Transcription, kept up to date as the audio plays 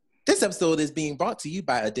This episode is being brought to you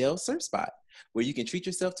by Adele Surf Spot, where you can treat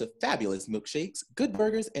yourself to fabulous milkshakes, good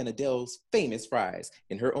burgers, and Adele's famous fries.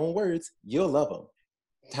 In her own words, you'll love them.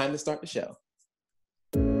 Time to start the show.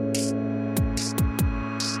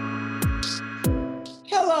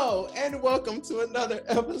 Hello, and welcome to another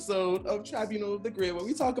episode of Tribunal of the Grid, where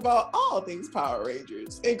we talk about all things Power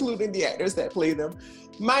Rangers, including the actors that play them.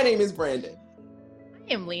 My name is Brandon.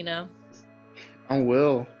 I am Lena. I'm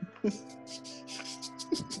Will.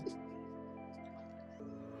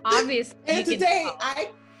 Obviously. And today I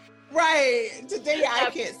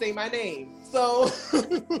can't say my name. So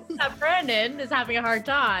Brandon is having a hard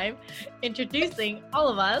time introducing all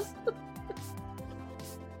of us.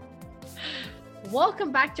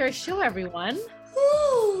 Welcome back to our show, everyone.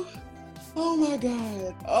 Whew. Oh my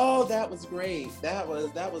God. Oh, that was great. That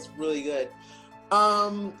was really good.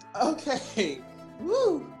 Okay.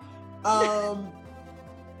 Woo.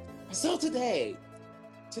 So today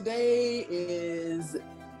is,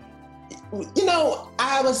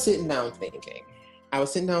 I was sitting down thinking,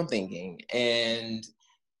 and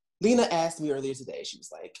Lena asked me earlier today, she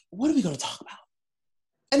was like, what are we going to talk about?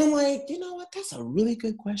 And I'm like, you know what? That's a really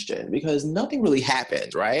good question because nothing really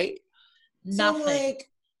happened, right? Nothing. So I'm like,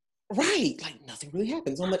 right, like nothing really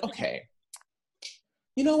happened. So I'm like, okay,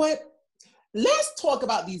 you know what? Let's talk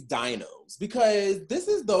about these dinos because this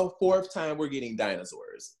is the fourth time we're getting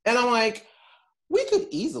dinosaurs. And I'm like, we could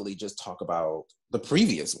easily just talk about the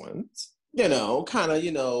previous ones, which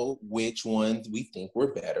ones we think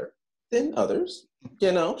were better than others,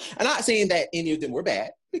 I'm not saying that any of them were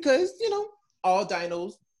bad because, all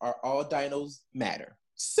dinos matter.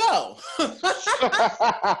 So.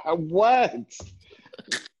 What?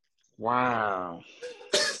 Wow.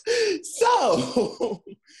 So,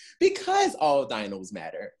 because all dinos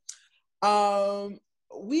matter,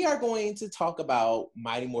 we are going to talk about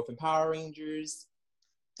Mighty Morphin Power Rangers,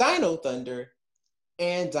 Dino Thunder,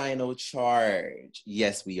 and Dino Charge.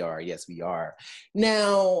 Yes, we are.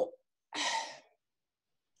 Now,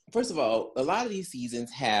 first of all, a lot of these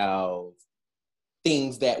seasons have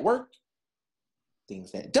things that work,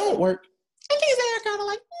 things that don't work, and things that are kind of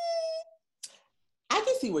like, I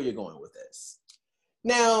can see where you're going with this.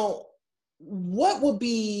 Now, what would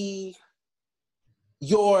be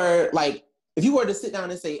your, if you were to sit down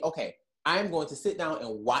and say, okay, I'm going to sit down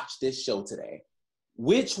and watch this show today,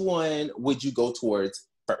 which one would you go towards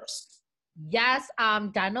first? Yes,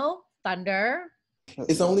 Dino Thunder.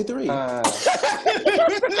 It's only 3. I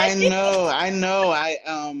know. I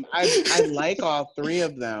like all 3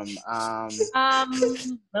 of them.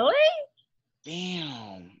 Really?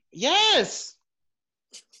 Damn. Yes,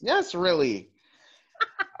 really.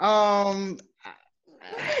 I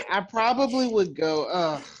probably would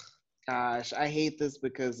go, gosh, I hate this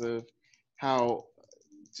because of how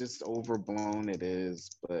just overblown it is,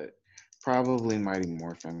 but probably Mighty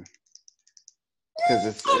Morphin.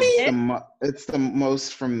 Because it's the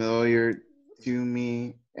most familiar to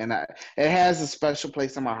me, and it has a special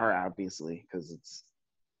place in my heart, obviously, because it's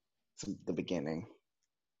the beginning.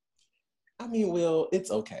 I mean, Will, it's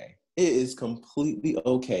okay. It is completely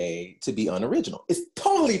okay to be unoriginal. It's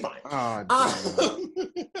totally fine. Oh,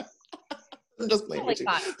 I'm just playing with you.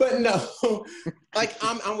 But no,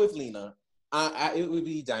 I'm with Lena. It would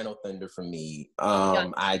be Dino Thunder for me.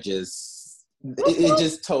 It just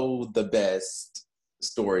told the best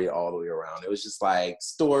story all the way around. It was just like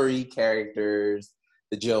story, characters,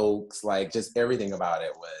 the jokes, just everything about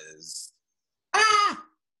it was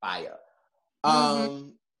fire.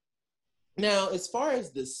 Now, as far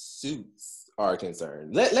as the suits are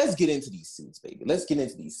concerned, let's get into these suits, baby. Let's get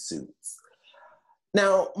into these suits.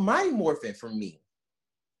 Now, Mighty Morphin for me,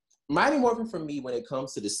 when it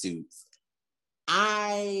comes to the suits,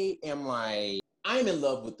 I'm in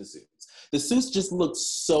love with the suits. The suits just look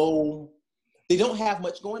they don't have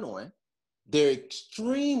much going on. They're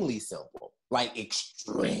extremely simple, but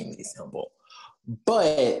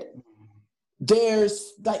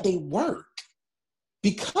they work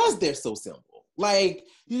because they're so simple.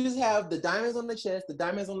 You just have the diamonds on the chest, the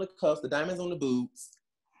diamonds on the cuffs, the diamonds on the boots,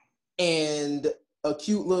 and a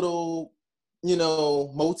cute little,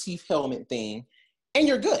 motif helmet thing, and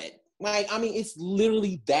you're good. It's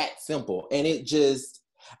literally that simple. And it just,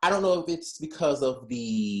 I don't know if it's because of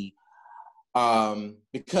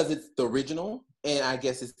because it's the original, and I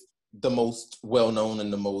guess it's the most well-known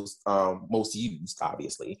and the most used,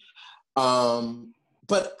 obviously.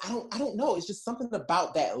 But I don't know. It's just something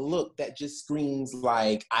about that look that just screams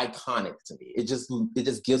iconic to me. It just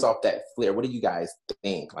gives off that flair. What do you guys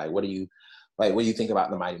think? What do you think about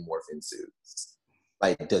the Mighty Morphin suits?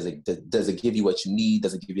 Does it give you what you need?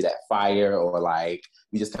 Does it give you that fire, or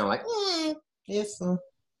you just kind of yes?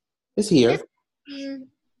 It's here.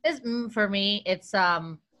 For me.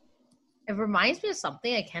 It reminds me of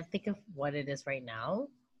something. I can't think of what it is right now.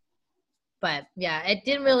 But yeah, it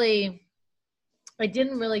didn't really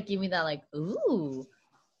give me that like, ooh,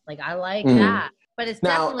 like I like that. But it's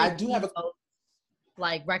Now, definitely I do have a most,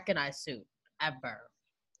 like recognized suit ever.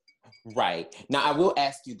 right. Now, I will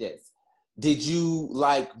ask you this. Did you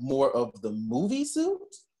like more of the movie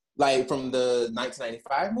suit? Like from the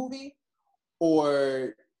 1995 movie?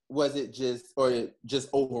 Or was it just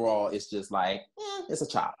overall, it's just like, it's a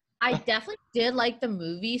chop? I definitely did like the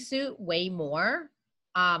movie suit way more.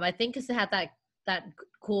 I think because it had that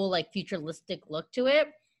cool like futuristic look to it.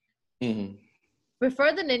 Mm-hmm.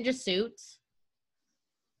 Prefer the ninja suits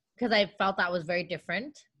because I felt that was very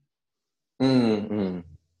different. Mm-hmm.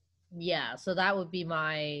 Yeah, so that would be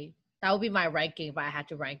my ranking if I had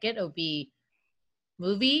to rank it. It would be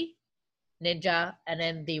movie, ninja, and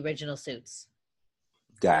then the original suits.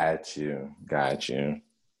 Got you. Okay.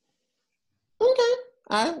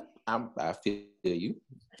 I feel you.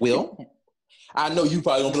 Will, I know you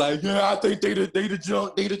probably gonna be like, yeah, I think they the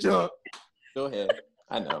junk. Go ahead.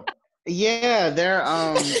 I know. Yeah, they're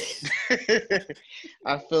I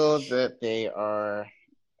feel that they are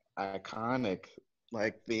iconic.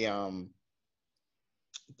 Like the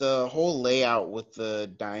whole layout with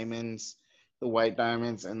the diamonds, the white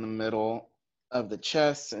diamonds in the middle of the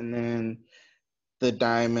chest, and then the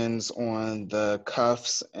diamonds on the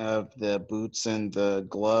cuffs of the boots and the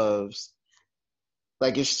gloves.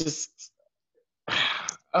 Like it's just,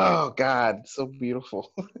 oh God, so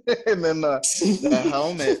beautiful. And then the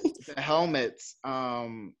helmets.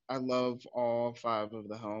 I love all five of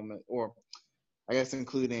the helmet, or I guess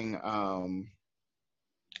including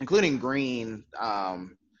green.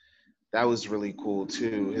 That was really cool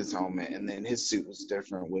too. His helmet, and then his suit was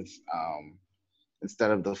different with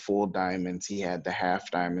instead of the full diamonds, he had the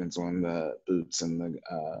half diamonds on the boots and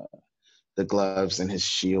the gloves and his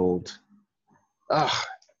shield. Oh,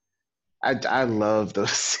 I love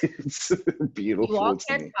those suits. You all Beautiful to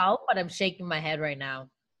can't me. tell, but I'm shaking my head right now.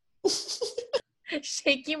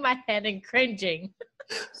 Shaking my head and cringing.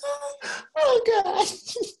 Oh God.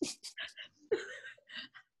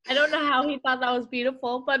 I don't know how he thought that was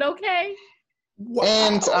beautiful, but okay.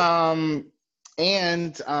 Wow.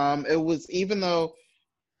 And it was, even though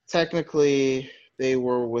technically they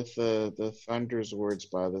were with the Thunder's words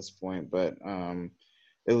by this point, but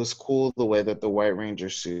it was cool the way that the White Ranger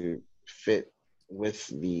suit fit with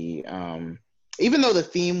the even though the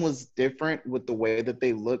theme was different with the way that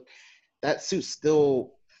they looked, that suit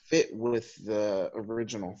still fit with the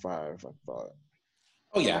original five, I thought.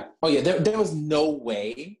 Oh yeah. There was no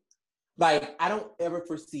way. Like, I don't ever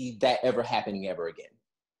foresee that ever happening ever again.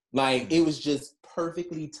 Like, it was just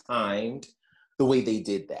perfectly timed the way they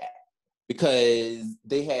did that, because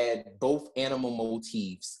they had both animal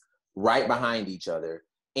motifs right behind each other,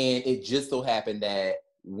 and it just so happened that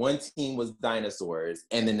one team was dinosaurs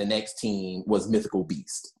and then the next team was mythical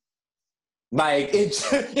beast. Like, it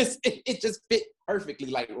just fit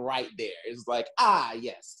perfectly, like right there. It's like,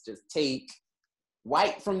 yes, just take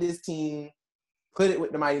white from this team, put it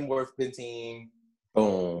with the Mighty Morphin team,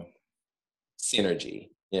 boom, synergy.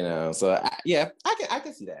 So I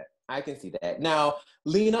can see that. I can see that. Now,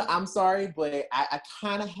 Lena, I'm sorry, but I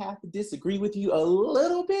kind of have to disagree with you a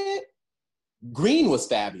little bit. Green was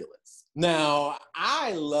fabulous. Now,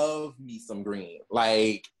 I love me some Green.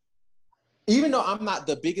 Like, even though I'm not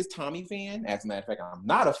the biggest Tommy fan, as a matter of fact, I'm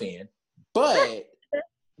not a fan, but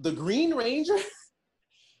the Green Ranger,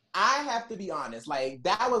 I have to be honest, like,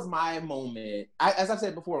 that was my moment. As I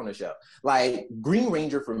said before on the show, like, Green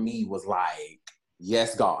Ranger for me was like,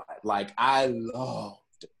 yes, God. Like, I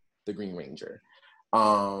loved the Green Ranger.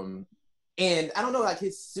 And I don't know, like,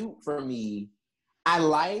 his suit for me, I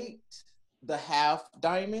liked the half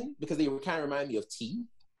diamond because they kind of remind me of teeth.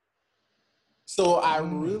 So I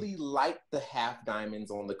really liked the half diamonds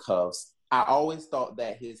on the cuffs. I always thought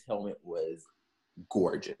that his helmet was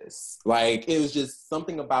gorgeous. Like, it was just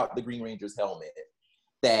something about the Green Ranger's helmet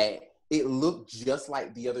that it looked just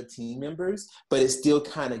like the other team members, but it still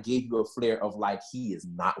kind of gave you a flair of like, he is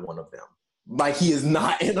not one of them. Like, he is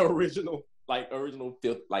not an original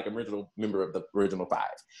member of the original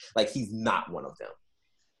five. Like, he's not one of them.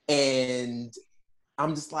 And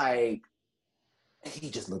I'm just like, he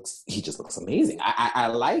just looks amazing. I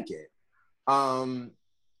like it. Now,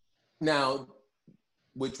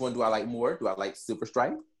 which one do I like more? Do I like Silver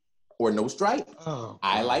Stripe or No Stripe? Oh,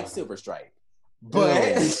 I like Silver Stripe,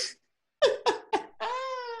 but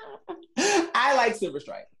I like Silver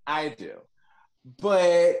Stripe. I do,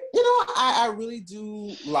 but I really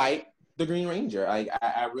do like the Green Ranger.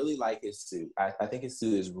 I really like his suit. I think his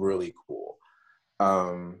suit is really cool.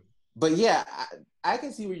 But yeah, I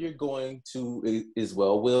can see where you're going to as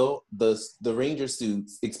well, Will. The Ranger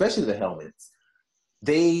suits, especially the helmets,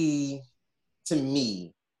 they, to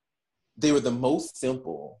me, they were the most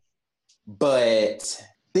simple, but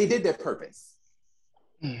they did their purpose.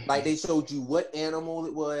 Like, they showed you what animal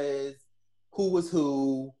it was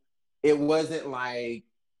who. It wasn't like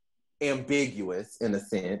ambiguous in a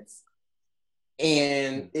sense,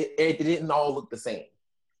 and it didn't all look the same,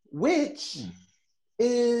 which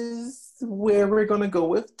is where we're gonna go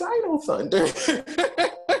with Dino Thunder.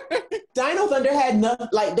 Dino Thunder had nothing,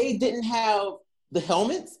 like, they didn't have the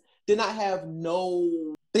helmets, did not have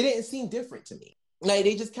no, they didn't seem different to me. Like,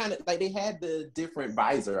 they just kind of, like, they had the different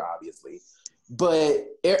visor, obviously, but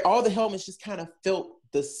all the helmets just kind of felt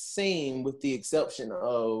the same with the exception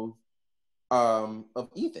of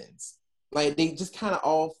Ethan's. Like, they just kind of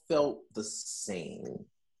all felt the same.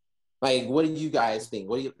 Like, what do you guys think?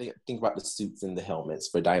 What do you think about the suits and the helmets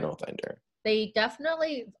for Dino Thunder? They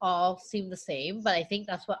definitely all seem the same, but I think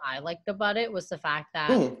that's what I liked about it was the fact that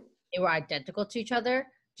they were identical to each other,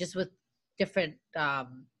 just with different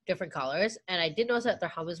different colors. And I did notice that their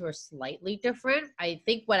helmets were slightly different. I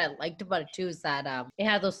think what I liked about it too is that it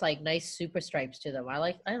had those like nice super stripes to them.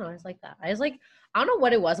 I don't know, I just like that. I don't know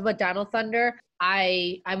what it was about Dino Thunder.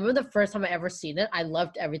 I remember the first time I ever seen it, I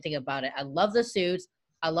loved everything about it. I love the suits.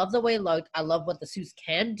 I love the way it looked. I love what the suits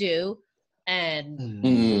can do. And,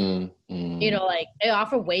 you know, like, they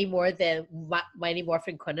offer way more than Mighty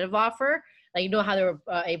Morphin couldn't have offered. Like, you know how they were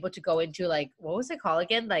able to go into, like, what was it called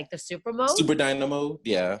again? Like, the super mode? Super Dino mode,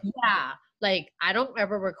 yeah. Yeah. Like, I don't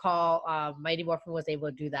ever recall Mighty Morphin was able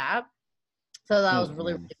to do that. So that was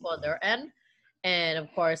really, really cool on their end. And,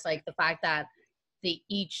 of course, like, the fact that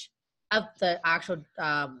each of the actual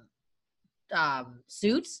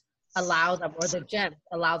suits allow them, or the gems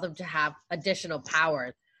allow them to have additional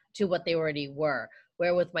powers to what they already were.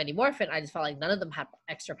 Where with Mighty Morphin, I just felt like none of them had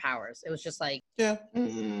extra powers. It was just like,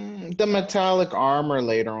 the metallic armor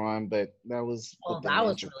later on, but that was that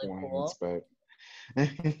was really cool. But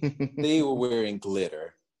they were wearing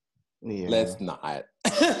glitter. Yeah. Let's not.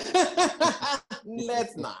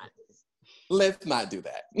 Let's not do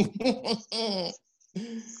that.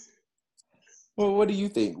 Well, what do you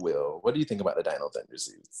think, Will? What do you think about the Dino Thunder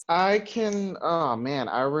suits? I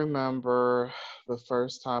remember the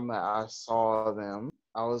first time that I saw them.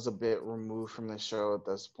 I was a bit removed from the show at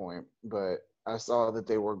this point, but I saw that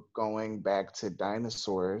they were going back to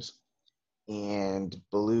dinosaurs, and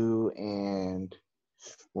Blue and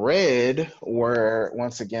Red were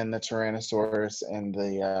once again the Tyrannosaurus and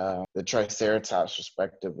the Triceratops,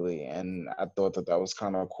 respectively. And I thought that was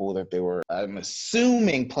kind of cool that they were, I'm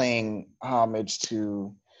assuming, paying homage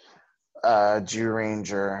to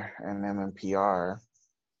Zyuranger and MMPR,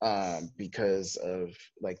 because of,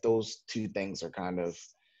 like, those two things are kind of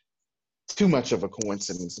too much of a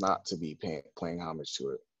coincidence not to be playing homage to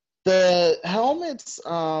it. The helmets,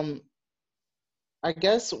 I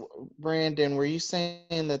guess, Brandon, were you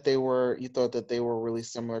saying that you thought that they were really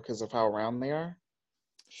similar because of how round they are?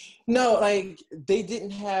 No, like, they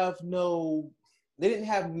didn't have many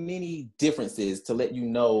differences to let you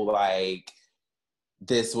know, like,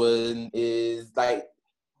 this one is, like,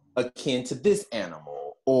 akin to this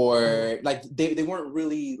animal, or like, they weren't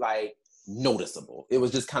really, like, noticeable. It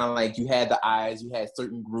was just kind of like, you had the eyes, you had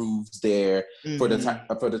certain grooves there. For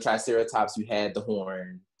the Triceratops, you had the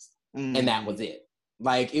horns, and that was it.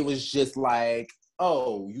 Like, it was just like,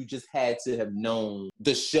 oh, you just had to have known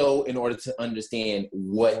the show in order to understand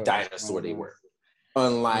what dinosaur they were.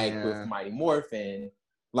 Unlike with Mighty Morphin,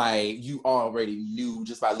 like, you already knew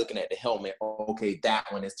just by looking at the helmet, okay,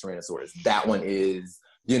 that one is Tyrannosaurus, that one is,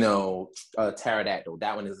 pterodactyl,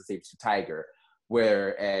 that one is a saber-tooth tiger.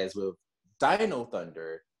 Whereas with Dino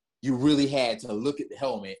Thunder, you really had to look at the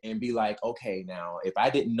helmet and be like, okay, now, if I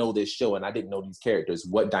didn't know this show and I didn't know these characters,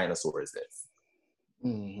 what dinosaur is this?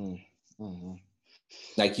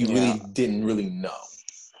 Like, you really didn't really know.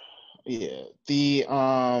 Yeah.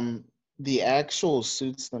 The actual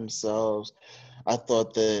suits themselves, I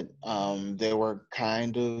thought that they were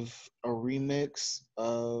kind of a remix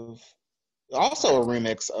of the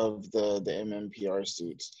MMPR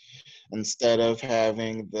suits. Instead of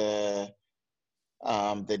having the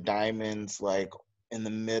diamonds, like, in the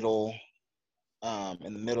middle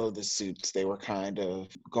of the suits, they were kind of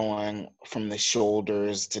going from the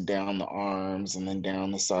shoulders to down the arms and then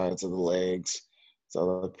down the sides of the legs. So that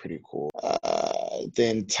looked pretty cool.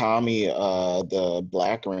 Then Tommy, the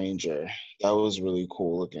Black Ranger, that was really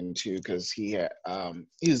cool looking too, because he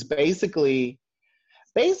was basically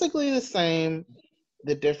the same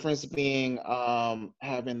The difference being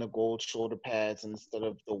having the gold shoulder pads instead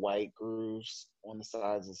of the white grooves on the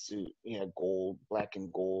sides of the suit. Yeah, gold, black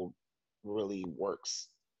and gold really works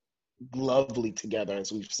lovely together,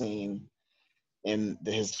 as we've seen in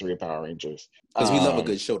the history of Power Rangers. Because we love a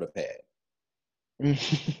good shoulder pad.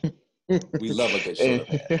 We love a good shoulder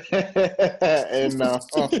pad.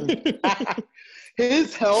 And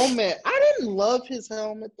his helmet, I didn't love his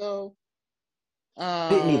helmet though.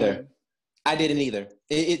 I didn't either.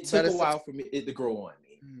 It took a while for it to grow on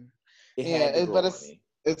me. It had to grow on me.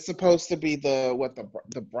 It's supposed to be the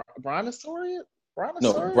Brontosaurus?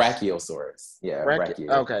 No, Brachiosaurus. Yeah, Brachio.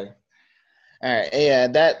 Okay. All right. Yeah,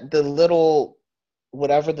 that the little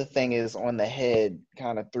whatever the thing is on the head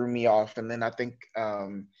kind of threw me off, and then I think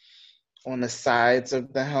on the sides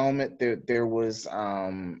of the helmet there was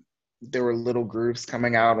there were little grooves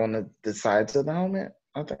coming out on the sides of the helmet,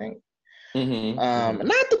 I think.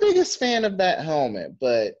 Not the biggest fan of that helmet,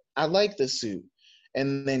 but I like the suit.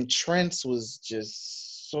 And then Trent's was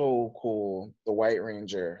just so cool, the White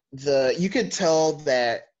Ranger. You could tell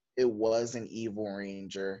that it was an evil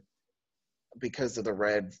ranger because of the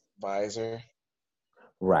red visor.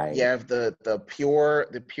 Right. You have the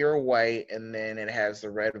pure white, and then it has the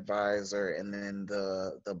red visor, and then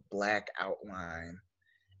the black outline,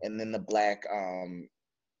 and then the black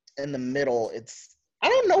in the middle. I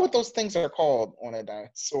don't know what those things are called on a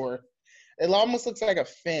dinosaur. It almost looks like a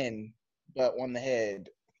fin, but on the head.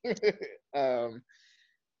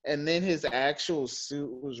 And then his actual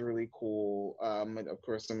suit was really cool. Of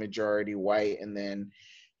course, the majority white, and then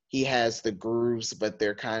he has the grooves, but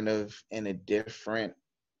they're kind of in a different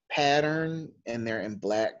pattern, and they're in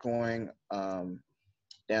black going down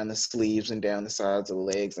the sleeves and down the sides of the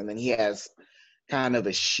legs. And then he has kind of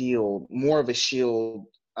a shield, more of a shield.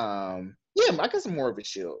 Yeah, I guess more of a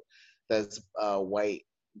shield that's white,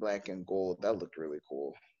 black, and gold. That looked really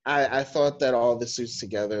cool. I thought that all the suits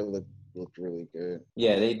together looked really good.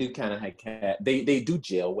 Yeah, they do kind of like they do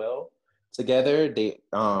gel well together.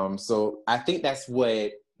 So I think that's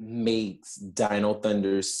what makes Dino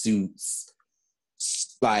Thunder suits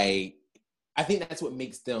like. I think that's what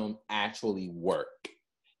makes them actually work,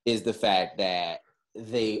 is the fact that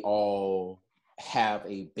they all have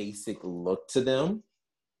a basic look to them.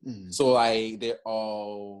 So like they're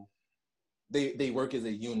all they work as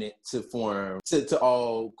a unit to form to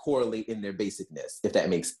all correlate in their basicness, if that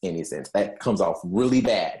makes any sense. That comes off really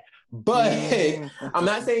bad, but I'm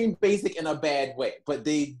not saying basic in a bad way, but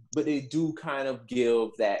they do kind of give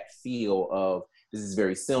that feel of this is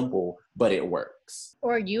very simple, but it works.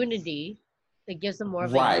 Or unity. It gives them more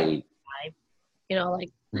of a right vibe. You know, like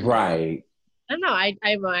right. I don't know. I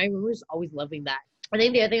remember just always loving that. I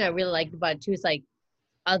think the other thing I really liked about it too is like,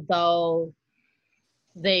 although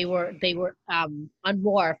they were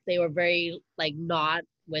unmorphed, they were very like not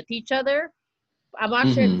with each other. I'm not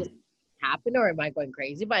sure if this happened or am I going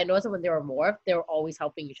crazy, but I noticed that when they were morphed, they were always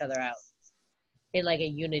helping each other out in like a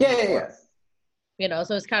unity. Yeah. You know,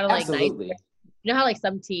 so it's kind of like nice. You know how like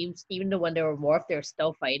some teams, even though when they were morphed, they're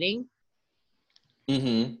still fighting.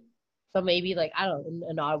 So maybe like, I don't know,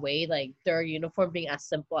 in an odd way, like their uniform being as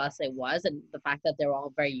simple as it was, and the fact that they're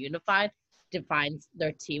all very unified defines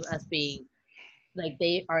their team as being like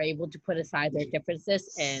they are able to put aside their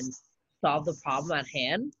differences and solve the problem at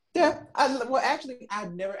hand. Yeah, I've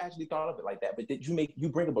never actually thought of it like that, but you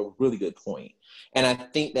bring up a really good point, and I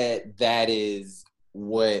think that is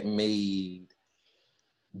what made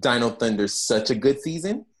Dino Thunder such a good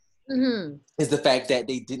season. Is the fact that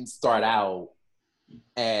they didn't start out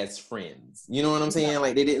as friends. You know what I'm saying?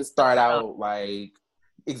 Like they didn't start out like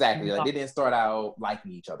exactly like they didn't start out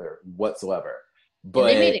liking each other whatsoever.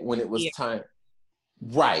 But when it was time,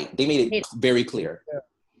 right? They made it very clear.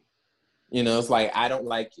 You know, it's like I don't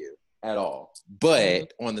like you at all.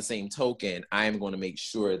 But on the same token, I'm going to make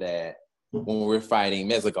sure that when we're fighting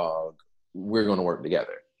Mesogog, we're going to work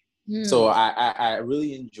together. So I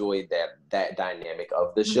really enjoyed that dynamic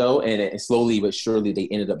of the show, and slowly but surely they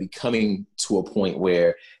ended up becoming to a point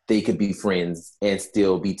where they could be friends and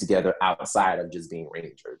still be together outside of just being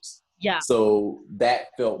Rangers. Yeah. So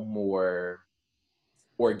that felt more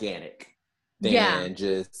organic than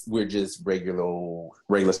we're just regular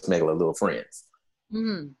smuggler little friends.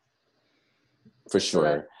 For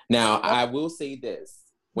sure. Now I will say this: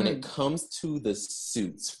 when it comes to the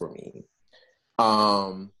suits for me,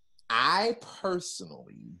 I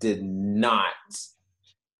personally did not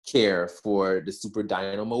care for the Super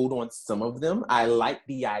Dino mode on some of them. I like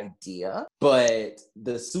the idea, but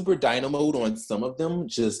the Super Dino mode on some of them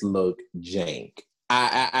just looked jank.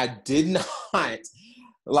 I did not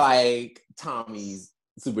like Tommy's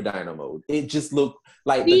Super Dino mode. It just looked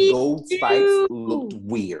like the Me gold spikes looked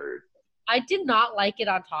weird. I did not like it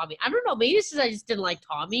on Tommy. I don't know. Maybe it's just I just didn't like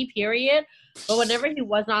Tommy, period. But whenever he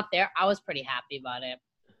was not there, I was pretty happy about it.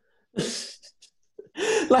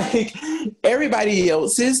 Like everybody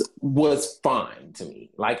else's was fine to me.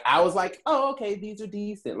 Like I was like, oh, okay, these are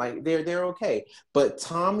decent. Like they're okay. But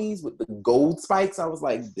Tommy's with the gold spikes, I was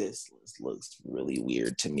like, this looks really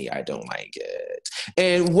weird to me. I don't like it.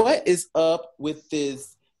 And what is up with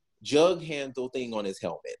this jug handle thing on his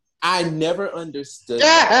helmet? I never understood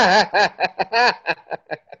that.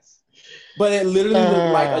 But it literally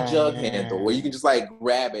looked like a jug handle where you can just like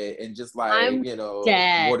grab it and just like,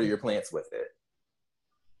 water your plants with it.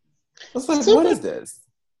 I was like, what is this?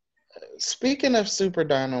 Speaking of Super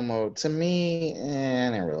Dino mode, to me, I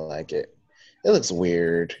didn't really like it. It looks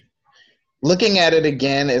weird. Looking at it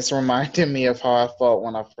again, it's reminding me of how I felt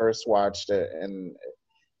when I first watched it. And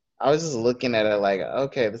I was just looking at it like,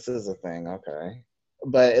 okay, this is a thing, okay.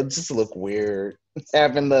 But it just looked weird.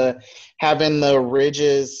 having the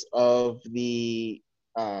ridges of the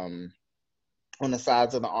on the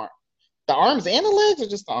sides of the arm. The arms and the legs, or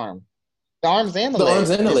just the arm? The arms and the legs. Arms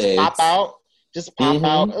and the legs. Pop out.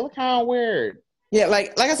 It looked kind of weird. Yeah,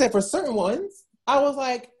 like I said, for certain ones, I was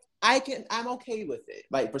like, I'm okay with it.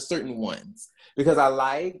 Like for certain ones. Because I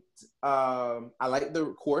liked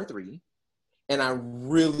the core 3, and I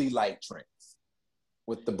really liked Trent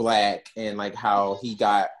with the black and like how he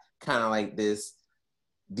got kind of like these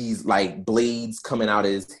like blades coming out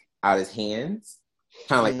his hands,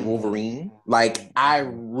 kind of like Wolverine. Like I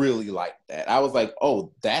really liked that. I was like,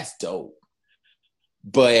 oh, that's dope.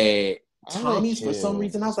 But Tommy's, for some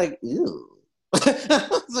reason, I was like, ew. I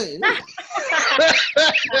was like, ew.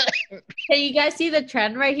 Can you guys see the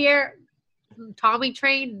trend right here? Tommy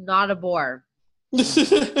train, not a bore. Not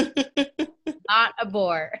a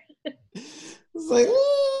bore. It's like,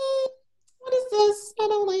 what is this? I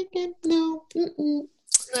don't like it. No. Mm-mm.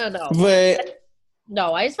 No. But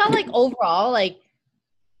no, I just felt like overall, like,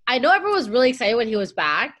 I know everyone was really excited when he was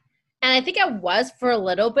back. And I think I was for a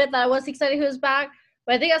little bit that I was excited he was back.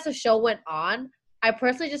 But I think as the show went on, I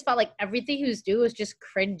personally just felt like everything he was doing was just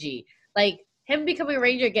cringy. Like, him becoming a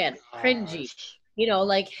Ranger again, cringy.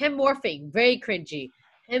 Like, him morphing, very cringy.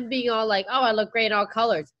 Him being all like, oh, I look great in all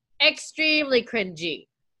colors, extremely cringy.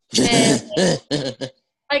 And,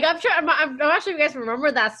 like, I'm not sure if you guys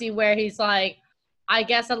remember that scene where he's like, I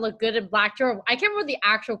guess I look good in black turtle. I can't remember what the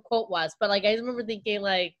actual quote was, but, like, I just remember thinking,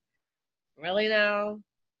 like, really now?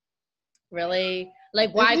 Really?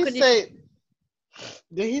 Like, why couldn't he...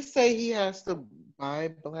 Did he say he has to buy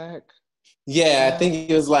black? Yeah, I think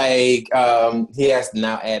it was like he has to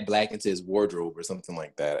now add black into his wardrobe or something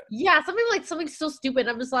like that. Yeah, something so stupid.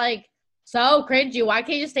 I'm just like, so cringy. Why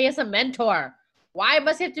can't you stay as a mentor? Why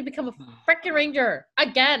must he have to become a freaking Ranger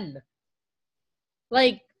again?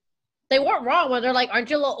 Like, they weren't wrong when they're like, aren't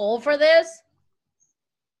you a little old for this?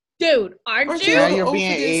 Dude, aren't you? Now you're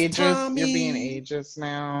being ageist. You're being ageist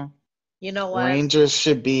now. You know what? Rangers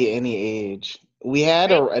should be any age. We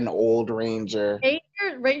had an old Ranger.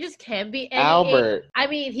 Rangers can be any Albert. age. I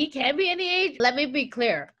mean, he can be any age. Let me be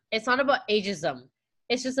clear. It's not about ageism.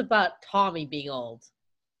 It's just about Tommy being old.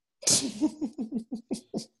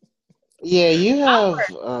 Yeah, you have...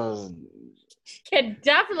 can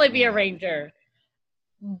definitely be a Ranger.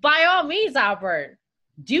 By all means, Albert.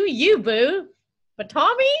 Do you, boo. But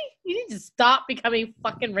Tommy, you need to stop becoming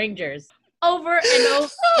fucking Rangers. Over and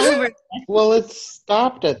over. Well, it's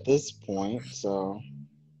stopped at this point, so...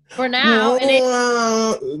 For now.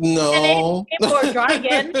 No. And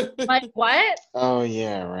dragon. Like, what? Oh,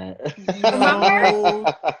 yeah, right.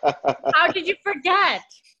 Remember? How did you forget?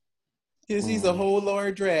 Because he's a whole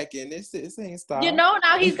Lord Draken. This ain't stopped.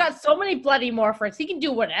 Now he's got so many bloody morphers. He can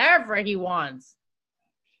do whatever he wants.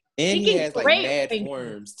 And he has, like, mad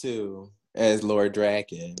forms, too, as Lord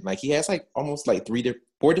Draken. Like, he has, like, almost, like, 4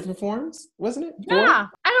 different forms, wasn't it? 4? Yeah,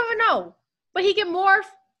 I don't even know. But he can morph,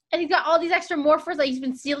 and he's got all these extra morphers that he's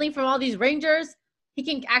been stealing from all these Rangers. He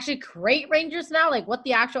can actually create Rangers now. Like, what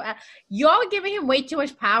the actual... Y'all are giving him way too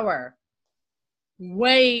much power.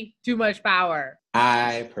 Way too much power.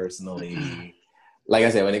 I personally, like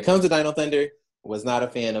I said, when it comes to Dino Thunder, was not a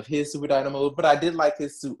fan of his Super Dino mode, but I did like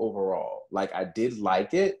his suit overall. Like, I did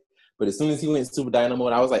like it, but as soon as he went Super Dino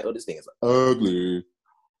mode, I was like, oh, this thing is ugly.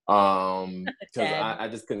 Because I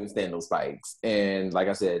just couldn't stand those spikes. And like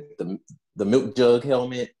I said, the milk jug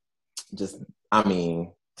helmet, just, I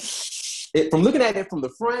mean, from looking at it from the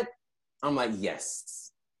front, I'm like,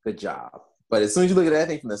 yes, good job. But as soon as you look at that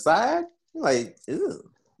thing from the side, you're like,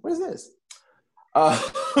 ew, what is this?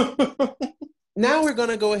 now we're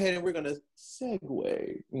gonna go ahead and we're gonna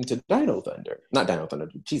segue into Dino Thunder. Not Dino Thunder,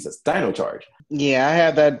 Jesus, Dino Charge. Yeah, I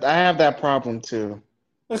have that problem too.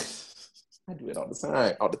 I do it all the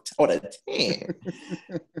time, all the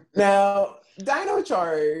time. Now, Dino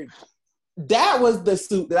Charge, that was the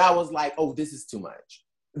suit that I was like, oh, this is too much.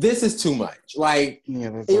 This is too much. Like,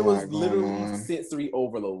 Yeah, it was literally sensory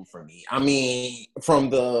overload for me. I mean, from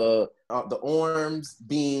the arms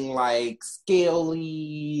being like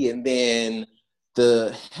scaly, and then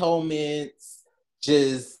the helmets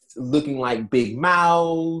just looking like big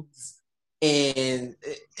mouths, and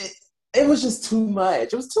it was just too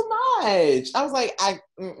much. It was too much. I was like,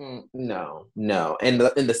 no. And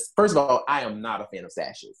the first of all, I am not a fan of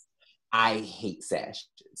sashes. I hate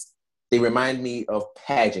sashes. They remind me of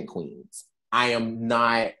pageant queens. I am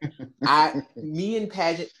not. Me and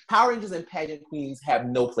Power Rangers and pageant queens have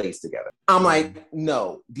no place together. I'm like,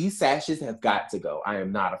 no, these sashes have got to go. I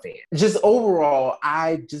am not a fan. Just overall,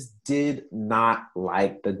 I just did not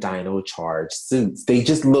like the Dino Charge suits. They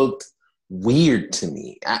just looked weird to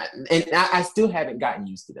me. I still haven't gotten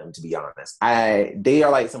used to them, to be honest. They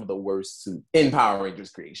are like some of the worst suits in Power Rangers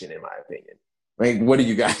creation, in my opinion. Like, what do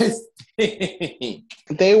you guys think?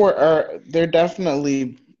 They're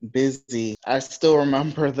definitely busy. I still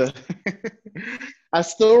remember the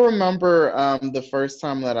first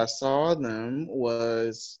time that I saw them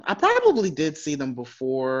was, I probably did see them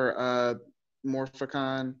before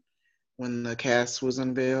Morphicon, when the cast was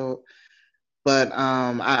unveiled. But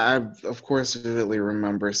I of course vividly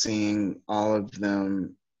remember seeing all of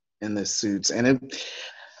them in the suits, and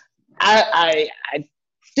I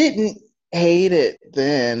didn't hate it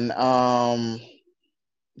then.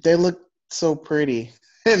 They look so pretty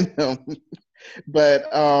in them. But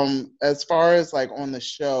as far as like on the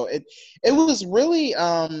show, it was really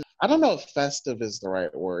I don't know if festive is the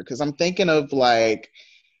right word, because I'm thinking of like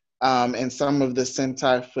in some of the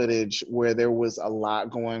Sentai footage where there was a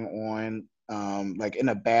lot going on, like in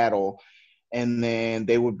a battle, and then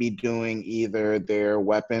they would be doing either their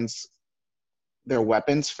weapons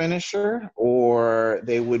finisher, or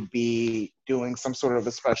they would be doing some sort of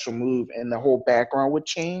a special move and the whole background would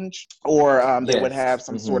change, or they would have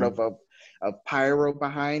some sort of a pyro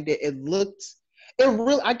behind it. It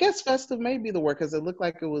really, I guess festive may be the word, because it looked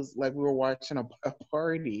like it was like we were watching a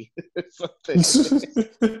party or something.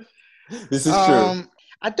 This is true.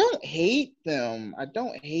 I don't hate them.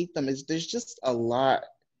 There's just a lot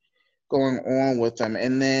going on with them.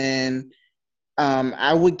 And then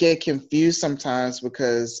I would get confused sometimes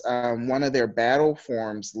because one of their battle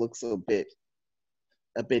forms looks a bit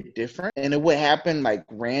different, and it would happen like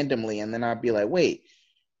randomly, and then I'd be like, wait,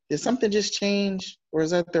 did something just change, or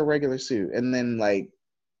is that their regular suit? And then like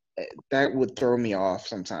that would throw me off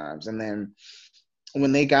sometimes. And then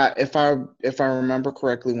when they got, if I remember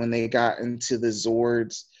correctly, when they got into the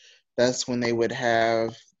Zords, that's when they would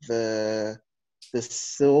have the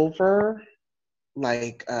silver,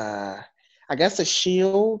 like I guess a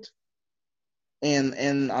shield and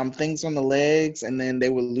things on the legs, and then they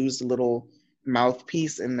would lose a little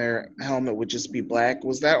mouthpiece, and their helmet would just be black.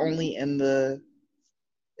 Was that only in the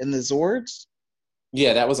Zords?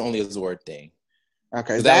 Yeah, that was only a Zord thing.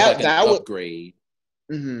 Okay, that was like an upgrade.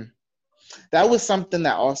 Mm-hmm. That was something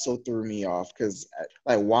that also threw me off, because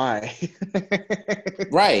like, why?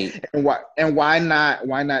 Right. And why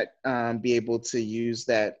not be able to use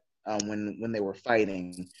that when they were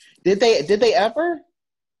fighting? Did they ever?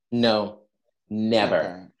 No, never.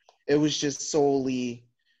 Okay. It was just solely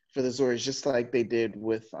for the Zords, just like they did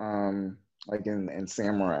with like in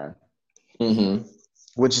Samurai. Mm-hmm.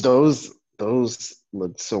 Which those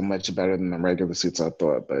looked so much better than the regular suits, I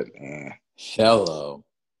thought, but hello.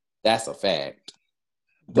 That's a fact.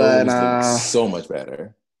 Those look so much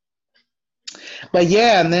better. But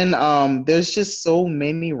yeah, and then there's just so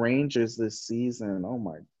many Rangers this season. Oh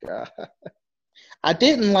my god. I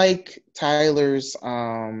didn't like Tyler's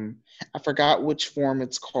I forgot which form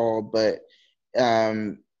it's called, but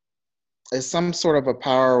it's some sort of a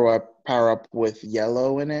power up with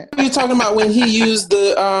yellow in it. Are you talking about when he used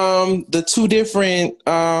the two different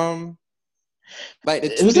like the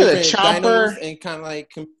two different dinos and kind of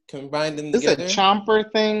like combined them together? It's a chomper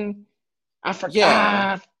thing. I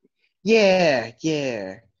forgot. Yeah.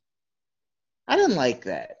 I didn't like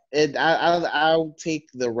that. I'll take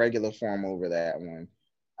the regular form over that one.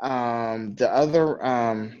 The other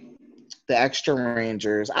the extra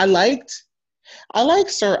Rangers, I liked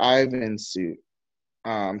Sir Ivan's suit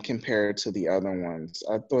compared to the other ones.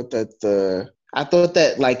 I thought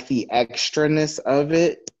that like the extraness of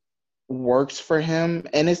it works for him,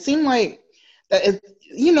 and it seemed like that.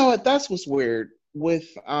 That's what's weird with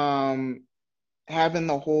having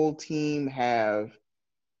the whole team have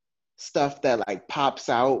stuff that like pops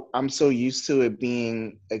out. I'm so used to it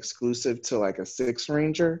being exclusive to like a Six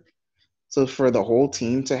Ranger. So for the whole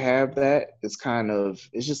team to have that, it's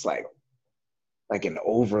just like an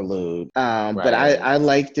overload. But Right. I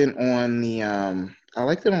liked it on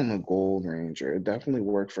the Gold Ranger. It definitely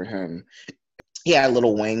worked for him. He had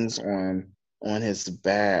little wings on his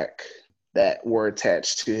back that were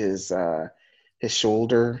attached to his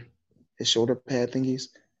shoulder pad thingies.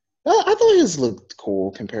 I thought his looked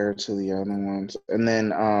cool compared to the other ones. And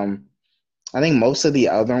then I think most of the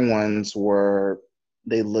other ones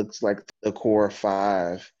they looked like the core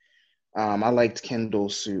five. I liked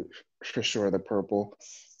Kendall's suit for sure, the purple.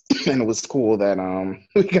 And it was cool that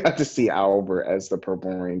we got to see Albert as the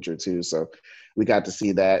Purple Ranger too. So we got to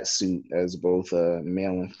see that suit as both a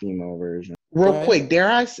male and female version. Real quick,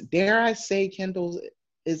 dare I say Kendall's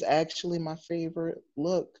is actually my favorite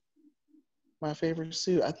look, my favorite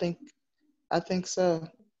suit. I think so.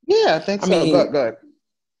 Yeah, I think I so. mean, Go ahead.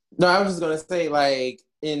 no, I was just gonna say, like,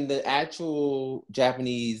 in the actual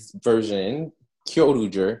Japanese version,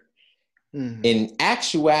 Kyoruger, in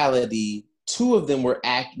actuality, two of them were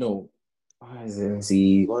let's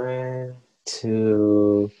see, one,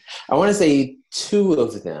 two. I want to say two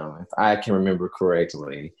of them, if I can remember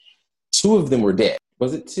correctly. Two of them were dead.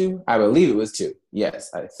 Was it two? I believe it was two.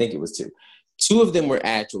 Yes, I think it was two. Two of them were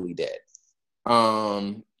actually dead.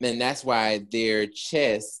 And that's why their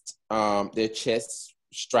chest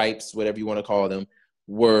stripes, whatever you want to call them,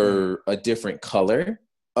 were a different color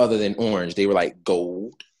other than orange. They were like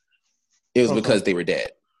gold. It was because they were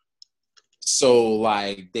dead. So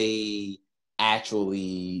like they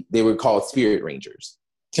were called Spirit Rangers.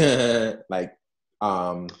 like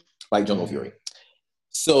Jungle Fury.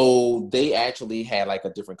 So they actually had like a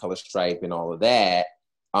different color stripe and all of that,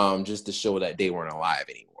 just to show that they weren't alive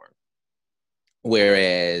anymore.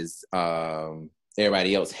 Whereas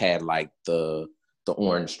everybody else had like the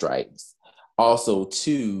orange stripes. Also,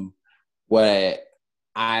 too, what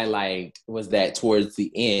I liked was that towards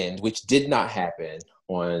the end, which did not happen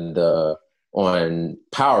on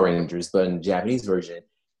Power Rangers, but in the Japanese version,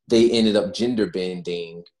 they ended up gender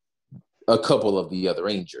bending a couple of the other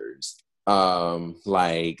Rangers.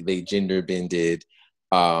 Like they gender bended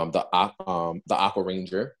the Aqua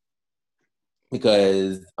Ranger,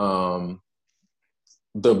 because the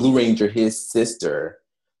Blue Ranger, his sister,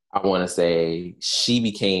 I want to say, she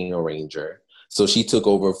became a Ranger. So she took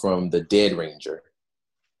over from the dead Ranger.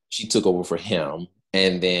 She took over for him.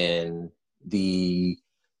 And then the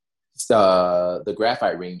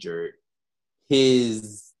Graphite Ranger,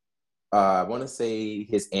 I want to say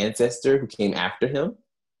his ancestor who came after him,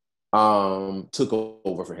 took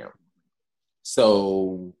over for him.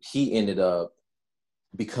 So he ended up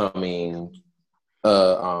becoming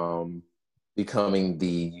the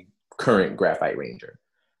current Graphite Ranger.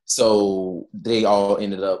 So they all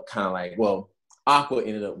ended up kind of like, well, Aqua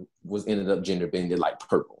ended up gender bended like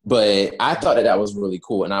purple. But I thought that was really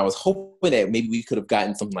cool. And I was hoping that maybe we could have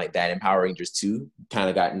gotten something like that in Power Rangers too, kind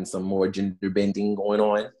of gotten some more gender bending going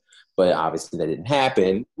on. But obviously that didn't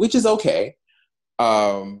happen, which is okay.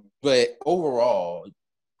 But overall,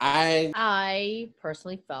 I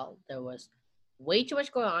personally felt there was way too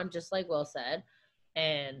much going on, just like Will said.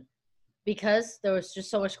 And because there was just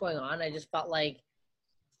so much going on, I just felt like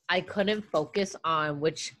I couldn't focus on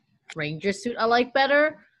which Ranger suit I like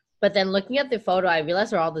better. But then looking at the photo, I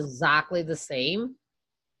realized they're all exactly the same.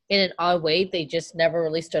 In an odd way, they just never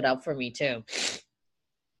really stood out for me too.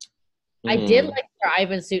 I did like their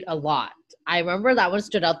Ivan suit a lot. I remember that one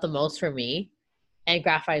stood out the most for me, and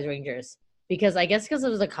Graphite Rangers. Because I guess because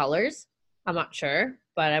of the colors, I'm not sure.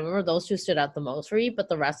 But I remember those two stood out the most for me, but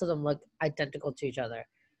the rest of them looked identical to each other.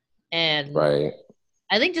 And right.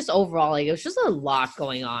 I think just overall, like, it was just a lot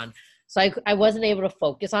going on. So I wasn't able to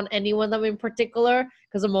focus on any one of them in particular,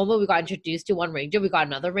 because the moment we got introduced to one Ranger, we got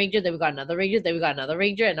another Ranger, then we got another Ranger, then we got another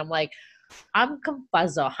Ranger, and I'm like, I'm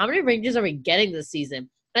confused. How many Rangers are we getting this season?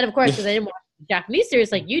 And of course, because I didn't watch the Japanese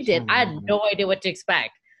series like you did, I had no idea what to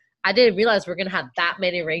expect. I didn't realize we're going to have that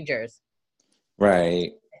many Rangers.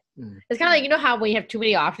 Right. It's kind of like, you know how when you have too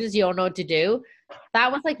many options, you don't know what to do?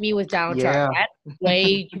 That was like me with Down Chart. I had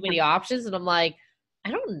way too many options, and I'm like, I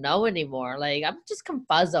don't know anymore. Like, I'm just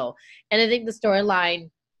confuzzle. And I think the storyline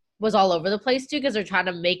was all over the place too, because they're trying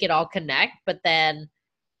to make it all connect, but then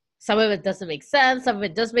some of it doesn't make sense. Some of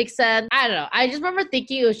it does make sense. I don't know. I just remember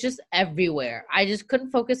thinking it was just everywhere. I just couldn't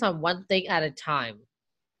focus on one thing at a time.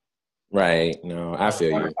 Right. No, I feel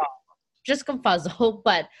you. Just confuzzle,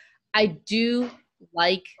 but I do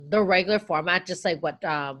like the regular format, just like what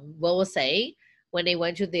Will was saying. When they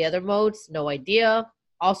went to the other modes, no idea.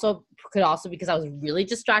 also could also because I was really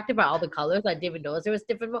distracted by all the colors. I didn't even notice there was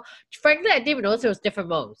different modes. Frankly, I didn't even notice there was different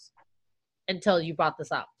modes until you brought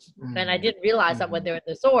this up. And I didn't realize that when they were in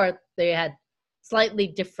the sword, they had slightly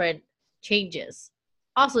different changes.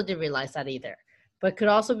 Also didn't realize that either. But could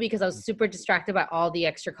also be because I was super distracted by all the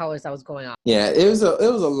extra colors that was going on. Yeah, it was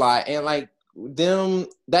a lot. And like them,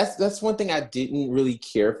 that's one thing I didn't really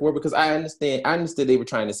care for, because I understood they were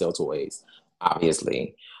trying to sell toys,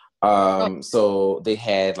 obviously. So they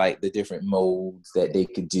had like the different modes that they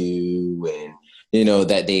could do, and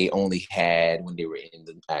that they only had when they were in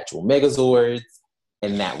the actual Megazords,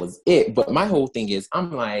 and that was it. But my whole thing is,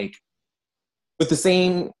 I'm like, with the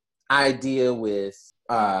same idea with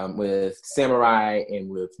Samurai and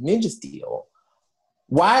with Ninja Steel,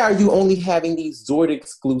 why are you only having these Zord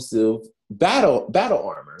exclusive battle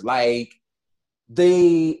armor? Like,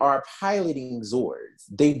 they are piloting Zords.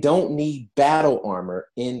 They don't need battle armor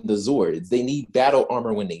in the Zords. They need battle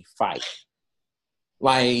armor when they fight.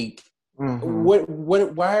 Like,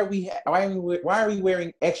 why are we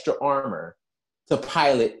wearing extra armor to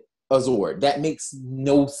pilot a Zord? That makes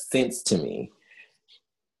no sense to me.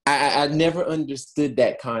 I never understood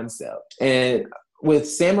that concept. And with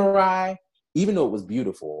Samurai, even though it was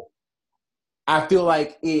beautiful, I feel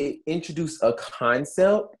like it introduced a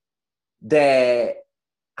concept that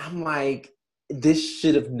I'm like, this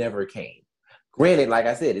should have never came. Granted, like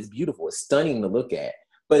I said, it's beautiful. It's stunning to look at.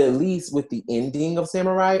 But at least with the ending of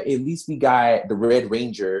Samurai, at least we got the Red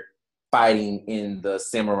Ranger fighting in the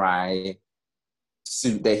Samurai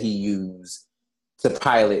suit that he used to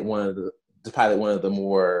pilot one of the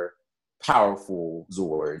more powerful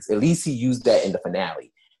Zords. At least he used that in the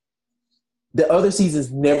finale. The other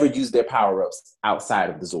seasons never used their power-ups outside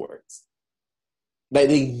of the Zords. Like,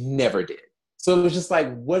 they never did. So it was just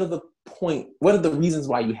like, what are the reasons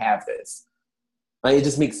why you have this? Like, it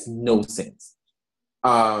just makes no sense.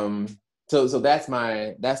 So that's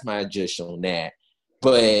my gist on that.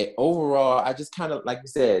 But overall, I just kind of, like you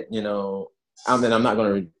said, I'm not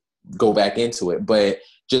going to go back into it, but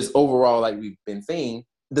just overall, like we've been saying,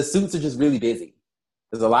 the suits are just really busy.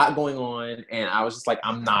 There's a lot going on, and I was just like,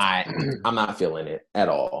 I'm not feeling it at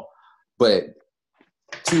all. But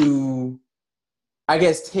to, I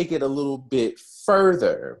guess, take it a little bit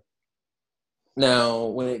further, now,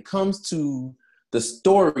 when it comes to the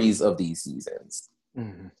stories of these seasons,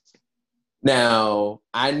 now,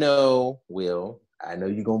 I know you're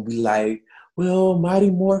going to be like, well, Mighty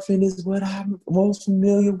Morphin is what I'm most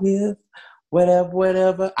familiar with,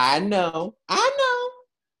 whatever. I know.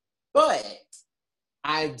 But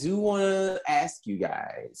I do want to ask you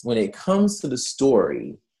guys, when it comes to the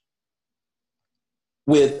story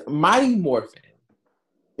with Mighty Morphin,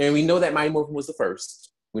 and we know that Mighty Morphin was the first.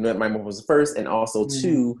 And also,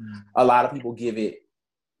 too, a lot of people give it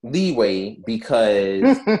leeway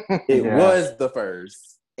because it was the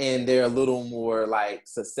first, and they're a little more like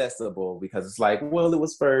accessible because it's like, well, it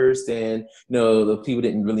was first, and the people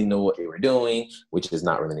didn't really know what they were doing, which is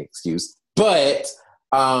not really an excuse, but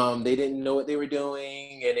they didn't know what they were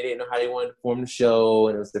doing, and they didn't know how they wanted to form the show,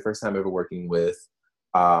 and it was the first time ever working with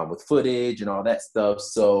footage and all that stuff,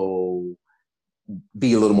 so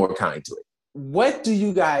be a little more kind to it. What do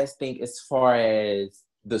you guys think as far as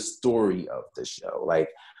the story of the show? Like,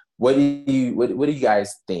 what do you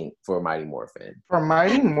guys think for Mighty Morphin? For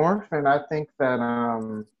Mighty Morphin, I think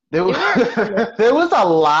that there was a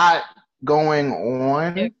lot going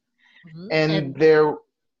on, and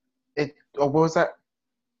what was that?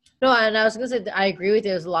 No, and I was gonna say I agree with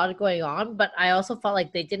you. There's a lot going on, but I also felt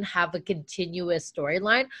like they didn't have a continuous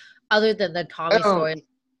storyline other than the Tommy story.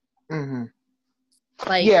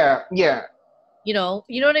 Like, yeah. You know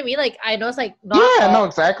what I mean? Like, I know it's like not. Yeah, I know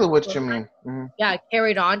exactly what you mean. Yeah,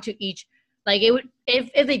 carried on to each. Like, it would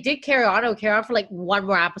if they did carry on, it would carry on for like one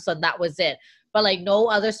more episode. That was it. But like, no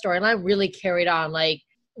other storyline really carried on. Like,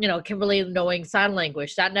 Kimberly knowing sign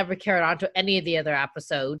language, that never carried on to any of the other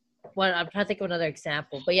episodes. I'm trying to think of another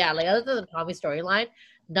example, but yeah, like other than the Tommy storyline,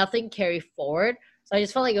 nothing carried forward. So I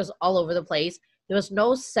just felt like it was all over the place. There was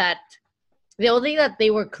no set. The only thing that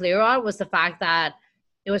they were clear on was the fact that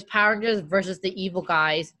it was Power Rangers versus the evil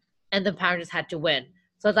guys, and the Power Rangers had to win.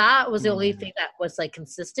 So that was the only thing that was like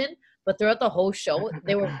consistent. But throughout the whole show,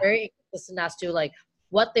 they were very consistent as to like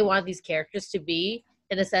what they wanted these characters to be,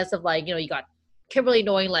 in the sense of like, you got Kimberly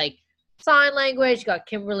knowing like sign language, you got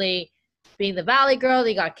Kimberly being the Valley Girl,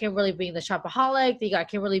 you got Kimberly being the shopaholic, you got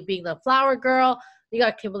Kimberly being the flower girl, you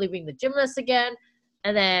got Kimberly being the gymnast again,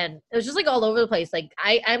 and then it was just like all over the place. Like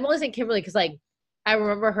I'm only saying Kimberly because like I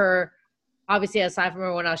remember her, obviously aside from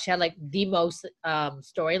everyone else, she had like the most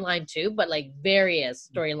storyline too, but like various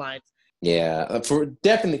storylines. Yeah, for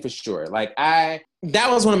sure. Like that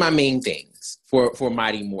was one of my main things for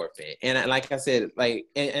Mighty Morphin. And like I said, like,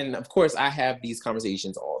 and of course I have these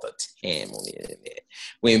conversations all the time on the internet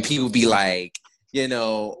when people be like, you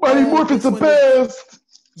know, Mighty Morphin's the best.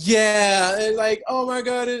 Yeah, and like, oh my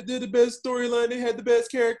god, they're the best storyline. They had the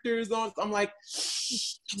best characters on. I'm like,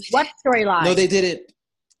 what storyline? No, they didn't.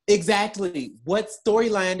 Exactly. What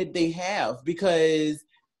storyline did they have? Because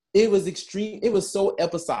it was extreme. It was so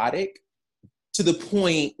episodic to the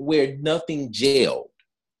point where nothing gelled.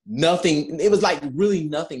 Nothing. It was like really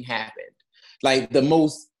nothing happened. Like the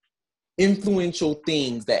most influential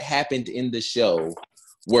things that happened in the show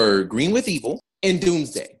were Green with Evil and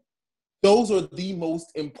Doomsday. Those are the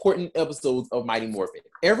most important episodes of Mighty Morphin.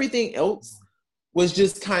 Everything else was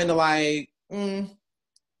just kind of like,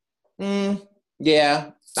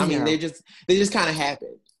 yeah. I mean, they just kind of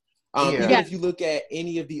happened. Even if you look at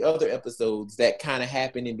any of the other episodes that kind of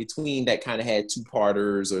happened in between that kind of had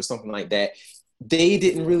two-parters or something like that, they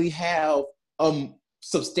didn't really have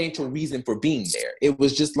substantial reason for being there. It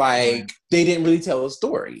was just like they didn't really tell a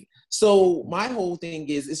story. So my whole thing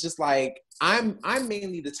is, it's just like I'm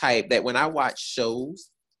mainly the type that when I watch shows,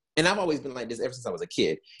 and I've always been like this ever since I was a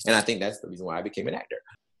kid, and I think that's the reason why I became an actor.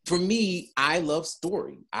 For me, I love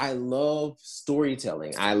story. I love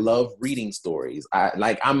storytelling. I love reading stories.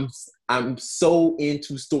 I'm so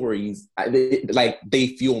into stories.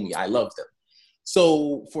 They fuel me. I love them.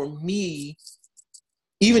 So for me,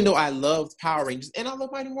 even though I loved Power Rangers and I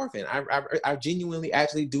love Mighty Morphin, I genuinely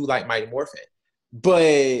actually do like Mighty Morphin.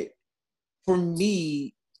 But for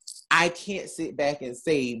me, I can't sit back and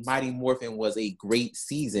say Mighty Morphin was a great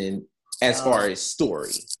season as far as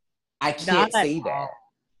story. I can't say that.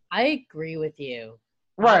 I agree with you.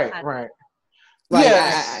 Right. Like,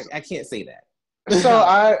 yes. I can't say that.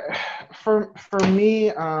 So for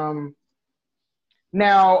me,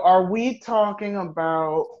 now are we talking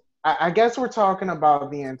about? I guess we're talking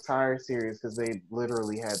about the entire series because they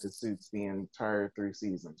literally had the suits the entire 3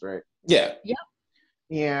 seasons, right? Yeah.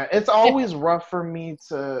 Yeah. It's always rough for me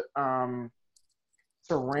to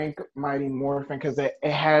rank Mighty Morphin because it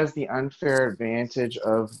has the unfair advantage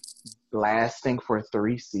of lasting for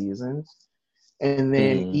 3 seasons, and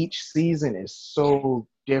then each season is so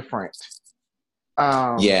different.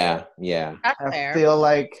 Yeah. I feel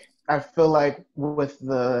like with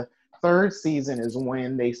the 3rd season is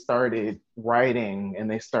when they started writing, and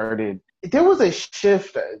there was a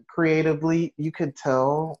shift creatively. You could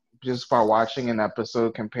tell just by watching an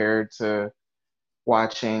episode compared to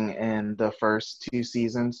watching in the first 2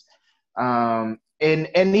 seasons. And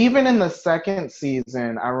even in the 2nd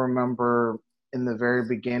season, I remember in the very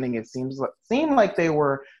beginning, it seemed like they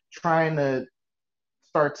were trying to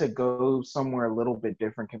start to go somewhere a little bit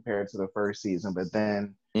different compared to the 1st season. But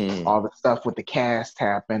then all the stuff with the cast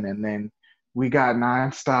happened, and then we got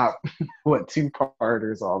nonstop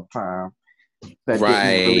 2-parters all the time that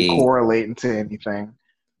didn't really correlate into anything.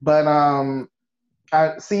 But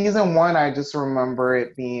season 1, I just remember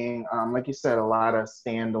it being, like you said, a lot of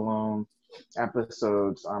standalone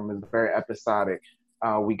episodes. It was very episodic.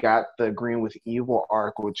 We got the Green with Evil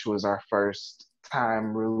arc, which was our first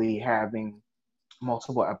time really having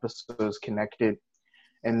multiple episodes connected.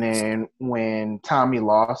 And then when Tommy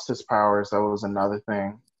lost his powers, that was another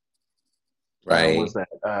thing. Right. Was that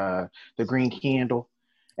the Green Candle.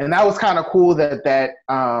 And that was kind of cool that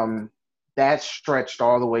stretched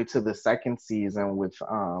all the way to the 2nd season with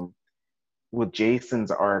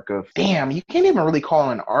Jason's arc of, damn, you can't even really call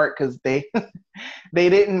it an arc because they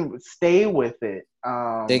didn't stay with it.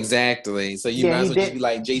 Exactly. So you might as well just be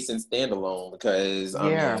like Jason standalone because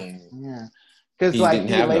because he didn't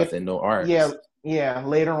have nothing, no arcs. Yeah.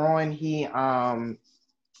 Later on, he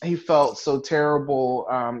felt so terrible,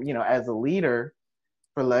 as a leader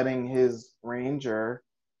for letting his ranger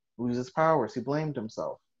lose his powers. He blamed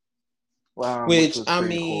himself. Which I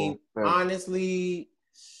mean, cool, honestly,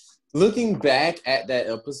 looking back at that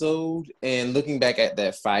episode and looking back at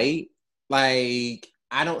that fight, like,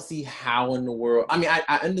 I don't see how in the world. I mean,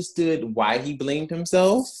 I understood why he blamed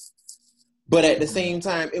himself, but at the same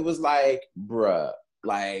time, it was like, bruh,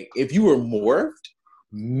 like, if you were morphed,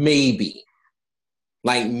 maybe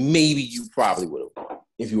you probably would have won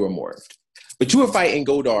if you were morphed. But you were fighting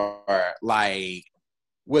Goldar, like,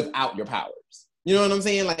 without your powers. You know what I'm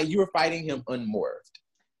saying? Like, you were fighting him unmorphed.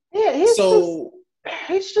 Yeah,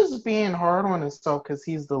 he's just being hard on himself because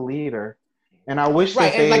he's the leader. And I wish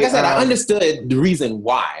right. And like I said, I understood the reason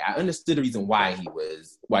why. I understood the reason why he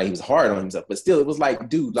was hard on himself. But still, it was like,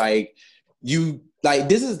 dude, like,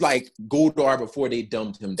 this is like Goldar before they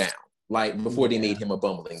dumbed him down. Like, before they made him a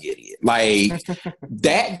bumbling idiot. Like,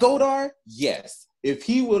 that Goldar, yes. if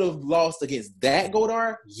he would have lost against that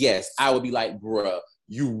Goldar, yes, I would be like, bruh,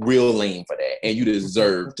 you real lame for that, and you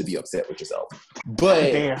deserve to be upset with yourself.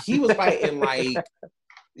 But Damn. he was fighting like,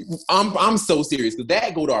 I'm so serious, because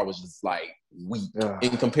that Goldar was just like weak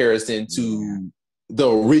in comparison to the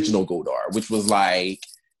original Goldar, which was like,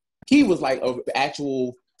 he was like an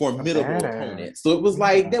actual formidable opponent. So it was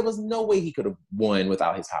like, there was no way he could have won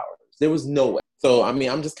without his powers. There was no way. So, I mean,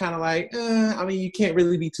 I'm just kind of like, I mean, you can't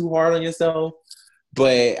really be too hard on yourself.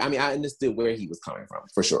 But, I mean, I understood where he was coming from,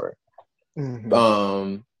 for sure.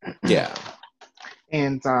 Mm-hmm. Yeah.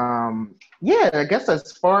 And, yeah, I guess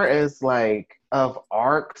as far as, like, of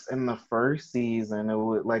arcs in the first season, it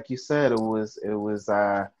was, like you said, it was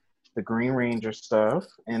the Green Ranger stuff,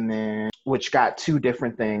 and then, which got two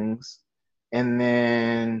different things, and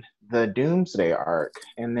then the Doomsday arc.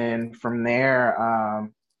 And then from there,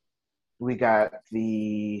 we got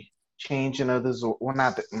the changing of the Zord. Well,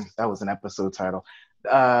 not the, that was an episode title.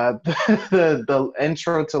 The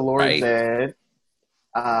intro to Lord Zed,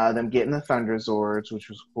 them getting the Thunder Zords, which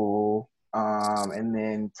was cool. And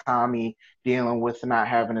then Tommy dealing with not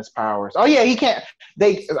having his powers. Oh yeah, he can't.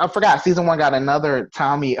 I forgot. Season 1 got another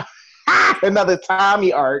Tommy, another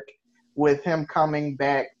Tommy arc with him coming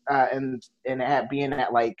back and being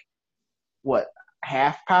at like what,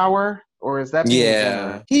 half power, or is that being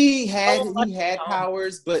generous? He had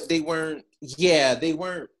powers, but they weren't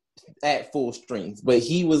at full strength. But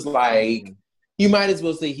he was like, you might as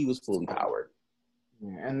well say he was fully powered.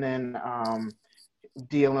 And then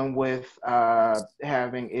dealing with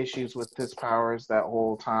having issues with his powers that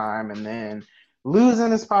whole time, and then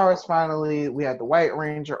losing his powers finally. We had the White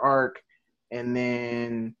Ranger arc, and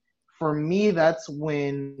then for me, that's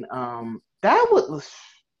when that was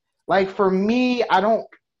like, for me, I don't.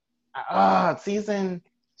 Season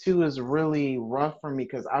 2 is really rough for me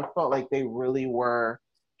because I felt like they really were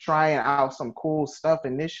trying out some cool stuff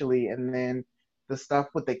initially, and then the stuff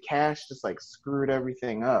with the cash just like screwed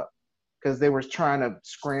everything up because they were trying to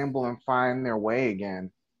scramble and find their way again,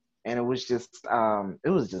 and it was just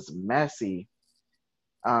messy.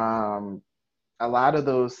 A lot of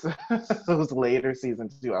those those later season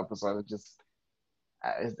 2 episodes just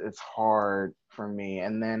it's hard for me.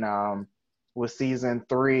 And then with season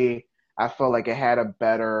 3, I felt like it had a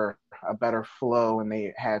better flow, and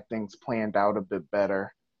they had things planned out a bit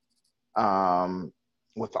better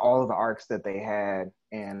with all of the arcs that they had.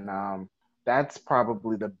 And that's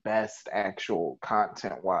probably the best actual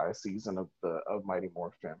content-wise season of Mighty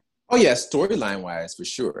Morphin. Oh yeah, storyline wise for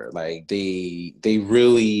sure. Like they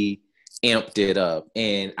really amped it up,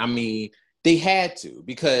 and I mean they had to,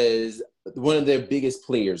 because one of their biggest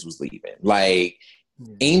players was leaving. Like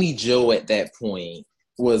Amy Jo at that point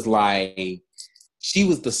was like, she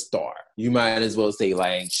was the star. You might as well say,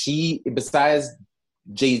 like, she, besides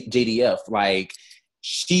JDF, like,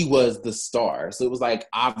 she was the star. So it was like,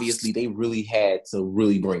 obviously they really had to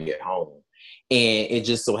really bring it home. And it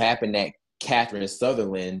just so happened that Catherine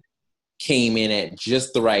Sutherland came in at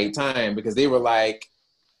just the right time, because they were like,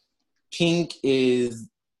 Pink is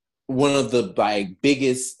one of the like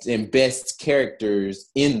biggest and best characters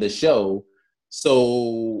in the show.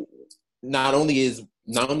 So not only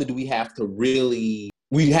do we have to really,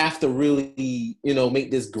 you know, make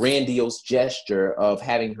this grandiose gesture of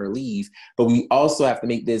having her leave, but we also have to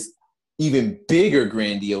make this even bigger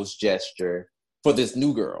grandiose gesture for this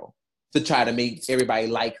new girl to try to make everybody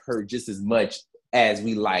like her just as much as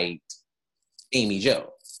we liked Amy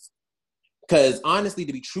Jo. Because honestly,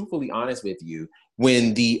 to be truthfully honest with you,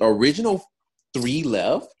 when the original 3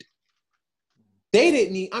 left,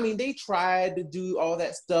 they tried to do all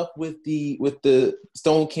that stuff with the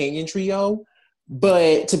Stone Canyon trio,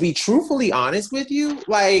 but to be truthfully honest with you,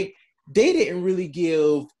 like, they didn't really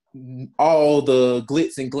give all the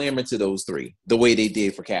glitz and glamour to those 3 the way they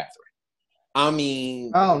did for Catherine. I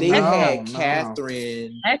mean, had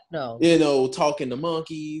Catherine, heck no, you know, talking to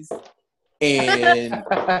monkeys and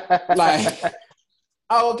like,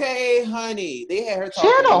 okay, honey, they had her talking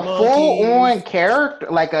she had to a monkeys. full-on character,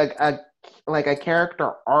 like a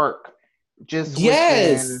character arc, just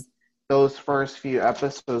within those first few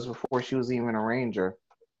episodes before she was even a ranger.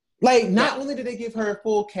 Like, not only did they give her a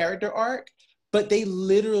full character arc, but they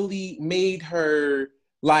literally made her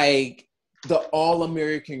like the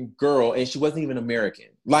all-American girl, and she wasn't even American.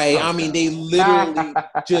 Like, I mean, they literally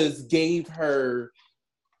just gave her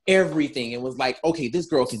everything and was like, okay, this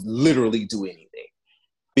girl can literally do anything.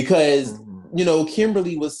 Because, you know,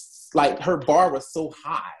 Kimberly was like, her bar was so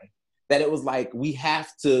high that it was like, we have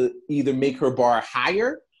to either make her bar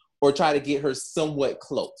higher or try to get her somewhat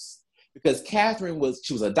close. Because Catherine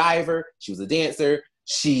she was a diver, she was a dancer,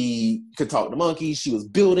 She could talk to monkeys. She was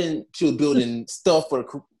building stuff for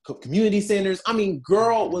community centers. I mean,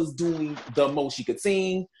 girl was doing the most. She could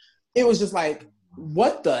sing. It was just like,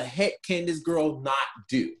 what the heck can this girl not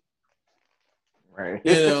do? Right.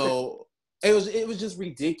 You know, it was just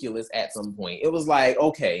ridiculous at some point. It was like,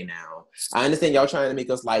 okay, now I understand y'all trying to make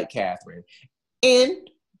us like Catherine, and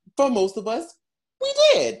for most of us, we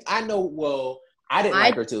did. I know. Well, I didn't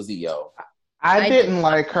like her till Zio. I didn't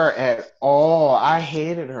like her at all. I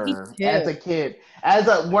hated her as a kid.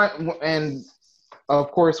 And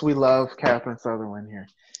of course we love Catherine Sutherland here.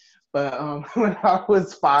 But when I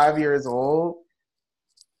was 5 years old,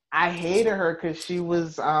 I hated her because she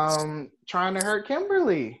was trying to hurt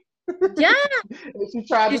Kimberly. Yeah. She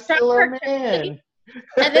tried to steal her man.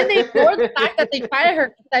 And then they ignored the fact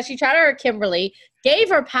that she tried to hurt Kimberly,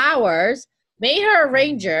 gave her powers, made her a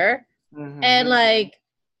ranger, and like,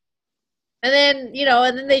 and then, you know,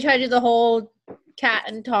 and then they tried to do the whole Cat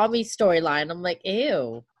and Tommy storyline. I'm like,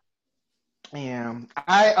 ew. Yeah,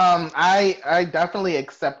 I definitely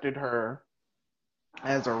accepted her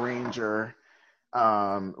as a ranger,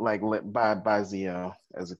 like by Zio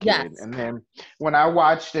as a kid. Yes. And then when I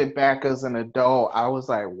watched it back as an adult, I was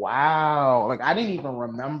like, wow. Like I didn't even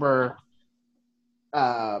remember.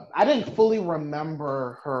 I didn't fully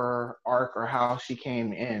remember her arc or how she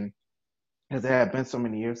came in, because it had been so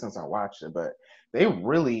many years since I watched it. But they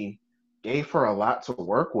really gave her a lot to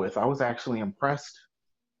work with. I was actually impressed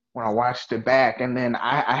when I watched it back, and then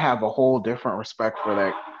I have a whole different respect for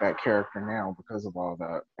that character now because of all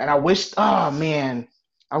that. And I wish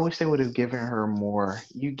they would have given her more.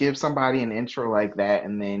 You give somebody an intro like that,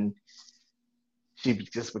 and then she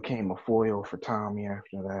just became a foil for Tommy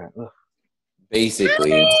after that. Ugh.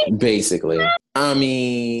 Basically. I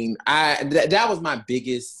mean, that was my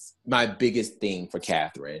biggest thing for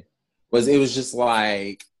Catherine. It was just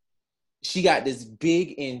like, she got this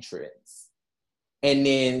big entrance, and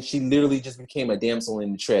then she literally just became a damsel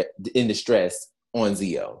in distress on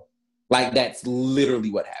Zio. Like, that's literally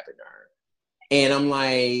what happened to her. And I'm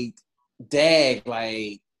like, dag,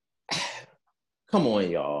 like, come on,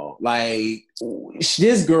 y'all. Like,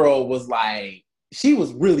 this girl was like, she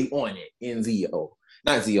was really on it in Zio.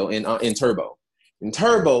 Not Zio, in Turbo. In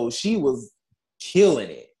Turbo, she was killing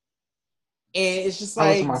it. And it's just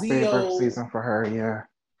like, that was my Zio, favorite season for her, yeah.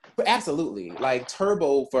 Absolutely. Like,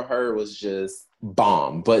 Turbo for her was just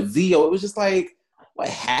bomb. But Zio, it was just like, what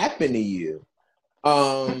happened to you?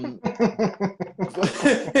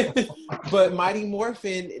 But Mighty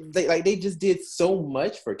Morphin, they just did so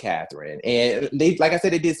much for Catherine, and they, like I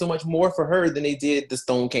said, they did so much more for her than they did the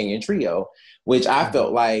Stone Canyon Trio, which I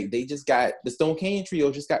felt like the Stone Canyon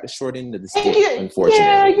Trio just got the short end of the stick, unfortunately.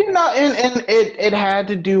 Yeah, you know, and it had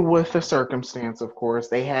to do with the circumstance, of course.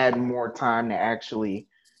 They had more time to actually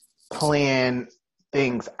plan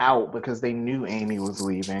things out because they knew Amy was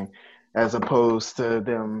leaving, as opposed to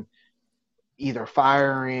them either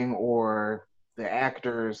firing or the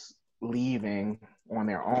actors leaving on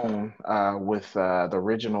their own with the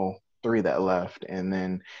original 3 that left. And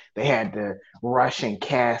then they had to rush and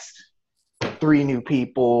cast 3 new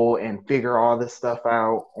people and figure all this stuff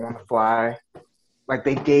out on the fly. Like,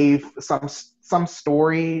 they gave some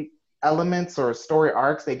story elements or story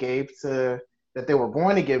arcs they gave that they were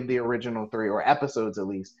going to give the original 3, or episodes at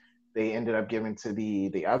least, they ended up giving to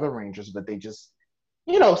the other Rangers, but they just,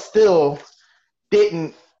 you know, still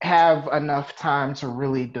didn't have enough time to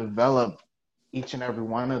really develop each and every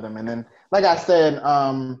one of them. And then, like I said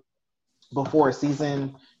before,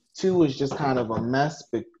 season 2 was just kind of a mess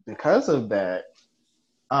because of that.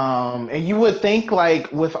 And you would think,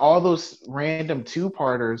 like, with all those random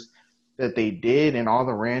 2-parters that they did and all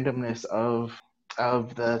the randomness of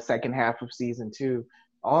the second half of season 2,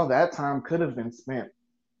 all that time could have been spent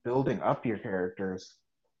building up your characters.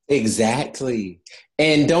 Exactly.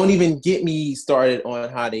 And don't even get me started on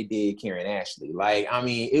how they did Karen Ashley. Like, I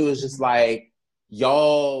mean, it was just like,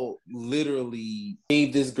 y'all literally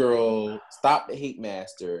gave this girl, stop the hate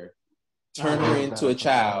master, turn her into a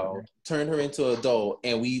child, turn her into an adult,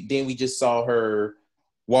 and we just saw her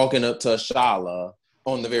walking up to Ashala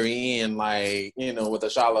on the very end, like, you know, with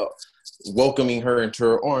Ashala welcoming her into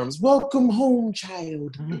her arms. Welcome home,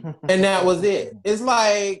 child. And that was it. It's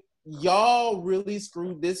like, y'all really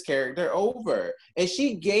screwed this character over. And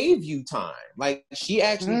she gave you time. Like, she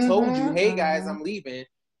actually told you, hey guys, I'm leaving,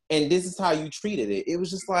 and this is how you treated it. It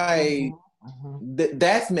was just like,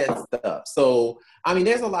 that's messed up. So, I mean,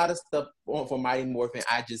 there's a lot of stuff for Mighty Morphin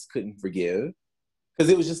I just couldn't forgive.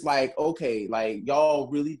 Because it was just like, okay, like, y'all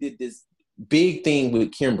really did this big thing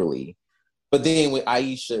with Kimberly. But then with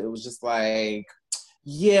Aisha, it was just like,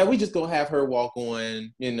 yeah, we just gonna have her walk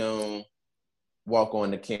on, you know. walk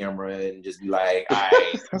on the camera and just be like,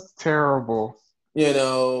 I, That's terrible.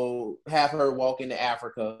 have her walk into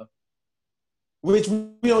Africa, which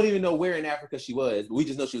we don't even know where in Africa she was, but we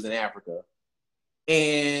just know she was in Africa.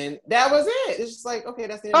 And that was it. It's just like, okay,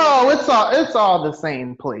 that's the end. Oh, it's all the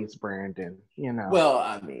same place, Brandon.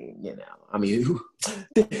 Well,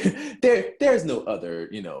 there's no other,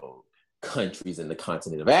 countries in the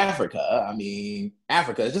continent of Africa. I mean,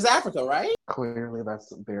 Africa is just Africa, right? Clearly,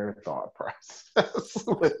 that's their thought process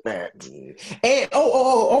with that. And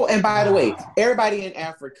and by the way, everybody in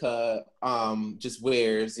Africa just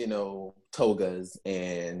wears, togas,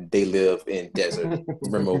 and they live in desert,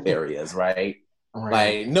 remote areas, right?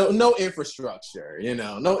 Right. Like no infrastructure,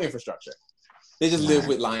 no infrastructure. They just live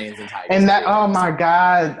with lions and tigers. And that, oh my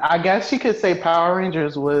God, I guess you could say Power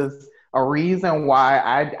Rangers was a reason why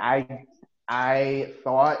I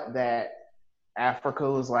thought that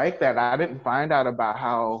Africa was like that. I didn't find out about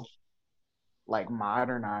how like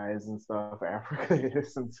modernized and stuff Africa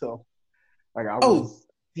is until like I was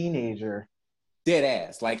a teenager. Dead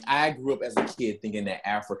ass. Like I grew up as a kid thinking that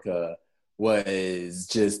Africa was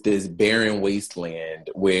just this barren wasteland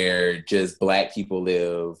where just Black people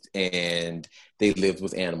lived and they lived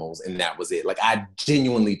with animals and that was it. Like I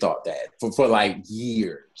genuinely thought that for like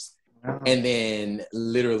years. And then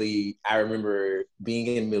literally I remember being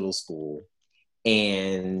in middle school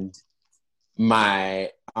and my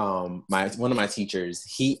one of my teachers,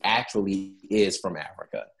 he actually is from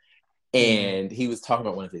Africa. And he was talking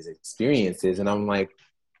about one of his experiences and I'm like,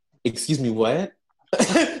 excuse me, what?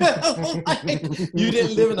 Like, you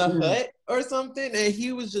didn't live in a hut or something? And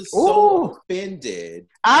he was just so offended.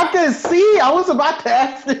 I can see. I was about to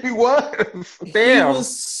ask if he was. Damn. He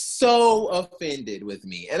was so offended with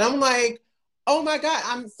me. And I'm like, oh my God,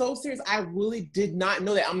 I'm so serious. I really did not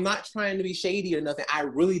know that. I'm not trying to be shady or nothing. I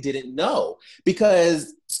really didn't know.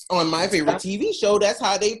 Because on my favorite TV show, that's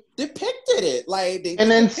how they depicted it. Like, and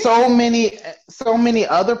then so many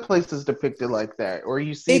other places depicted like that. Or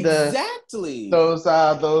you see those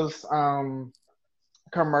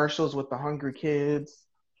commercials with the hungry kids.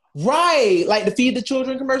 Right. Like the Feed the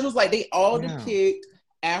Children commercials. Like they all depict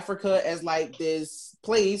Africa as like this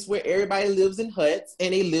place where everybody lives in huts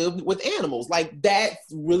and they live with animals. Like that's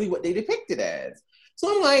really what they depicted as.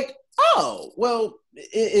 So I'm like, oh, well,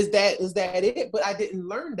 is that it? But I didn't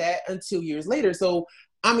learn that until years later. So,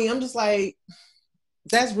 I mean, I'm just like,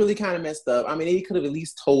 that's really kind of messed up. I mean, they could have at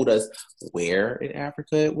least told us where in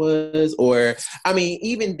Africa it was, or I mean,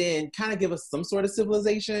 even then, kind of give us some sort of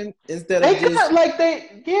civilization instead of just like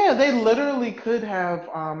they literally could have.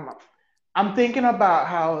 I'm thinking about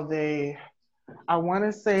how I want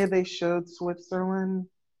to say they showed Switzerland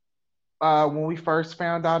when we first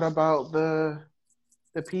found out about the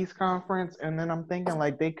peace conference, and then I'm thinking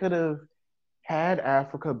like they could have had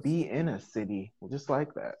Africa be in a city just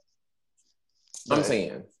like that. But,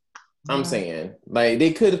 I'm saying like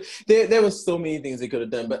they could there was so many things they could have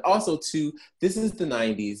done, but also too, this is the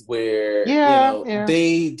 90s where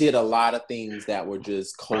they did a lot of things that were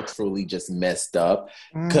just culturally just messed up,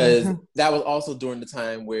 because that was also during the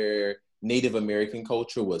time where Native American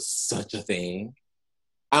culture was such a thing.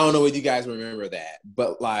 I don't know if you guys remember that,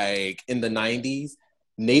 but like in the 90s,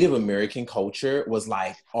 Native American culture was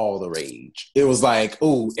like all the rage. It was like,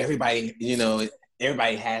 oh, everybody,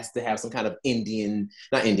 everybody has to have some kind of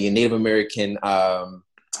Native American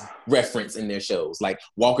reference in their shows. Like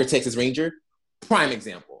Walker, Texas Ranger, prime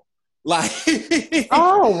example. Like,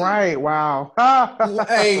 oh, right. Wow.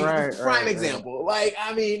 Prime example. Like,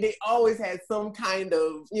 I mean, they always had some kind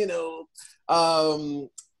of,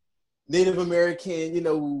 Native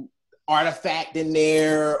American, artifact in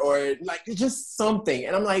there, or like just something.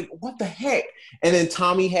 And I'm like, what the heck? And then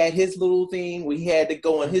Tommy had his little thing where he had to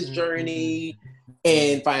go on his journey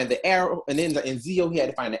and find the arrow, and then in Zeo he had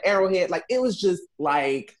to find the arrowhead. Like it was just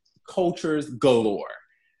like cultures galore.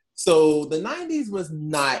 So the 90s was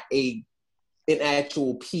not an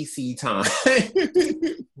actual PC time.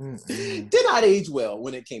 Did not age well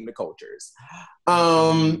when it came to cultures.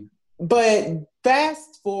 But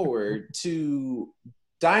fast forward to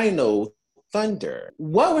Dino Thunder.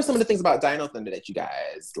 What were some of the things about Dino Thunder that you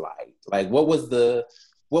guys liked? Like what was the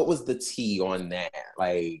tea on that?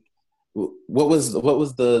 Like what was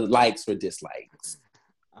the likes or dislikes?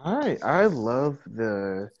 I love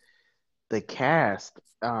the cast.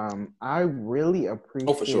 I really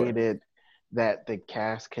appreciated that the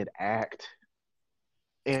cast could act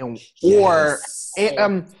and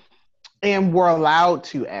and were allowed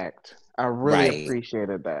to act. I really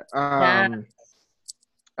appreciated that.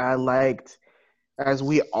 I liked, as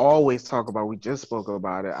we always talk about, we just spoke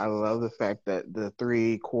about it, I love the fact that the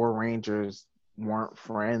 3 core Rangers weren't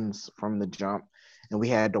friends from the jump. and we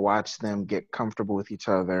had to watch them get comfortable with each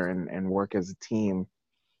other and work as a team.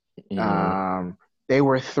 They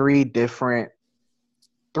were three different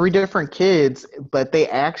kids, but they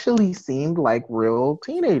actually seemed like real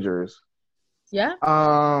teenagers. Yeah.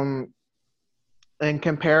 In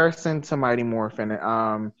comparison to Mighty Morphin,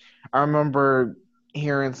 I remember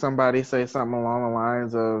hearing somebody say something along the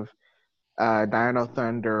lines of Dino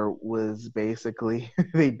Thunder was basically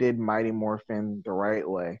they did Mighty Morphin the right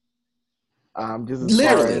way. Just as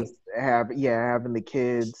far Literally. as having the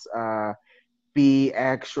kids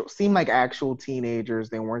seem like actual teenagers.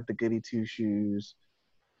 They weren't the goody two shoes.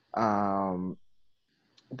 They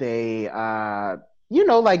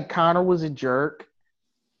like Connor was a jerk.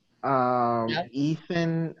 Yep.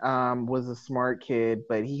 Ethan was a smart kid,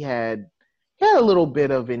 but he had a little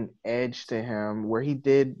bit of an edge to him where he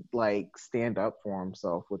did like stand up for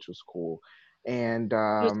himself, which was cool. And He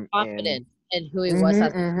was confident in who he was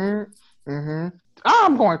as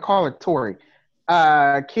I'm going to call her Tori.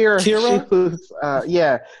 Kira,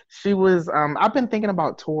 she was I've been thinking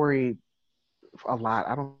about Tori a lot.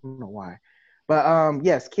 I don't know why. But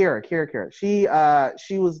yes, Kira. She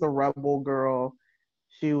was the rebel girl.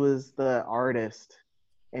 She was the artist,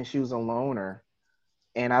 and she was a loner,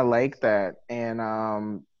 and I like that.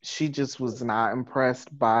 And she just was not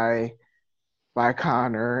impressed by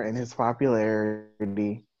Connor and his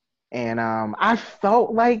popularity, and I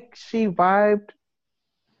felt like she vibed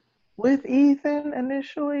with Ethan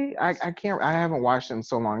initially. I haven't watched it in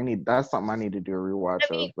so long. That's something I need to do a rewatch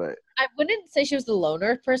of. But I wouldn't say she was the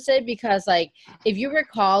loner per se, because like if you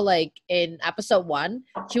recall, like in episode 1,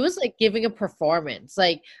 she was like giving a performance.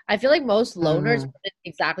 Like I feel like most loners wouldn't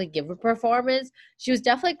exactly give a performance. She was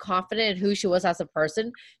definitely confident in who she was as a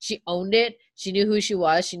person. She owned it. She knew who she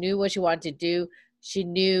was. She knew what she wanted to do. She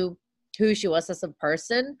knew who she was as a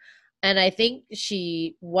person. And I think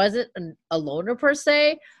she wasn't a loner per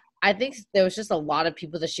se. I think there was just a lot of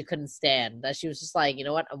people that she couldn't stand. That she was just like, you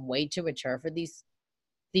know what, I'm way too mature for these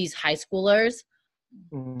high schoolers.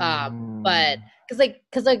 But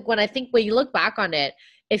because when you look back on it,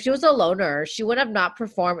 if she was a loner, she would have not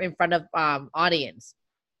performed in front of audience.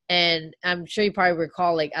 And I'm sure you probably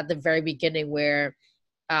recall, like at the very beginning, where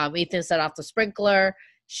Ethan set off the sprinkler,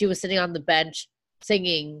 she was sitting on the bench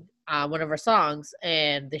singing one of her songs,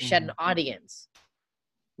 and they shed an audience.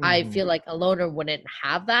 I feel like a loner wouldn't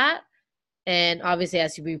have that. And obviously,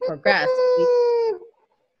 as we progress,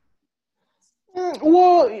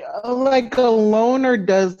 well, like a loner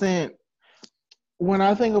doesn't. When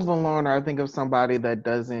I think of a loner, I think of somebody that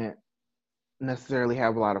doesn't necessarily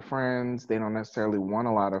have a lot of friends. They don't necessarily want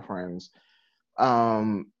a lot of friends.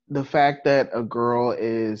 The fact that a girl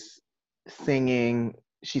is singing,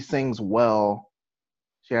 she sings well.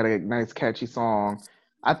 She had a nice, catchy song.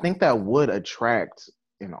 I think that would attract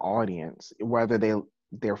an audience, whether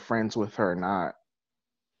they're friends with her or not.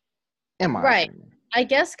 In my right. opinion. I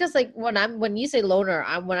guess because like when you say loner,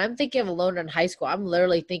 when I'm thinking of a loner in high school, I'm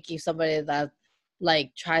literally thinking somebody that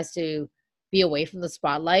like tries to be away from the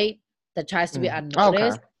spotlight, that tries to be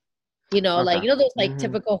unnoticed. Okay. Like those like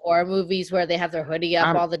typical horror movies where they have their hoodie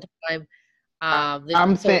up all the time.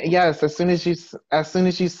 Yes. As soon as you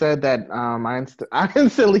said that, I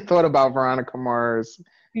instantly thought about Veronica Mars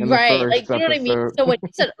in the right, like first you know what I mean. episode. So when you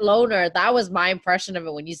said loner, that was my impression of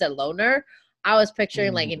it. When you said loner, I was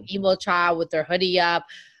picturing like an emo child with their hoodie up,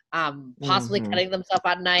 possibly cutting themselves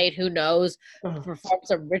at night. Who knows? Perform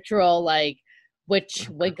some ritual like witch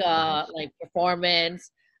wicca like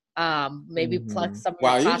performance. Maybe pluck some of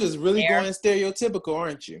Wow, your you're just really hair. going stereotypical,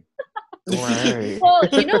 aren't you? Right. Well,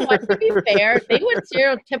 you know what? To be fair, they were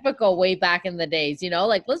stereotypical way back in the days.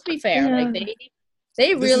 Like let's be fair, like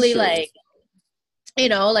they really like,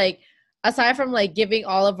 like aside from like giving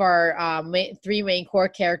all of our three main core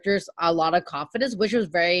characters a lot of confidence, which was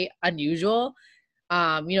very unusual.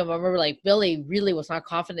 Remember like Billy really was not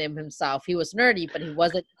confident in himself. He was nerdy, but he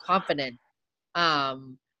wasn't confident. So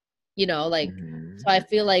I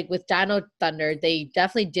feel like with Dino Thunder, they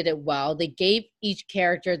definitely did it well. They gave each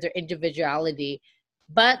character their individuality,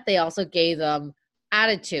 but they also gave them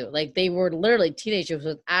attitude. Like they were literally teenagers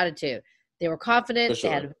with attitude. They were confident. Sure.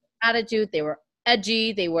 They had attitude. They were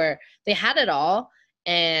edgy. They had it all.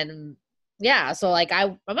 And yeah, so like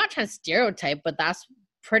I'm not trying to stereotype, but that's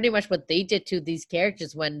pretty much what they did to these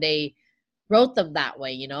characters when they wrote them that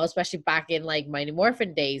way, especially back in like Mighty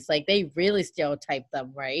Morphin days. Like they really stereotyped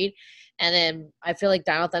them, right? And then I feel like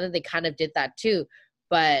Dino Thunder, they kind of did that too.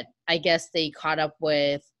 But I guess they caught up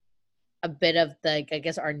with a bit of the, I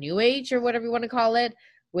guess, our new age or whatever you want to call it,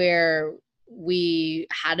 where we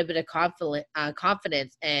had a bit of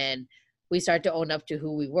confidence and we started to own up to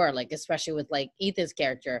who we were, like especially with like Ethan's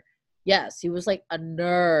character. Yes, he was like a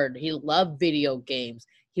nerd. He loved video games.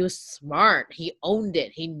 He was smart. He owned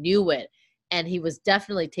it. He knew it. And he was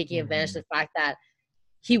definitely taking advantage of the fact that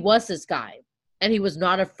he was this guy. And he was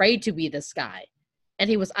not afraid to be this guy. And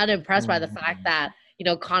he was unimpressed by the fact that,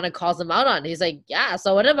 Connor calls him out on it. He's like, yeah,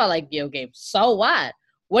 so what about like video games? So what?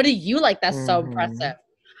 What do you like that's so impressive?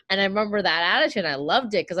 And I remember that attitude. And I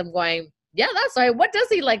loved it because I'm going, yeah, that's right. What does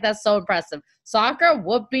he like that's so impressive? Soccer?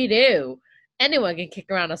 Whoopie-doo. Anyone can kick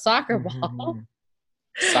around a soccer ball.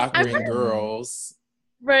 Soccer and girls.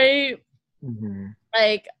 Right.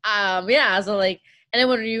 Like, so like, and then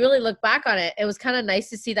when you really look back on it, it was kind of nice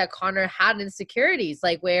to see that Connor had insecurities,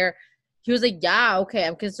 like where he was like, yeah, okay,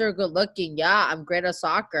 I'm considered good looking. Yeah, I'm great at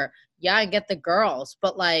soccer. Yeah, I get the girls,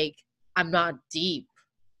 but like, I'm not deep.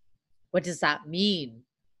 What does that mean?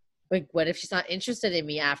 Like, what if she's not interested in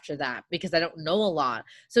me after that? Because I don't know a lot.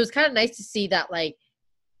 So it's kind of nice to see that, like,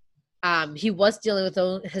 he was dealing with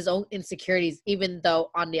his own insecurities, even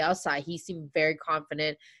though on the outside, he seemed very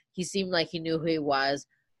confident. He seemed like he knew who he was.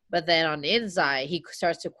 But then on the inside, he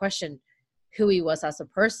starts to question who he was as a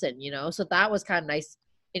person, So that was kind of nice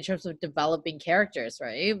in terms of developing characters,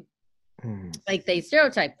 right? Like, they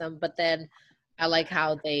stereotype them, but then I like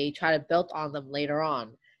how they try to build on them later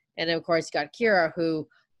on. And then, of course, you got Kira, who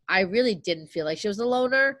I really didn't feel like she was a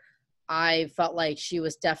loner. I felt like she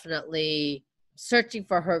was definitely searching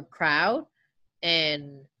for her crowd,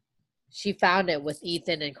 and she found it with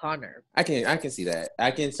Ethan and Connor. I can see that.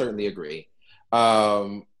 I can certainly agree.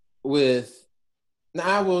 Now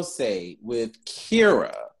I will say with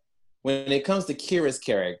Kira, when it comes to Kira's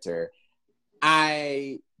character,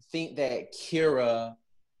 I think that Kira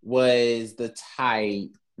was the type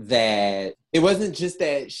that it wasn't just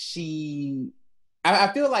that I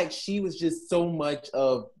feel like she was just so much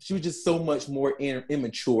more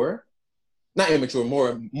immature. Not immature,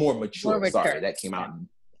 more mature. Sorry, that came out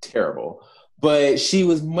terrible. But she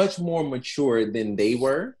was much more mature than they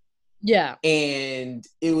were. Yeah. And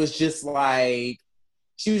it was just like,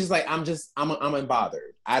 she was just like, I'm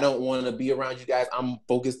unbothered. I don't want to be around you guys. I'm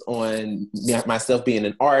focused on myself being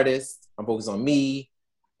an artist. I'm focused on me.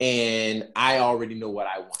 And I already know what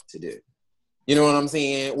I want to do. You know what I'm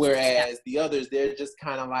saying? Whereas the others, they're just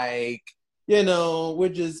kind of like, we're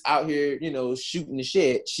just out here, shooting the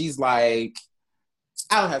shit. She's like,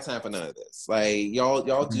 I don't have time for none of this. Like,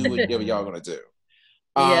 y'all do whatever y'all gonna do.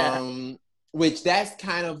 Which that's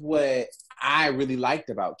kind of what I really liked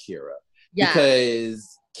about Kira. Yeah.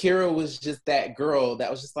 Because Kira was just that girl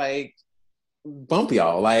that was just like, bump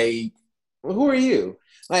y'all. Like, who are you?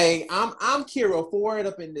 Like, I'm Kira, pour it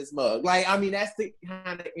up in this mug. Like, I mean, that's the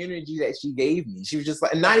kind of energy that she gave me. She was just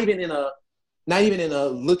like, not even in a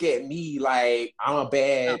look at me like I'm a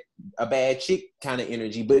bad chick kind of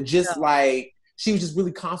energy, but just like, she was just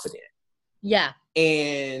really confident. Yeah.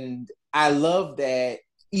 And I love that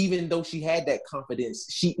even though she had that confidence,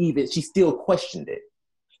 she still questioned it.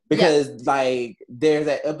 Because like, there's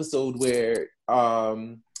that episode where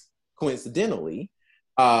coincidentally,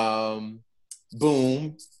 Boom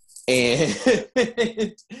and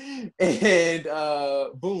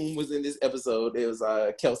Boom was in this episode. It was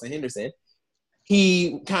Kelson Henderson.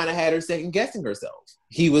 He kind of had her second guessing herself.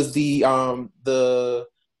 He was the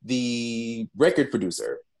record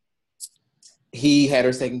producer. He had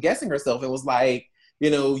her second guessing herself and was like,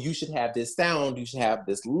 you should have this sound, you should have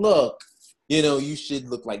this look, you should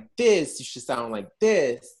look like this, you should sound like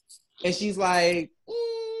this. And she's like,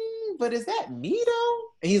 but is that me though?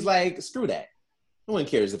 And he's like, screw that. No one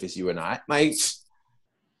cares if it's you or not. Like, just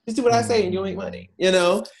do what I say and you'll make money,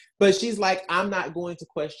 But she's like, I'm not going to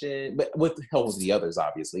question, but with the help of the others,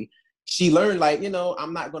 obviously. She learned, like,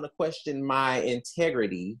 I'm not going to question my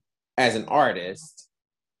integrity as an artist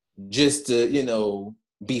just to,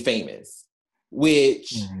 be famous,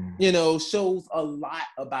 which, shows a lot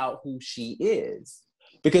about who she is.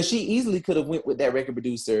 Because she easily could have went with that record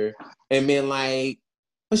producer and been like,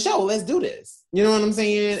 for sure, let's do this. You know what I'm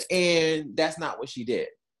saying? And that's not what she did.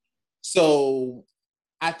 So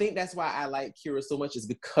I think that's why I like Kira so much, is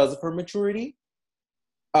because of her maturity.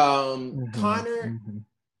 Connor,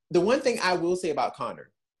 the one thing I will say about Connor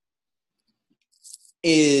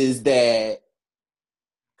is that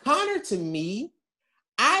Connor, to me,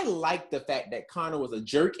 I like the fact that Connor was a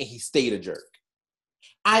jerk and he stayed a jerk.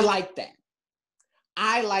 I like that.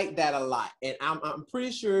 I like that a lot. And I'm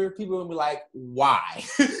pretty sure people will be like, why?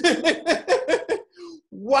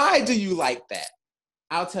 Why do you like that?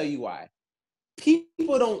 I'll tell you why.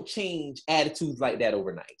 People don't change attitudes like that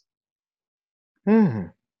overnight.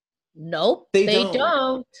 Nope, they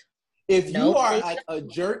don't. If you are like a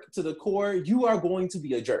jerk to the core, you are going to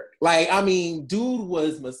be a jerk. Like, I mean, dude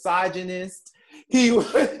was misogynist. He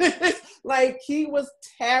was like, he was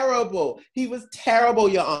terrible. He was terrible,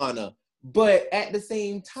 Your Honor. But at the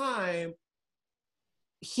same time,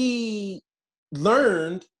 he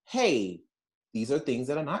learned, hey, these are things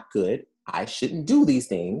that are not good. I shouldn't do these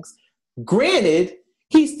things. Granted,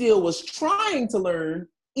 he still was trying to learn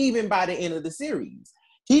even by the end of the series.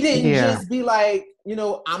 He didn't just be like,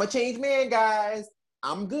 I'm a changed man, guys.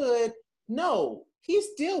 I'm good. No, he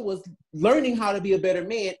still was learning how to be a better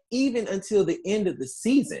man even until the end of the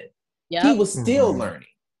season. Yep. He was still learning.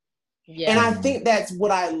 Yeah. And I think that's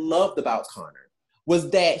what I loved about Connor, was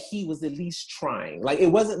that he was at least trying. Like, it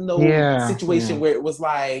wasn't no situation where it was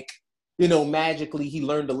like, magically he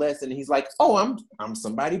learned a lesson and he's like, oh, I'm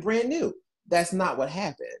somebody brand new. That's not what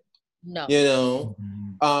happened. No.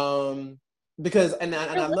 Because and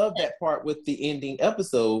I love that part with the ending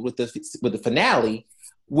episode with the finale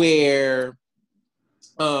where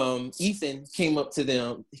Ethan came up to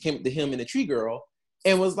him and the tree girl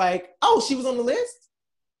and was like, oh, she was on the list.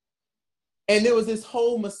 And there was this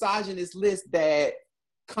whole misogynist list that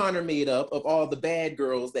Connor made up of all the bad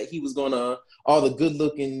girls that he was all the good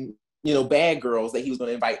looking, bad girls that he was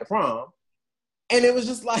gonna invite to prom. And it was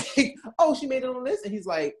just like, oh, she made it on the list. And he's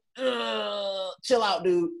like, chill out,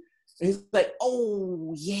 dude. And he's like,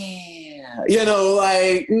 oh, yeah.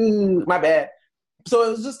 My bad. So it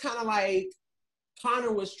was just kind of like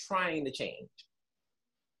Connor was trying to change.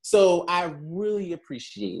 So I really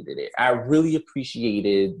appreciated it. I really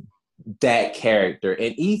appreciated that character.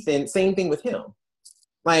 And Ethan, same thing with him.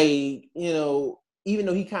 Like, even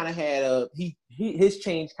though he kind of had his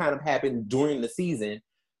change kind of happened during the season,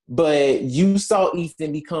 but you saw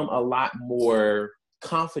Ethan become a lot more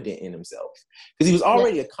confident in himself because he was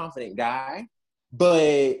already a confident guy,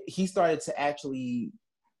 but he started to actually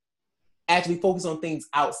focus on things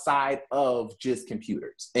outside of just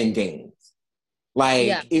computers and games.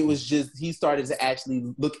 Like, it was just, he started to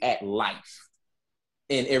actually look at life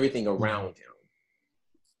and everything around him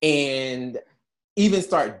and even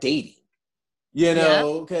start dating.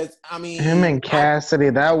 Because I mean, him and Cassidy,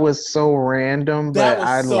 that was so random, but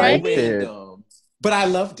I liked it. But I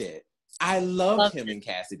loved it. I loved him and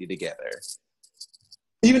Cassidy together,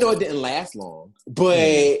 even though it didn't last long.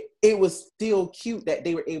 But it was still cute that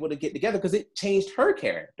they were able to get together because it changed her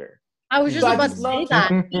character. I was just about to say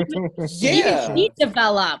that. Even he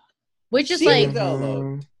developed, which is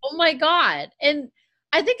oh my God! And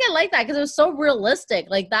I think I like that because it was so realistic,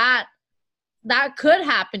 like that. That could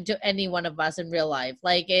happen to any one of us in real life.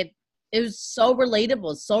 Like it was so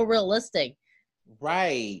relatable, so realistic.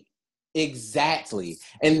 Right. Exactly.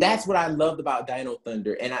 And that's what I loved about Dino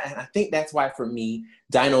Thunder. And I think that's why for me,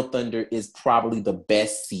 Dino Thunder is probably the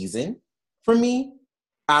best season for me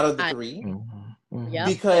out of the three.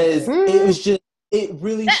 Because it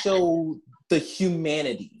really showed the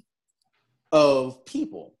humanity of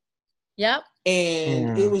people. Yep.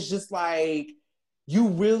 And it was just like, you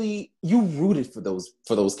rooted for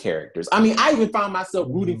those characters. I mean, I even found myself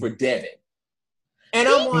rooting for Devin. And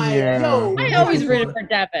I'm like, yo. I always rooted for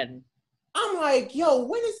Devin. I'm like, yo,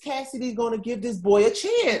 when is Cassidy going to give this boy a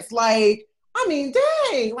chance? Like, I mean,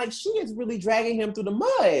 dang. Like, she is really dragging him through the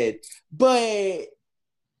mud. But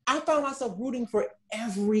I found myself rooting for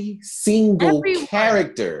every single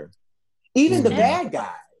character. Even the bad guys.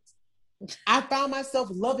 I found myself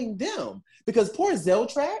loving them. Because poor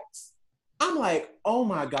Zeltrax, I'm like, oh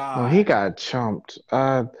my God. Well, he got chumped.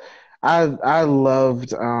 I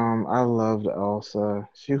loved Elsa.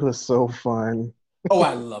 She was so fun. Oh,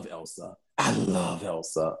 I love Elsa.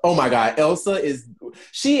 Oh my God. Elsa is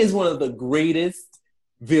one of the greatest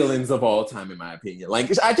villains of all time, in my opinion. Like,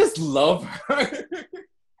 I just love her.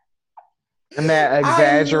 And that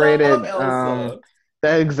exaggerated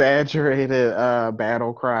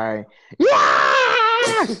battle cry.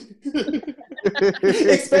 Yeah!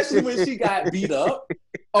 Especially when she got beat up.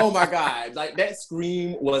 Oh my God. Like, that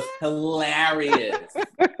scream was hilarious.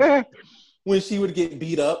 When she would get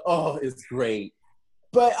beat up. Oh, it's great.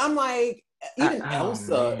 But I'm like, even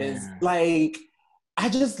Elsa is like, I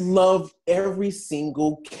just love every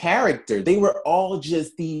single character. They were all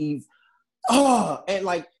just these, and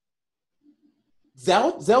like,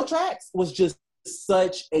 Zeltrax was just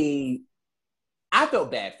such a, I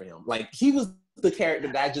felt bad for him. Like, he was the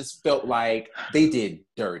character that I just felt like they did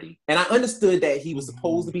dirty. And I understood that he was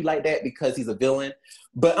supposed to be like that because he's a villain.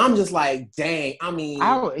 But I'm just like, dang, I mean.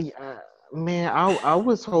 I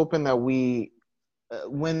was hoping that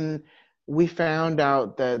when we found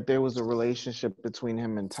out that there was a relationship between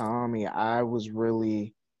him and Tommy, I was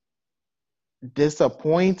really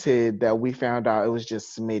disappointed that we found out it was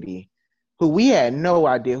just Smitty, who we had no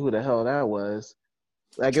idea who the hell that was.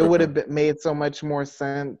 Like it would have made so much more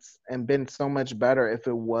sense and been so much better if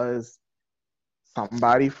it was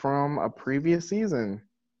somebody from a previous season.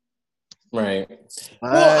 Right.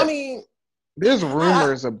 But Well, I mean, there's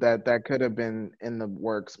rumors of that could have been in the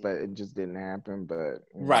works, but it just didn't happen. But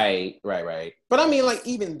right. But I mean, like,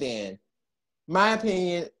 even then, my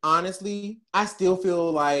opinion, honestly, I still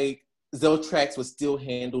feel like Zeltrax was still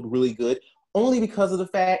handled really good, only because of the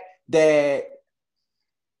fact that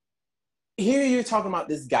here you're talking about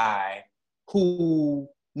this guy who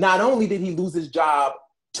not only did he lose his job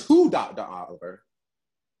to Dr. Oliver,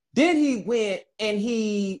 then he went and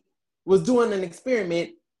he was doing an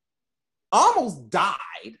experiment, almost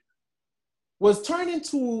died, was turned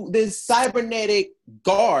into this cybernetic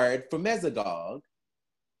guard for Mesogog,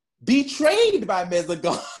 betrayed by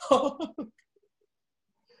Mesogog,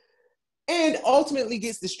 and ultimately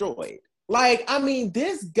gets destroyed. Like, I mean,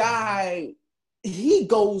 this guy, he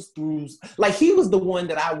goes through, like, he was the one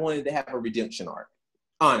that I wanted to have a redemption arc,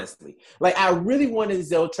 honestly. Like, I really wanted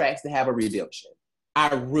Zeltrax to have a redemption.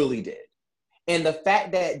 I really did. And the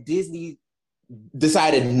fact that Disney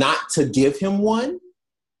decided not to give him one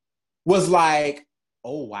was like,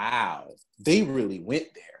 oh, wow, they really went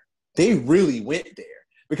there. They really went there.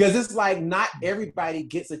 Because it's like not everybody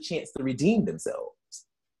gets a chance to redeem themselves.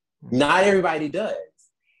 Not everybody does.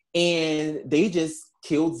 And they just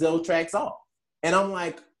killed Zeltrax off. And I'm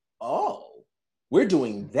like, oh, we're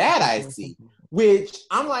doing that, I see. Which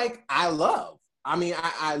I'm like, I love. I mean,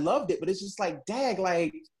 I loved it, but it's just like, dag,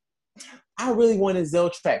 like, I really wanted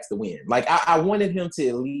Zeltrax to win. Like, I wanted him to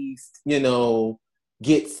at least,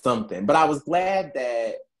 get something. But I was glad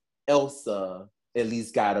that Elsa at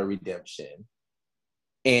least got a redemption.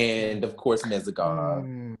 And, of course,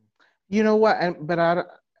 Mesogog. You know what?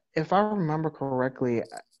 If I remember correctly,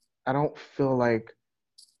 I don't feel like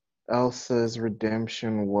Elsa's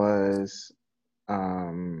redemption was...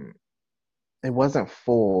 it wasn't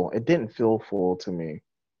full. It didn't feel full to me.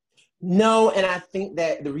 No, and I think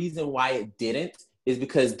that the reason why it didn't is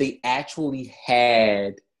because they actually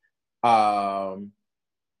had, I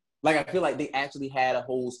feel like they actually had a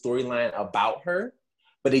whole storyline about her,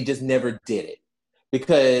 but they just never did it.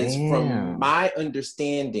 Because from my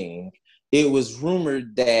understanding, it was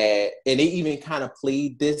rumored that, and they even kind of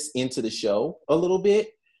played this into the show a little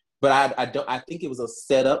bit, but I think it was a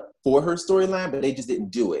setup for her storyline, but they just didn't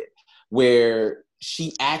do it. Where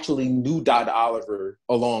she actually knew Dr. Oliver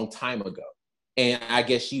a long time ago. And I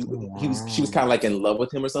guess she was kind of like in love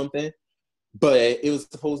with him or something. But it was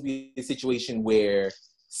supposed to be a situation where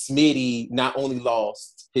Smitty not only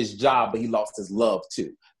lost his job, but he lost his love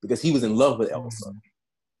too, because he was in love with Elsa.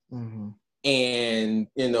 Mm-hmm. And,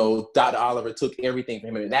 Dr. Oliver took everything from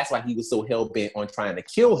him. And that's why he was so hell-bent on trying to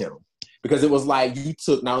kill him. Because it was like, you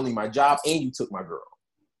took not only my job and you took my girl.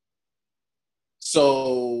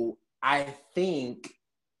 So I think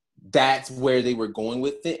that's where they were going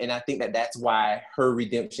with it. And I think that that's why her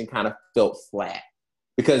redemption kind of felt flat.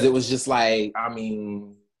 Because it was just like, I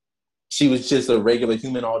mean, she was just a regular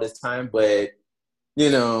human all this time, but,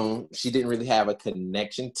 she didn't really have a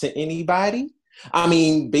connection to anybody. I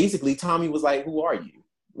mean, basically, Tommy was like, who are you?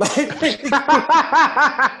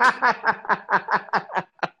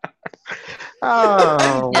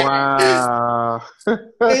 Oh, wow.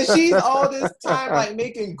 And she's all this time like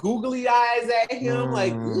making googly eyes at him,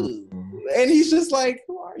 like, ooh. And he's just like,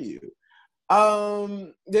 who are you?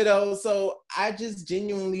 So I just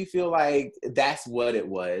genuinely feel like that's what it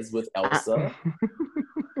was with Elsa.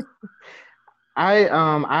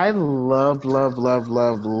 I love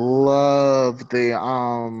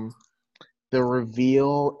the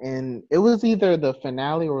reveal, and it was either the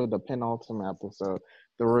finale or the penultimate episode.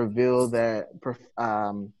 The reveal that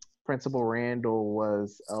Principal Randall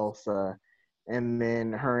was Elsa, and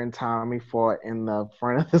then her and Tommy fought in the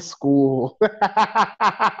front of the school. Yo,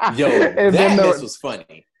 and that was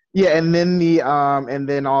funny. Yeah, and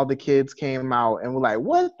then all the kids came out and were like,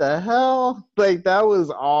 "What the hell?" Like, that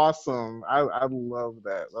was awesome. I love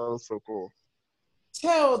that. That was so cool.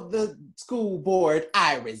 Tell the school board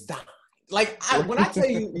I resign. Like, when I tell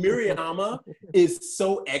you Miriama is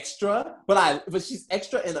so extra, but she's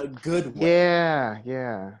extra in a good way.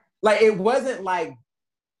 Yeah. Like, it wasn't like,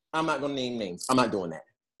 I'm not gonna name names. I'm not doing that.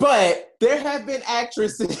 But there have been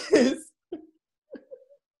actresses.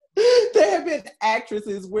 There have been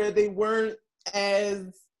actresses where they weren't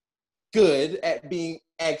as good at being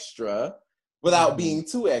extra without being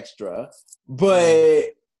too extra. But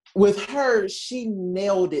with her, she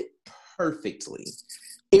nailed it perfectly.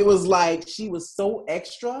 It was like she was so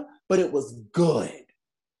extra, but it was good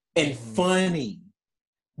and funny.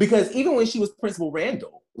 Because even when she was Principal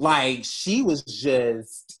Randall, like, she was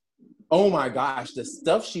just oh my gosh, the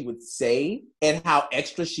stuff she would say and how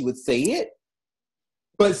extra she would say it,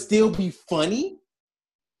 but still be funny.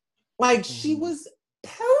 Like she was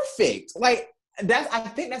perfect. Like I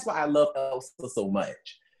think that's why I love Elsa so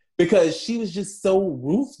much. Because she was just so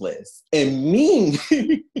ruthless and mean.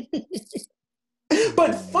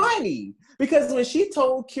 But funny. Because when she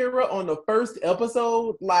told Kira on the first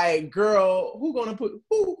episode, like, girl, who gonna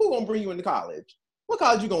bring you into college? What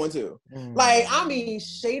college you going to? Like, I mean,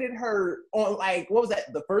 shaded her on, like, what was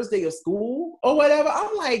that, the first day of school or whatever?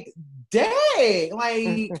 I'm like, dang,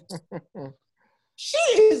 like she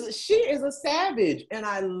is a savage, and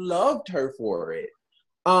I loved her for it.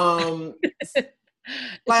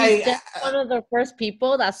 Like, she's one of the first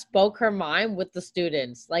people that spoke her mind with the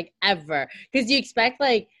students, like, ever. Because you expect,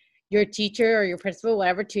 like, your teacher or your principal,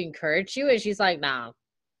 whatever, to encourage you, and she's like, nah.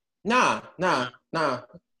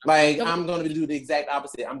 Like, I'm going to do the exact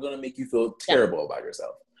opposite. I'm going to make you feel terrible about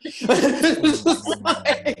yourself.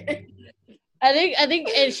 I think,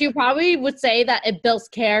 and she probably would say that it builds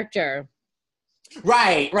character.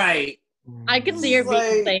 Right. I could see her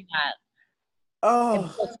saying that.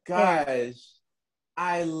 Oh, gosh.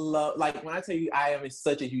 I love, like, when I tell you I am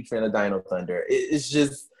such a huge fan of Dino Thunder, it's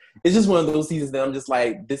just one of those seasons that I'm just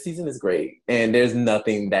like, this season is great, and there's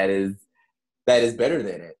nothing that is better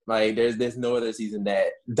than it. Like, there's no other season that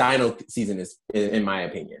Dino season is, in my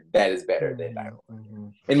opinion, that is better than Dino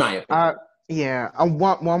Thunder, in my opinion.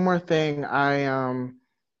 One more thing.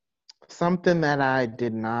 Something that I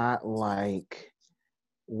did not like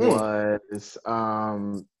was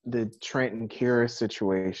the Trent and Kira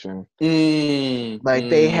situation. Like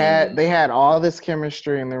they had all this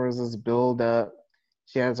chemistry, and there was this build up.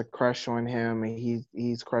 She has a crush on him, and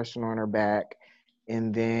he's crushing on her back,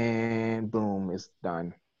 and then boom, it's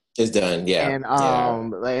done. It's done, yeah. And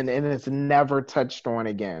it's never touched on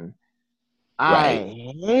again. Right.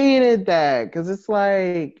 I hated that, because it's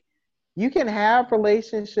like, you can have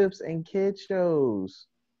relationships in kid shows.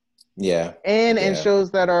 Yeah. And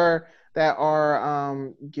shows that are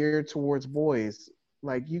geared towards boys.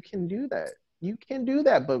 Like, you can do that.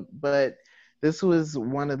 But this was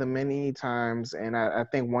one of the many times, and I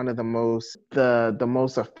think one of the most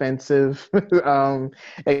offensive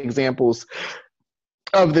examples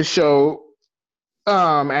of the show,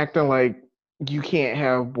 acting like you can't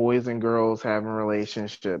have boys and girls having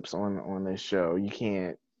relationships on this show. You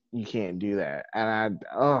can't do that. And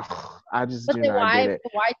I just do not get it.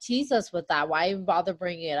 Why tease us with that? Why even bother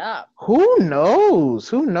bringing it up? Who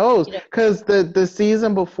knows? Because the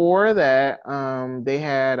season before that, they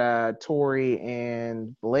had Tori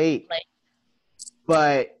and Blake.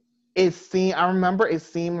 But I remember it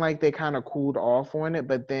seemed like they kind of cooled off on it,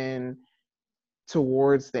 but then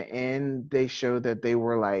towards the end, they showed that they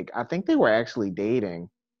were, like, I think they were actually dating,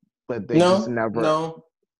 but they just never. No,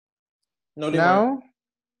 they weren't.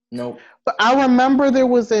 No. But I remember there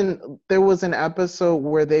was an episode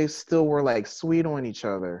where they still were, like, sweet on each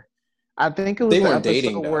other. I think it was the episode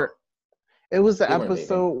dating, where it was the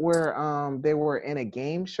episode where they were in a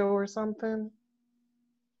game show or something.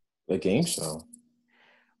 A game show.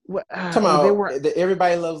 Come on, the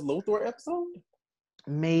Everybody Loves Lothar episode?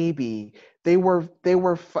 Maybe they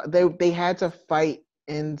had to fight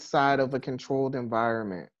inside of a controlled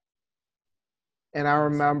environment. And I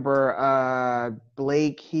remember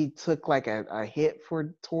Blake, he took like a hit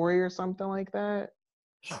for Tori or something like that.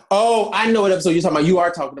 Oh, I know what episode you're talking about. You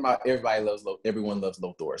are talking about Everyone Loves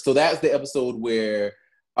Lothar. So that's the episode where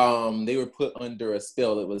they were put under a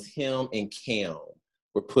spell. It was him and Cam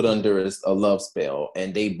were put under a love spell,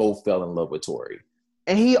 and they both fell in love with Tori.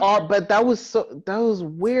 And but that was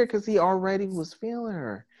weird, because he already was feeling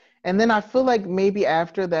her. And then I feel like maybe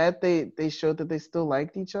after that they showed that they still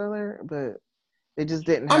liked each other, but they just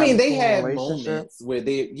didn't have they had moments where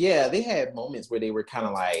they had moments where they were kind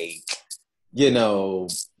of like,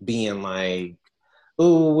 being like,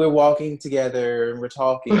 oh, we're walking together and we're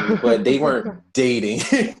talking, but they weren't dating.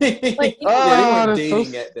 They weren't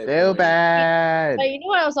dating at that point. Bad. But you know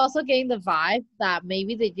what? I was also getting the vibe that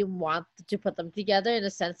maybe they didn't want to put them together, in the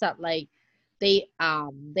sense that, like, they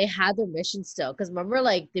had their mission still. Because remember,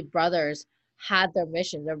 like, the brothers had their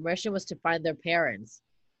mission. Their mission was to find their parents.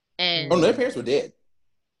 And their parents were dead.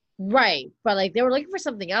 Right. But, like, they were looking for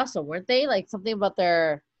something else, so weren't they? Like, something about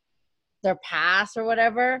their past or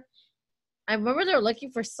whatever. I remember they were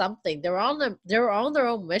looking for something. They were on their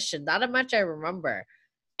own mission. Not much I remember.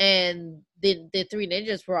 And the three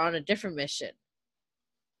ninjas were on a different mission.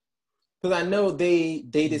 Because I know they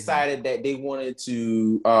decided that they wanted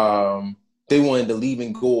to leave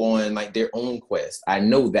and go on, like, their own quest. I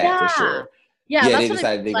know that for sure. Yeah, they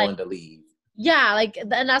decided they wanted to leave. Yeah, like,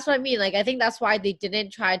 and that's what I mean. Like, I think that's why they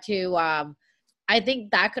didn't try to. I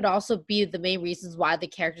think that could also be the main reasons why the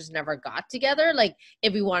characters never got together. Like,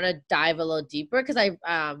 if we want to dive a little deeper, because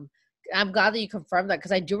I'm glad that you confirmed that,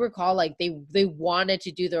 because I do recall like they wanted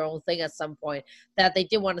to do their own thing at some point, that they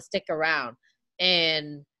did want to stick around,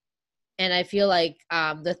 and I feel like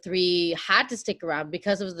the three had to stick around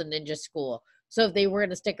because it was the ninja school. So if they were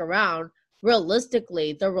going to stick around,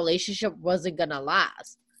 realistically, their relationship wasn't going to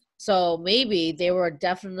last. So maybe they were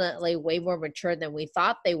definitely way more mature than we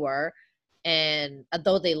thought they were. And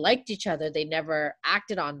although they liked each other, they never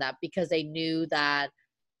acted on that because they knew that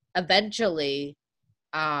eventually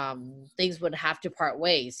things would have to part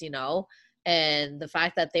ways, And the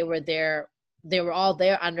fact that they were all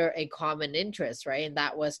there under a common interest, right? And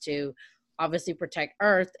that was to obviously protect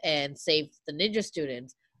Earth and save the ninja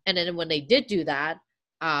students. And then when they did do that,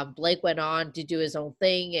 Blake went on to do his own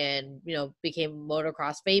thing and, became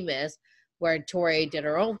motocross famous, where Tori did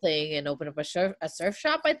her own thing and opened up a surf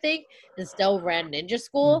shop, I think, and still ran ninja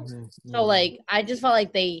school. So, like, I just felt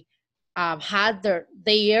like they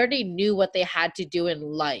they already knew what they had to do in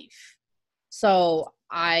life. So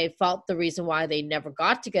I felt the reason why they never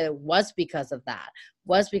got together was because of that,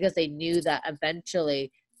 was because they knew that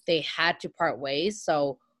eventually they had to part ways.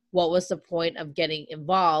 So what was the point of getting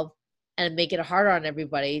involved and make it harder on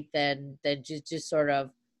everybody than just sort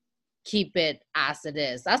of keep it as it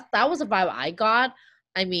is? That was a vibe I got.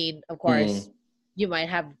 I mean, of course, you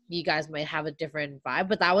guys might have a different vibe,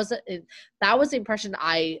 but that was the impression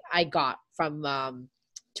I got from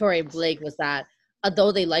Tori and Blake, was that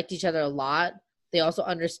although they liked each other a lot, they also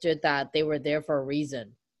understood that they were there for a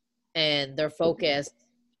reason, and their focus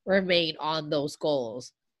remained on those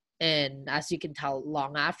goals. And as you can tell,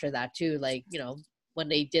 long after that too, like, when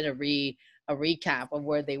they did a recap of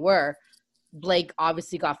where they were, Blake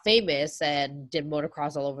obviously got famous and did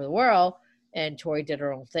motocross all over the world, and Tori did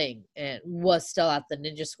her own thing and was still at the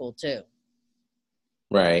ninja school too.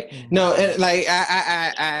 Right. No, and like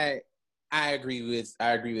I agree with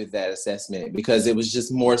that assessment, because it was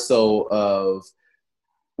just more so of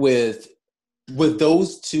with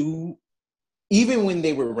those two, even when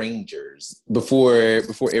they were Rangers before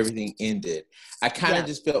everything ended, I kind of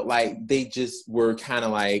just felt like they just were kind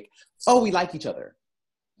of like, oh, we like each other.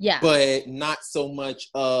 Yeah. But not so much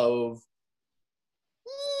of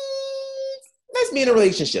let's be in a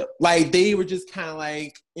relationship. Like, they were just kind of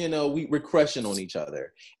like, we're crushing on each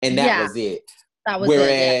other, and that was it. That was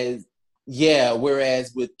it.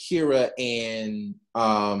 Whereas with Kira and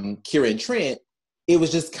Trent, it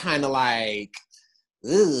was just kind of like,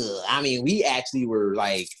 ugh. I mean, we actually were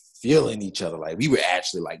like feeling each other. Like, we were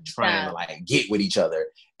actually like trying to like get with each other,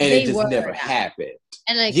 and it just never happened.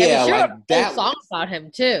 And like, that song about him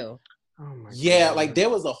too. Oh my God. Like, there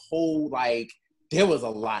was a whole there was a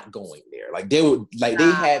lot going there. Like, they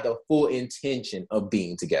had the full intention of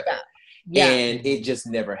being together. Yeah. And it just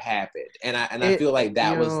never happened. And I feel like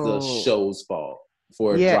that was the show's fault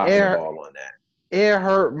for dropping the ball on that. It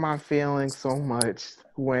hurt my feelings so much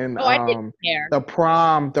when I didn't care. the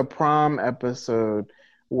prom episode,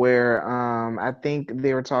 where I think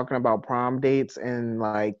they were talking about prom dates, and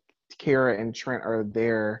like Kira and Trent are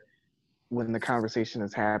there when the conversation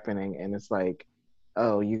is happening, and it's like,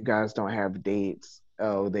 oh, you guys don't have dates.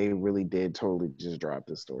 Oh, they really did totally just drop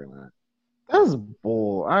the storyline. That was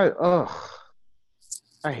bull.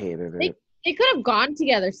 I hated it. They could have gone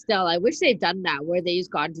together still. I wish they'd done that, where they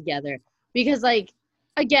just gone together. Because, like,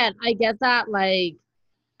 again, I get that, like,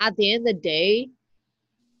 at the end of the day,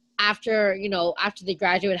 after they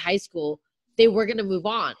graduated high school, they were going to move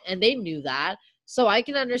on, and they knew that. So I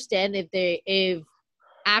can understand if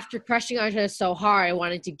after crushing on each other so hard and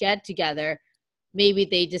wanting to get together, maybe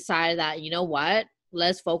they decided that, you know what,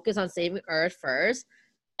 let's focus on saving Earth first,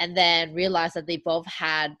 and then realize that they both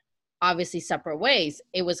had obviously separate ways.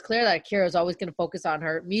 It was clear that Kira was always going to focus on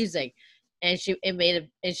her music, and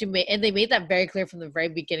they made that very clear from the very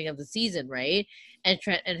beginning of the season, right? And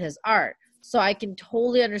Trent and his art. So I can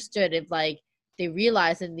totally understood if, like, they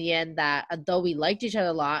realized in the end that although we liked each other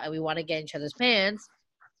a lot and we want to get in each other's pants,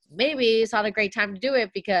 maybe it's not a great time to do it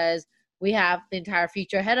because we have the entire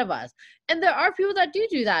future ahead of us. And there are people that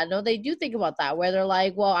do that. No, they do think about that, where they're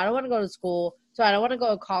like, well, I don't want to go to school, so I don't want to go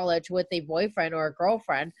to college with a boyfriend or a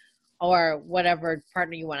girlfriend or whatever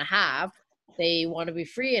partner you want to have. They want to be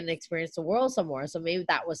free and experience the world some more. So maybe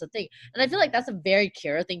that was the thing. And I feel like that's a very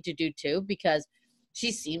Kira thing to do too, because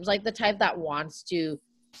she seems like the type that wants to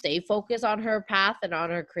stay focused on her path and on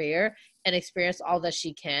her career and experience all that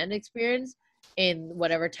she can experience in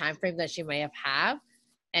whatever time frame that she may have.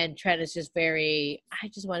 And Trent is just I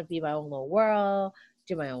just want to be my own little world,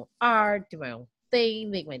 do my own art, do my own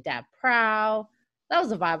something, make my dad proud. That was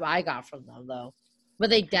the vibe I got from them, though. But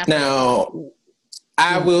they definitely. Now,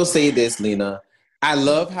 I will say this, Lena. I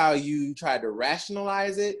love how you tried to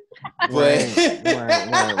rationalize it, but Right.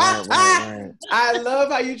 I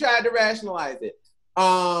love how you tried to rationalize it.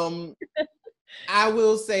 I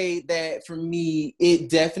will say that for me, it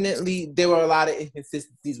definitely, there were a lot of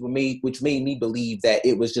inconsistencies which made me believe that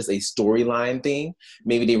it was just a storyline thing.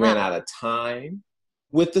 Maybe they ran out of time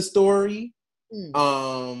with the story.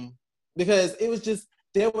 Because it was just,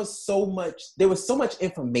 there was so much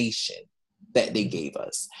information that they gave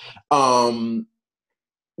us.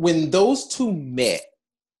 When those two met,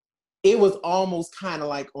 it was almost kind of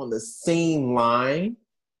like on the same line,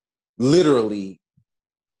 literally,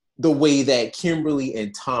 the way that Kimberly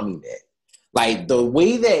and Tommy met. Like, the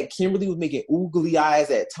way that Kimberly was making oogly eyes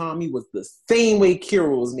at Tommy was the same way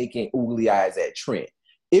Kira was making oogly eyes at Trent.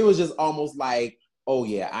 It was just almost like, oh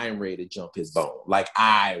yeah, I am ready to jump his bone. Like,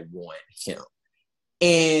 I want him.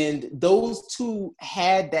 And those two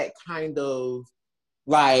had that kind of,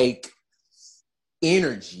 like,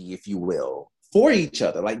 energy, if you will, for each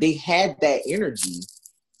other. Like, they had that energy,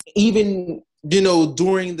 even,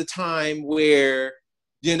 during the time where,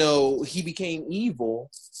 he became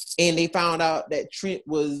evil and they found out that Trent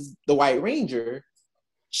was the White Ranger.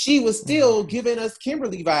 She was still giving us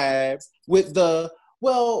Kimberly vibes with the,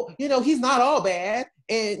 well, he's not all bad.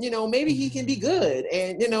 And, maybe he can be good.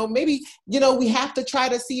 And, maybe, we have to try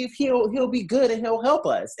to see if he'll be good and he'll help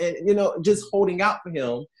us. And, just holding out for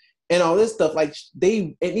him and all this stuff. Like,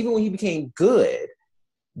 and even when he became good,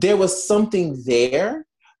 there was something there.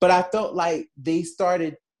 But I felt like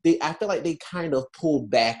I feel like they kind of pulled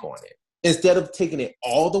back on it. Instead of taking it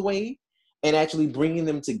all the way and actually bringing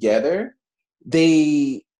them together,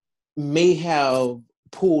 they may have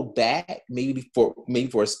pulled back, maybe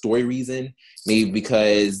for a story reason, maybe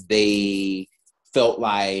because they felt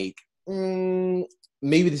like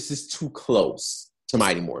maybe this is too close to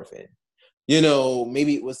Mighty Morphin.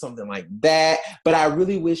 Maybe it was something like that. But I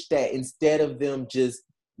really wish that instead of them just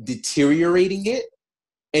deteriorating it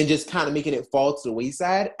and just kind of making it fall to the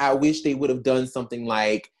wayside, I wish they would have done something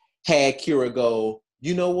like had Kira go,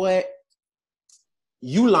 you know what?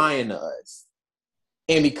 You lying to us.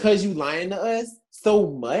 And because you lying to us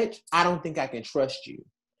so much, I don't think I can trust you.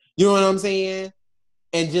 You know what I'm saying?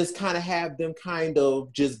 And just kind of have them kind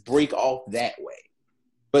of just break off that way.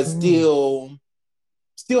 But still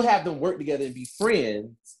have them work together and be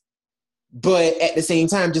friends. But at the same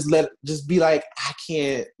time, just be like, I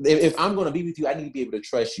can't, if I'm going to be with you, I need to be able to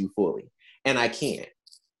trust you fully. And I can't,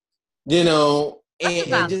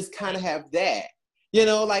 and just kind of have that,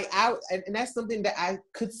 and that's something that I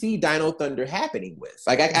could see Dino Thunder happening with.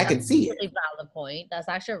 Like, I can see it. Really valid point. That's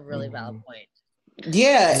actually a really valid point.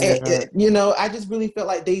 Yeah. I just really felt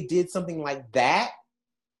like they did something like that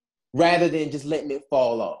rather than just letting it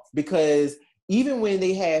fall off. Because even when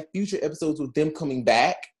they had future episodes with them coming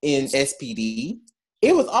back in SPD,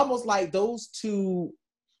 it was almost like those two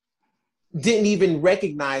didn't even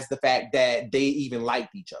recognize the fact that they even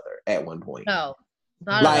liked each other at one point. No,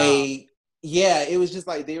 not at all. Yeah, it was just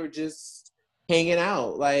like they were just hanging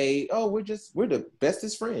out. Like, oh, we're the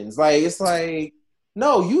bestest friends. Like, it's like,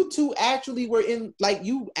 no, you two actually were in, like,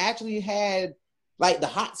 you actually had, like, the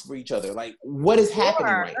hots for each other. Like, what is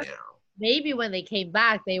happening right now? Maybe when they came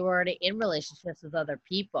back, they were already in relationships with other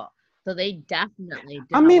people, so they definitely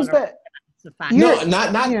did not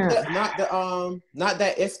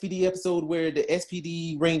that SPD episode where the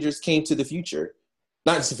SPD Rangers came to the future,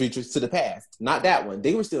 not to the future, to the past. Not that one.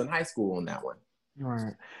 They were still in high school on that one.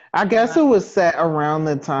 Right. I guess it was set around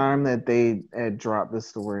the time that they had dropped the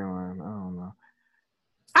storyline.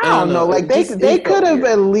 I don't know. Like, they could have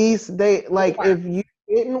at least, if you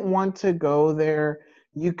didn't want to go there,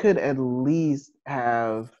 you could at least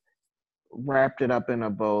have wrapped it up in a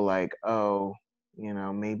bow, like, oh,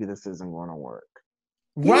 maybe this isn't going to work.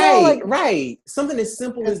 Right. Something as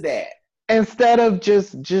simple as that. Instead of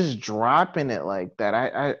just dropping it like that.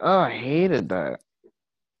 I hated that.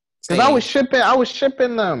 Because I was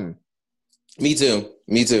shipping them. Me too.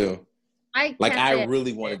 I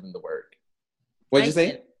really wanted them to work. What'd you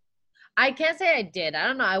say? I can't say I did. I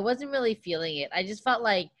don't know. I wasn't really feeling it. I just felt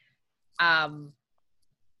like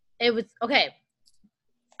it was okay.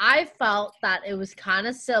 I felt that it was kind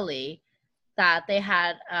of silly that they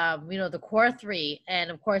had the core three,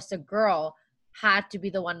 and of course the girl had to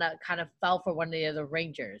be the one that kind of fell for one of the other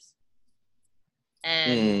Rangers.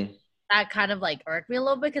 And that kind of like irked me a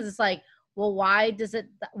little bit, because it's like, well, why does the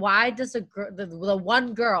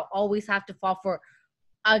one girl always have to fall for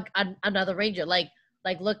another Ranger? Like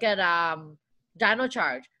look at Dino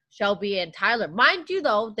Charge. Shelby and Tyler. Mind you,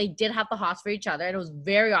 though, they did have the hots for each other, and it was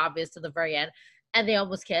very obvious to the very end. And they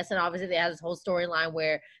almost kissed, and obviously they had this whole storyline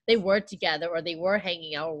where they were together or they were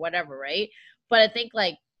hanging out or whatever, right? But I think,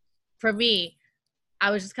 like, for me,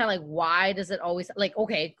 I was just kind of like, why does it always, like,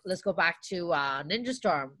 okay, let's go back to Ninja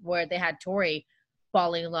Storm, where they had Tori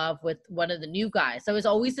falling in love with one of the new guys. So it's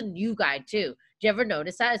always a new guy, too. Do you ever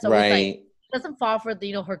notice that? It's always like, it doesn't fall for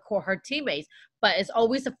the, her teammates, but it's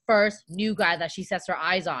always the first new guy that she sets her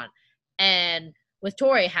eyes on. And with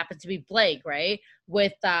Tori, it happened to be Blake, right?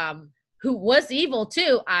 With, who was evil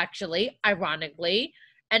too, actually, ironically.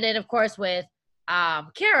 And then, of course, with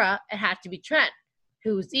Kara, it had to be Trent,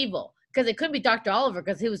 who's evil. Because it couldn't be Dr. Oliver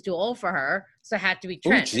because he was too old for her. So it had to be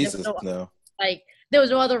Trent. Oh, Jesus, no. Like, there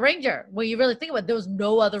was no other Ranger. When you really think about it, there was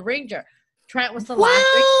no other Ranger. Trent was the last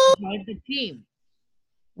Ranger to join the team.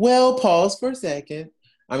 Well, pause for a second.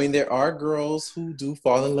 I mean, there are girls who do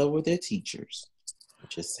fall in love with their teachers. I'm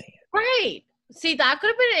just saying. Right. See, that could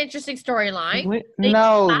have been an interesting storyline.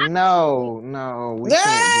 No. We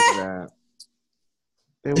can't do that.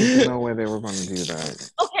 There was no way they were going to do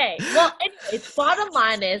that. Okay. Well, anyways, bottom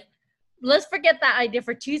line is, let's forget that idea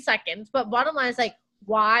for 2 seconds. But bottom line is, like,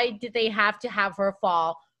 why did they have to have her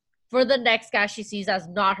fall for the next guy she sees as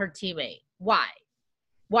not her teammate? Why?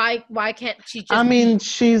 Why can't she just... I mean,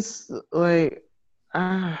 she's like...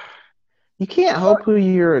 you can't help who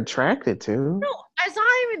you're attracted to. No, it's not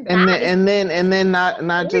even that. And then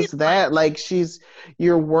not just that. Like,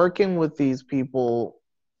 you're working with these people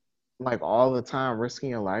like all the time, risking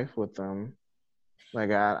your life with them. Like,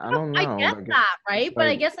 I don't know. I get like, that, right? But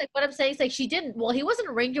I guess, like, what I'm saying is, like, she didn't. Well, he wasn't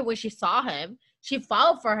a Ranger when she saw him. She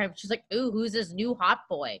followed for him. She's like, "Ooh, who's this new hot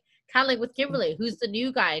boy?" Kind of like with Kimberly, who's the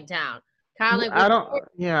new guy in town. Kind of like I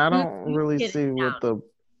don't really see what the...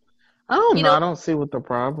 I don't know. I don't see what the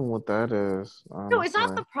problem with that is. Honestly. No, it's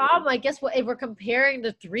not the problem. I guess if we're comparing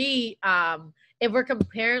the three, if we're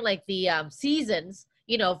comparing like the seasons,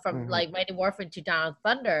 from like Mighty Morphin to Down of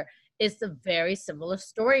Thunder, it's a very similar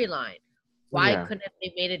storyline. Why couldn't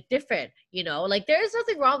they made it different? Like, there is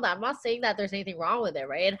nothing wrong with that. I'm not saying that there's anything wrong with it,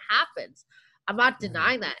 right? It happens. I'm not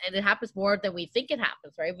denying that, and it happens more than we think it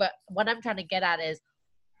happens, right? But what I'm trying to get at is,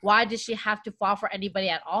 why does she have to fall for anybody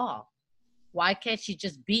at all? Why can't she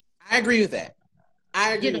just be? I agree with that.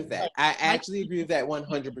 I actually agree with that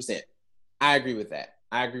 100%. I agree with that.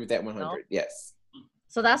 100. Yes.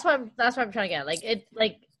 So that's what I'm trying to get.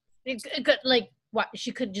 It could, like, what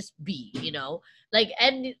she could just be, we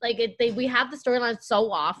have the storyline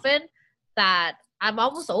so often that I'm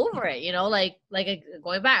almost over it, like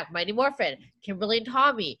going back, Mighty Morphin, Kimberly and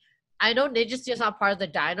Tommy. I know Ninja Steel's not part of the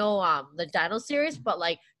Dino series, but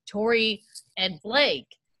like Tori and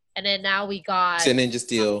Blake. And then now we got Ninja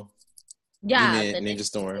Steel. Yeah. Ninja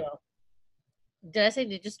Storm. Steel. Did I say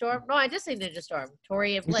Ninja Storm? No, I just say Ninja Storm.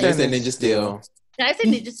 Tori and Blake. You said Ninja Steel. Did I say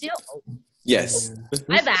Ninja Steel? Oh. Yes.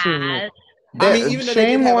 My bad. I mean, even though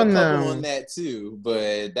they did have a couple on that too,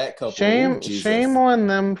 but that couple. Shame on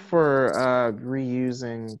them for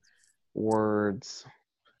reusing words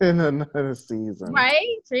in another season.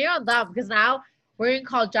 Right? Shame on them, because now we're gonna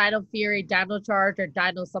call Dino Fury, Dino Charge, or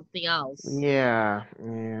Dino something else. Yeah. I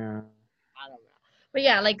don't know. But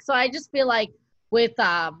yeah, like, so I just feel like with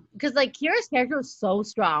because like Kira's character was so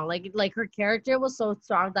strong, like her character was so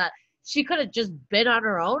strong that she could have just been on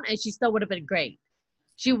her own and she still would have been great.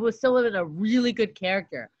 She was still been a really good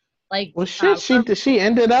character. Like, well, shit, she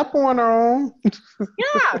ended up on her own.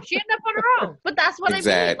 Yeah, she ended up on her own. But that's what I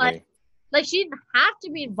mean. Like she didn't have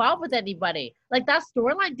to be involved with anybody. Like, that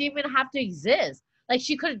storyline didn't even have to exist. Like,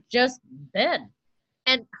 she could have just been,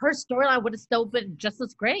 and her storyline would have still been just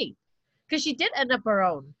as great. Because she did end up her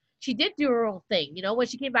own. She did do her own thing. When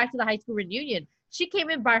she came back to the high school reunion, she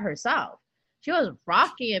came in by herself. She was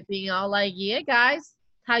rocking it, being all like, "Yeah, guys,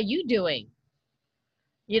 how you doing?"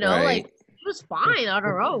 Right. Like, she was fine on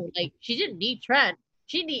her own. Like, she didn't need Trent.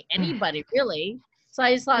 She didn't need anybody, really. So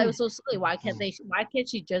I just thought it was so silly. Why can't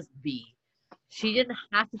she just be? She didn't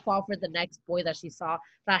have to fall for the next boy that she saw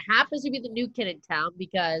that happens to be the new kid in town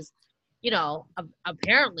because,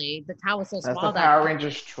 apparently the town was so small. That's the Power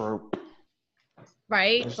Rangers trope.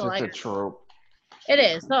 Right? It's so, just like, a trope. It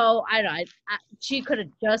is. So, I don't know. She could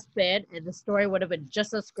have just been, and the story would have been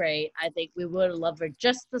just as great. I think we would have loved her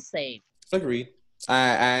just the same. Agreed.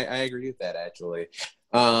 I agree with that, actually.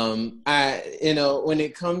 When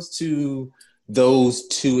it comes to those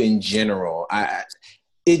two in general, I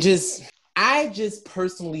just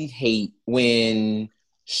personally hate when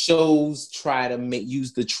shows try to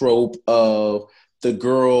use the trope of the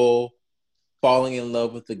girl falling in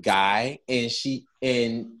love with the guy and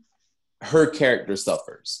her character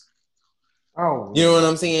suffers. Oh, you know what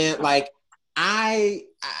I'm saying? Like, I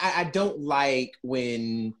I don't like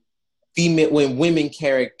when women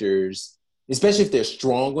characters, especially if they're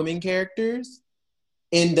strong women characters,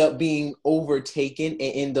 end up being overtaken and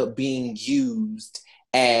end up being used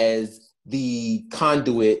as the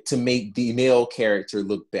conduit to make the male character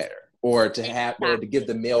look better, or to give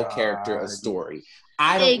the male character a story.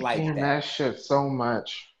 I don't like that. That shit so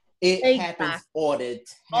much. It happens all the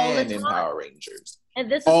time in Power Rangers.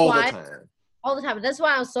 And this is all why the time. All the time. And that's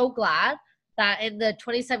why I'm so glad that in the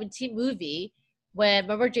 2017 movie, when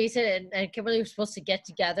remember Jason and Kimberly were supposed to get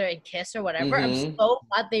together and kiss or whatever, I'm so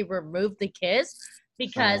glad they removed the kiss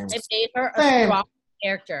because it made her a strong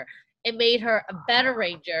character. It made her a better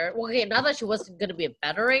ranger. Well, okay, not that she wasn't going to be a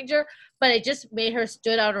better ranger, but it just made her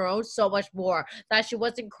stood on her own so much more. That she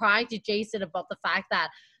wasn't crying to Jason about the fact that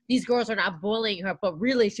these girls are not bullying her, but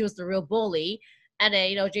really she was the real bully. And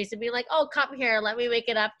then, Jason being like, oh, come here, let me make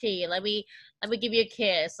it up to you. Let me give you a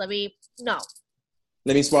kiss. Let me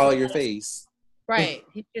swallow your face. Right.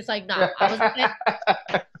 He's just like, no, I was a bitch.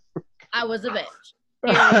 I was a bitch.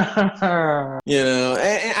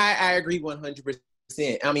 And I agree 100%.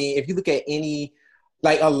 I mean, if you look at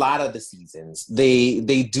a lot of the seasons,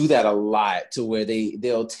 they do that a lot, to where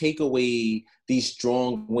they'll take away these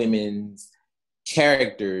strong women's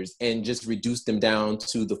characters and just reduce them down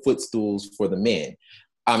to the footstools for the men.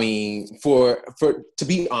 I mean, to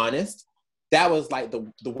be honest, that was like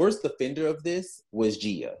the worst offender of this was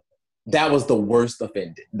Gia. That was the worst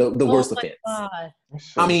offender. The worst offense. God.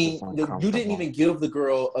 I mean, you didn't even give the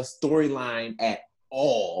girl a storyline at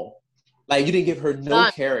all. Like, you didn't give her no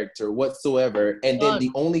character whatsoever. And then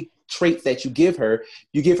the only traits that you give her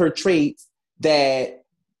traits that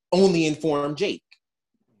only inform Jake.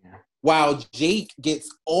 Yeah. While Jake gets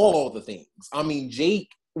all the things. I mean, Jake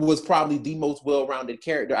was probably the most well-rounded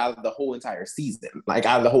character out of the whole entire season. Like,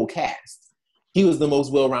 out of the whole cast. He was the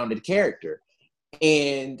most well-rounded character.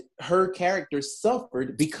 And her character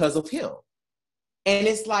suffered because of him. And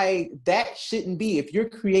it's like, that shouldn't be. If you're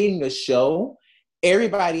creating a show,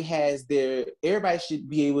 everybody should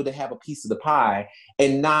be able to have a piece of the pie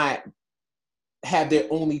and not have their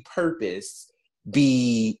only purpose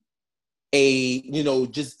be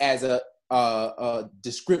just as a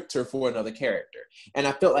descriptor for another character. And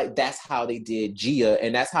I felt like that's how they did Gia,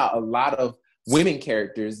 and that's how a lot of women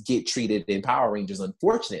characters get treated in Power Rangers,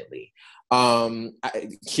 unfortunately.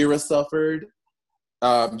 Kira suffered,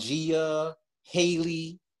 Gia,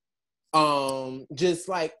 Haley, just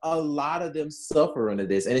like a lot of them suffer under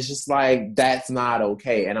this, and it's just like, that's not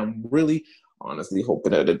okay. And I'm really honestly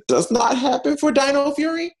hoping that it does not happen for Dino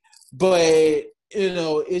Fury, but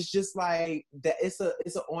it's just like that. It's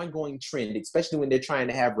an ongoing trend, especially when they're trying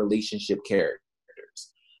to have relationship characters.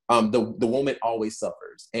 The woman always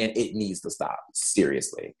suffers, and it needs to stop,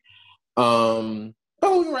 seriously. Moving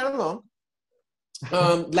right along.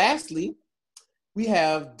 Lastly, we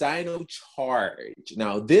have Dino Charge.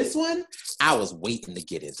 Now, this one, I was waiting to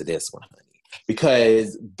get into this one, honey,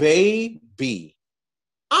 because baby,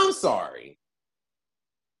 I'm sorry,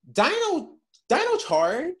 Dino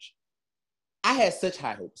Charge, I had such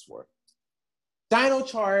high hopes for. Dino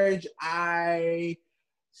Charge, it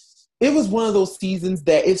was one of those seasons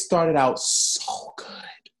that it started out so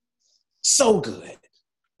good.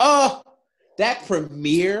 That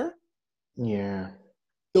premiere. Yeah.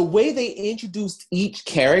 The way they introduced each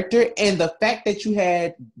character, and the fact that you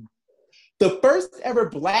had the first ever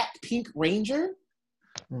Black Pink Ranger,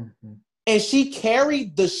 and she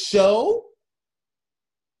carried the show.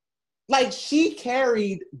 Like, she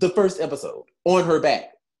carried the first episode on her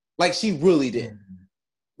back. Like, she really did.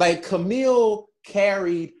 Like, Camille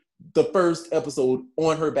carried the first episode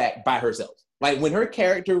on her back by herself. Like, when her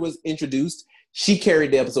character was introduced, she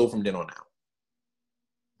carried the episode from then on out.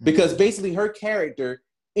 Because basically her character,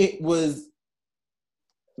 it was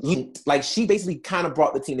linked. Like, she basically kind of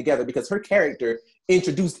brought the team together because her character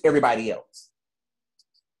introduced everybody else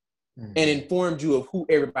and informed you of who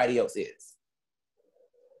everybody else is.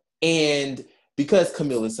 And because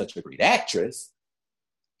Camille is such a great actress,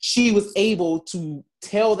 she was able to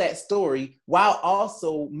tell that story while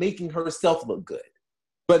also making herself look good,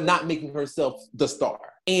 but not making herself the star.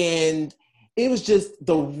 And it was just,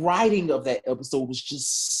 the writing of that episode was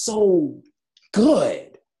just so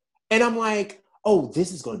good. And I'm like, oh,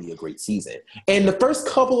 this is going to be a great season. And the first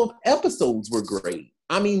couple of episodes were great.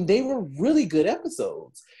 I mean, they were really good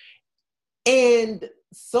episodes. And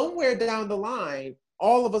somewhere down the line,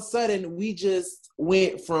 all of a sudden, we just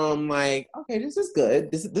went from like, okay, this is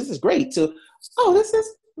good. This is great, to, oh, this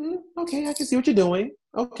is, okay, I can see what you're doing.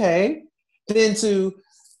 Okay. Then to,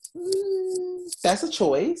 that's a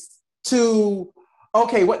choice. To,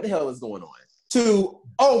 okay, what the hell is going on? to,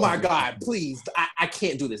 oh my God, please, I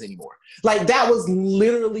can't do this anymore. Like, that was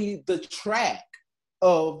literally the track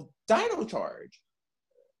of Dino Charge.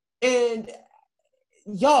 And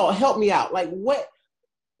y'all, help me out. Like, what?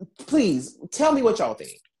 Please, tell me what y'all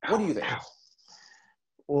think. What do you think?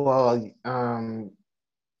 Well,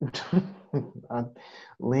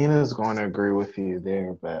 Lena's going to agree with you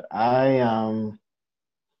there, but I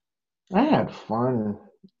had fun.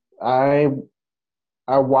 I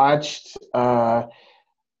watched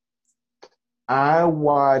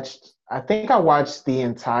I think I watched the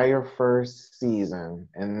entire first season,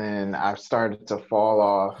 and then I started to fall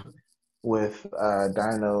off with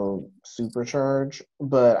Dino Supercharge,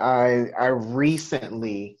 but I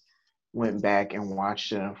recently went back and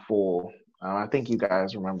watched it in full. I think you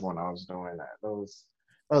guys remember when I was doing that. That was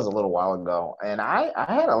a little while ago, and I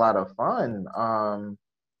had a lot of fun.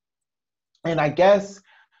 And I guess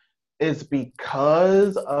it's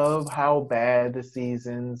because of how bad the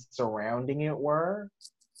seasons surrounding it were.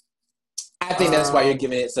 I think that's why you're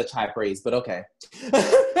giving it such high praise, but okay.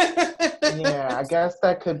 Yeah, I guess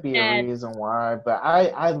that could be a reason why. But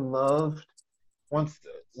I loved, once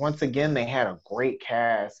again, they had a great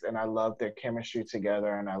cast, and I loved their chemistry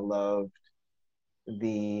together, and I loved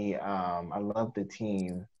the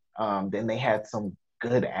team. Then they had some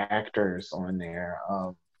good actors on there.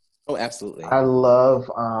 Oh, absolutely. I love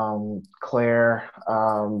Claire.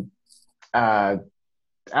 Oh my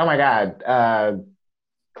God,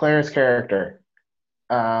 Claire's character.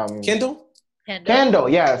 Kendall? Kendall,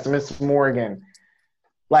 yes, Miss Morgan.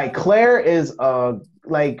 Like, Claire is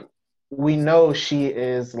like, we know she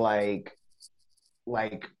is like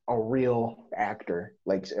a real actor,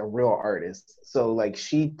 like a real artist. So like,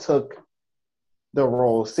 she took the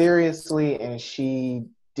role seriously, and she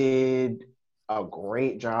did a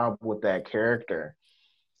great job with that character.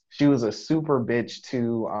 She was a super bitch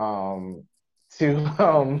to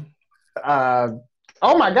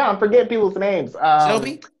oh my God, I'm forgetting people's names.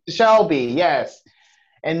 Shelby, yes.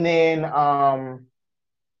 And then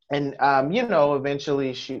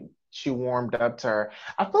eventually she warmed up to her.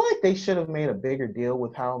 I feel like they should have made a bigger deal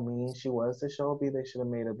with how mean she was to Shelby. They should have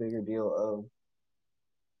made a bigger deal of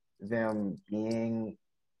them being,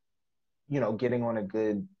 getting on a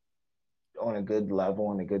good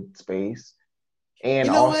level, in a good space. And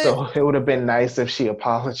also, it would have been nice if she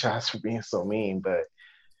apologized for being so mean. But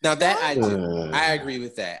now that I do, I agree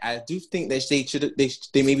with that. I do think that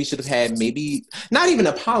they maybe should have had, maybe not even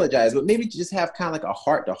apologize, but maybe just have kind of like a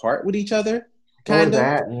heart to heart with each other. Kind of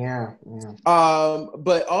that, yeah.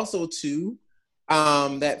 But also too,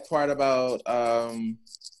 that part about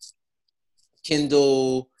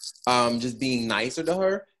Kendall just being nicer to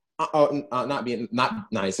her, not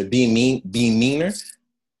nicer, being meaner.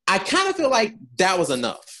 I kind of feel like that was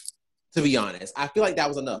enough, to be honest. I feel like that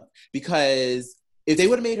was enough, because if they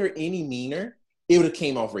would have made her any meaner, it would have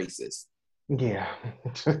came off racist. Yeah.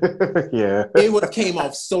 Yeah. It would have came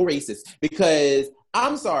off so racist, because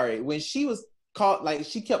I'm sorry, when she was called, like,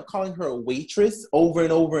 she kept calling her a waitress over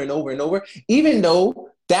and over and over and over, even though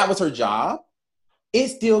that was her job, it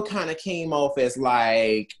still kind of came off as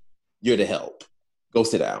like, you're the help. Go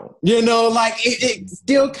sit down. Like, it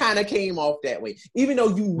still kind of came off that way. Even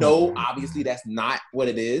though obviously that's not what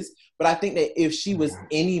it is. But I think that if she was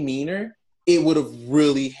any meaner, it would have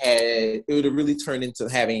really turned into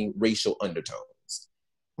having racial undertones.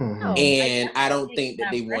 Mm-hmm. And I don't think that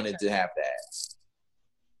they wanted to have that.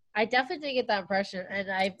 I definitely did get that impression. And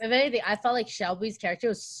if anything, I felt like Shelby's character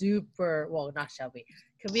was not Shelby.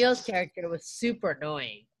 Camille's character was super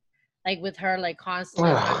annoying. Like, with her, like,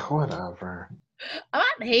 constantly. Whatever. I'm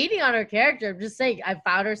not hating on her character. I'm just saying I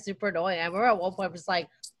found her super annoying. I remember at one point I was like,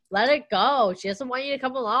 let it go. She doesn't want you to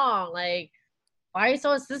come along. Like, why are you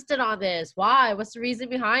so insistent on this? Why? What's the reason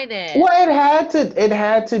behind it? Well, it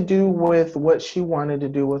had to do with what she wanted to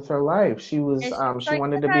do with her life. She was she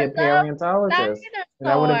wanted to be a paleontologist. And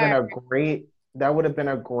that would have been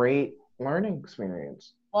a great learning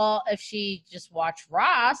experience. Well, if she just watched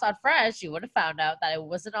Ross on Friends, she would have found out that it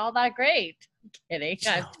wasn't all that great. I'm kidding.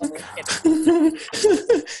 I'm totally kidding.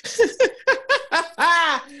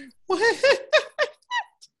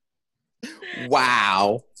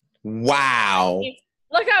 Wow.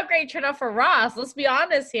 Look how great it turned out for Ross. Let's be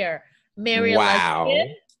honest here. Marry a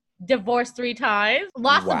lesbian, divorced 3 times,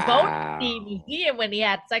 lost a boat at the museum when he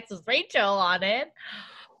had sex with Rachel on it.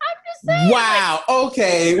 I'm just saying. Wow. Like,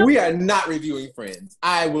 okay. We are not reviewing Friends.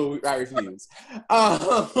 I refuse.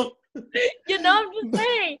 I'm just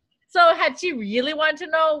saying. So had she really wanted to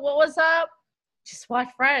know what was up, just watch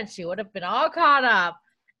Friends. She would have been all caught up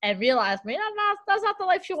and realized, man, that's not the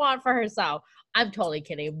life she wanted for herself. I'm totally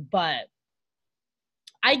kidding, but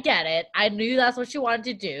I get it. I knew that's what she wanted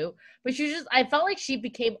to do, but I felt like she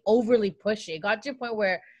became overly pushy. It got to a point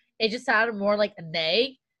where it just sounded more like a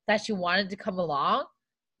nag that she wanted to come along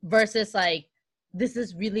versus like, this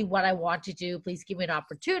is really what I want to do. Please give me an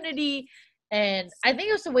opportunity. And I think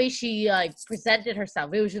it was the way she like presented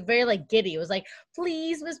herself. It was just very like giddy. It was like,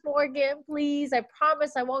 please, Miss Morgan, please. I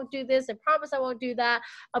promise I won't do this. I promise I won't do that.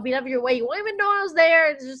 I'll be out of your way. You won't even know I was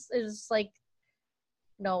there. It's just like,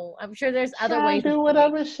 no. I'm sure there's other ways. Do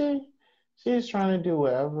whatever she's trying to do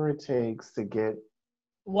whatever it takes to get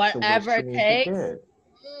whatever it takes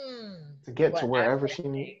to get to wherever she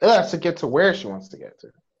needs. To get to where she wants to get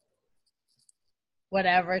to.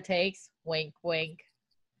 Whatever it takes. Wink, wink.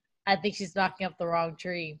 I think she's knocking up the wrong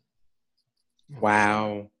tree.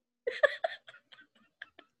 Wow.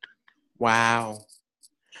 Wow.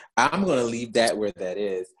 I'm going to leave that where that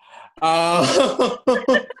is. But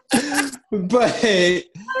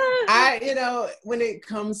when it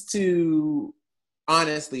comes to,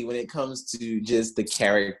 honestly, when it comes to just the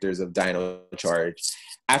characters of Dino Charge,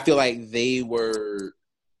 I feel like they were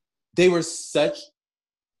such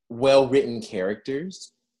well-written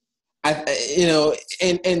characters.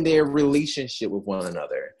 And their relationship with one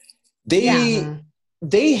another. They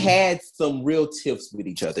had some real tiffs with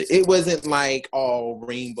each other. It wasn't like all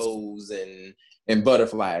rainbows and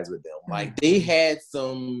butterflies with them. Like they had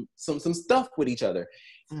some stuff with each other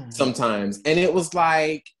sometimes. And it was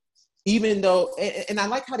like, even though, and I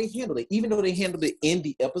like how they handled it, even though they handled it in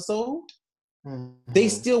the episode, they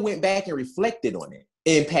still went back and reflected on it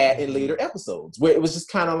in later episodes, where it was just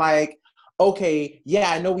kind of like, okay, yeah,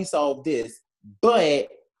 I know we solved this, but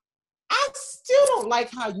I still don't like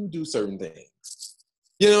how you do certain things.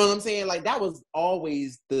 You know what I'm saying? Like, that was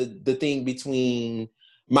always the thing between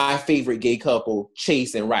my favorite gay couple,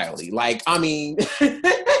 Chase and Riley. Like, I mean,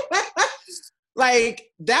 like,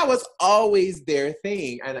 that was always their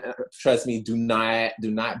thing. And trust me, do not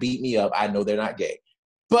beat me up. I know they're not gay.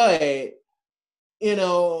 But,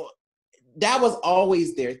 that was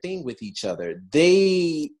always their thing with each other.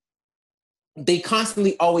 They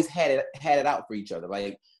constantly always had it out for each other.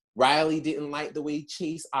 Like, Riley didn't like the way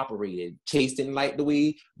Chase operated. Chase didn't like the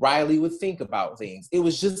way Riley would think about things. It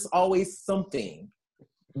was just always something.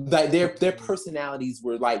 Like their personalities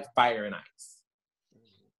were like fire and ice.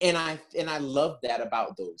 And I love that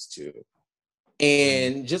about those two.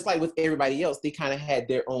 And just like with everybody else, they kind of had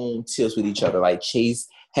their own tips with each other. Like Chase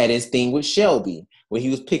had his thing with Shelby when he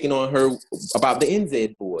was picking on her about the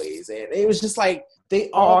NZ boys. And it was just like, he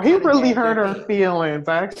really hurt her feelings.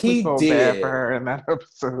 I actually felt bad for her in that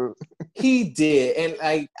episode. He did. And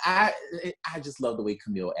like I just love the way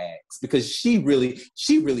Camille acts, because she really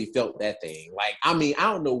felt that thing. Like, I mean, I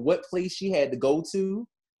don't know what place she had to go to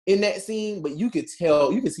in that scene, but you could see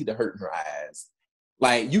the hurt in her eyes.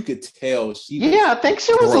 Like, you could tell she was I think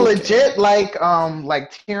she was broken. legit like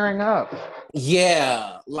tearing up.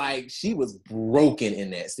 Yeah, like she was broken in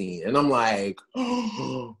that scene. And I'm like,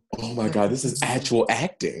 oh my God, this is actual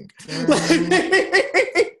acting. They're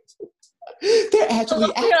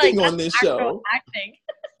actually acting on this show. Acting.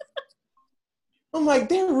 I'm like,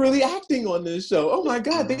 they're really acting on this show. Oh my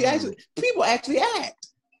God, people actually act.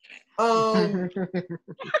 But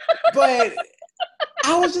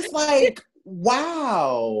I was just like,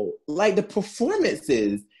 wow, like the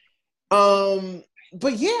performances.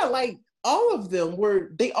 But yeah, like all of them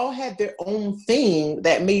they all had their own thing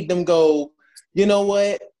that made them go, you know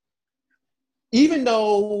what? Even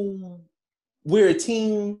though we're a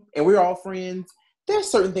team and we're all friends, there's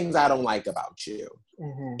certain things I don't like about you.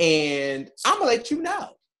 And I'm gonna let you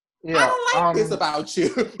know. I don't like this about you.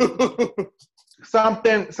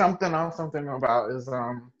 something else I'm thinking about is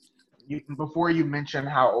before you mentioned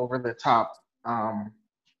how over the top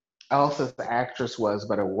Elsa's actress was,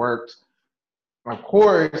 but it worked. Of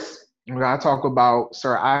course, we gotta talk about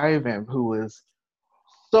Sir Ivan, who was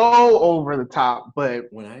so over the top. But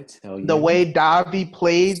when I tell you, the way Davi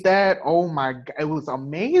played that, oh my God, it was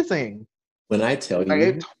amazing. When I tell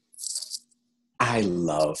you, I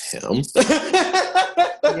love him.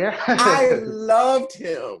 Yeah, I loved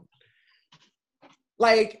him.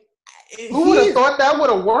 Like, who would have thought that would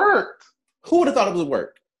have worked? Who would have thought it would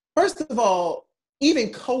work? First of all,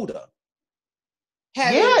 even Coda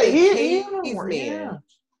had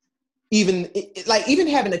even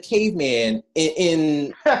having a caveman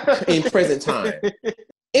in present time.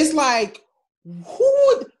 It's like, who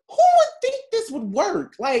would think this would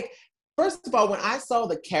work? Like, first of all, when I saw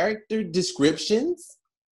the character descriptions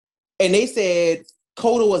and they said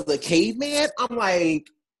Coda was a caveman, I'm like,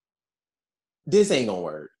 this ain't gonna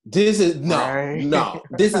work. This is no.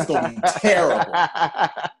 This is gonna be terrible.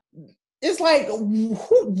 It's like,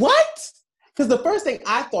 what? Because the first thing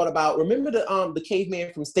I thought about, remember the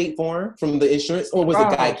caveman from State Farm from the insurance, or was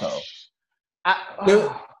it Geico? I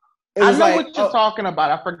know what you're talking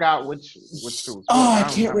about. I forgot which it was. I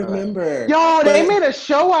can't remember. Yo, they made a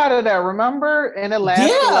show out of that, remember? And it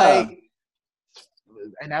lasted like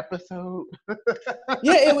an episode.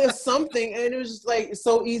 Yeah, it was something, and it was just like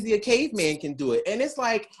so easy a caveman can do it. And it's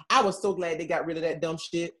like, I was so glad they got rid of that dumb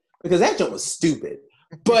shit because that joke was stupid.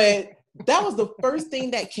 But that was the first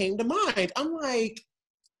thing that came to mind. I'm like,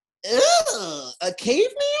 ugh, a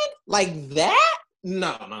caveman like that?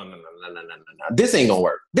 No. This ain't gonna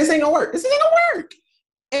work. This ain't gonna work.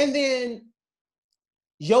 And then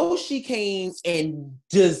Yoshi came and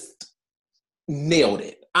just nailed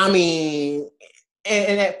it. I mean,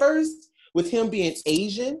 and at first, with him being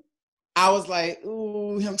Asian, I was like,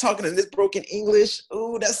 ooh, him talking in this broken English.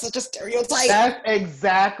 Ooh, that's such a stereotype. That's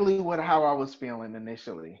exactly how I was feeling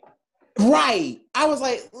initially. Right. I was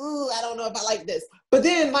like, ooh, I don't know if I like this. But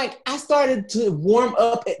then, like, I started to warm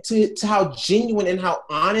up to how genuine and how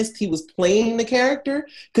honest he was playing the character,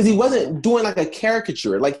 because he wasn't doing like a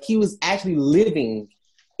caricature. Like, he was actually living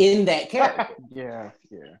in that character. Yeah.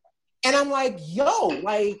 And I'm like, yo,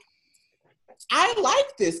 like, I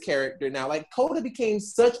like this character now. Like, Kota became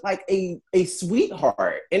such like a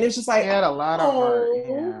sweetheart. And it's just like, he had a lot of heart.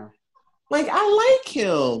 Yeah. Like, I like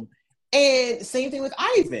him. And same thing with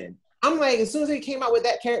Ivan. I'm like, as soon as he came out with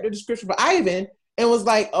that character description for Ivan and was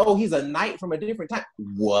like, oh, he's a knight from a different time.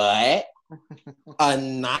 What? A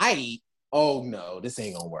knight? Oh no, this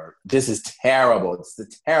ain't gonna work. This is terrible. It's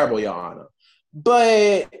terrible, Your Honor.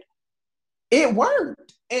 But it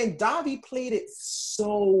worked. And Davi played it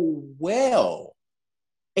so well.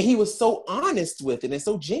 And he was so honest with it and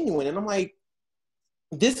so genuine. And I'm like,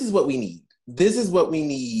 this is what we need. This is what we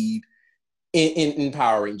need in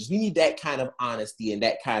Power Rangers. We need that kind of honesty and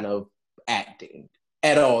that kind of acting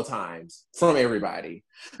at all times from everybody.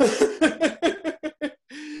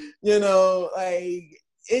 You know, like,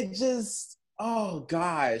 it just, oh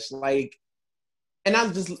gosh, like, and I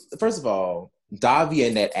just, first of all, Davi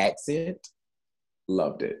and that accent,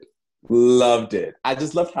 loved it. I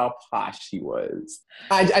just loved how posh he was.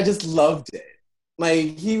 I just loved it.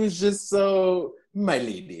 Like, he was just so, my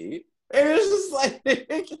lady. And it was just like,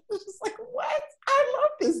 what? I love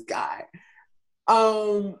this guy.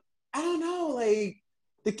 I don't know, like,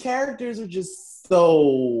 the characters are just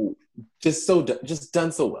done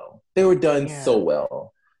so well. They were done so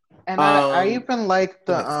well. And I even like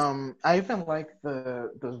the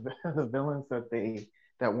the villains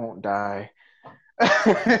that won't die.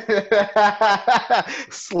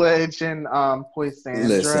 Sledge and Poisandra.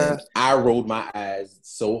 Listen, I rolled my eyes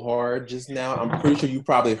so hard just now. I'm pretty sure you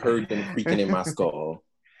probably heard them creaking in my skull.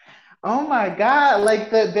 Oh my god!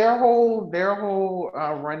 Like their whole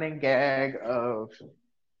running gag of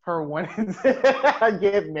her wanting to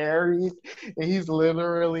get married, and he's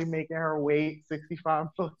literally making her wait 65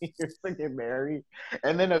 years to get married,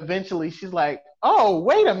 and then eventually she's like, "Oh,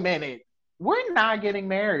 wait a minute, we're not getting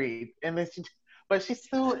married," and then she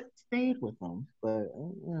still stayed with him. But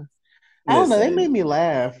I don't know. They made me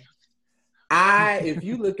laugh. If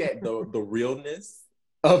you look at the realness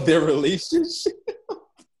of their relationship,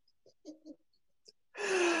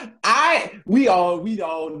 we all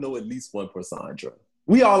know at least one Poisandra.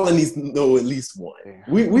 We all at least know at least one.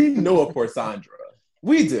 We know a Poisandra.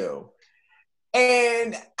 We do.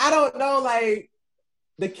 And I don't know, like,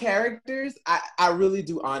 the characters, I really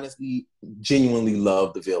do honestly, genuinely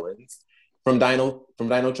love the villains from Dino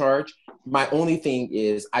Charge. My only thing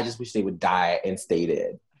is, I just wish they would die and stay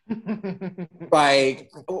dead.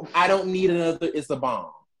 Like, I don't need another It's a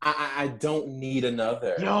Bomb. I don't need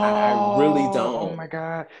another. Yo, I really don't. Oh my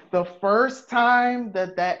god. The first time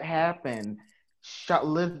that happened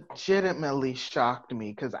legitimately shocked me,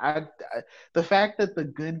 because the fact that the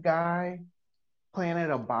good guy planted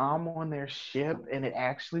a bomb on their ship and it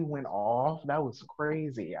actually went off, that was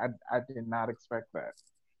crazy. I did not expect that.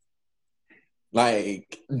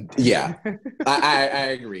 Like, yeah,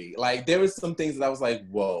 I agree. Like, there was some things that I was like,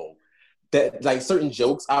 whoa. That, like, certain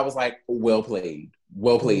jokes, I was like, well played,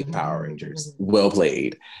 Power Rangers, well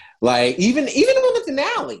played. Like, even on the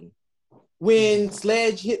finale, when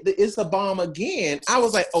Sledge hit the It's a Bomb again, I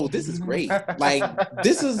was like, oh, this is great. Like,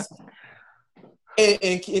 this is, and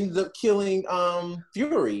ended up killing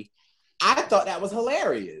Fury. I thought that was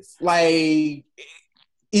hilarious. Like,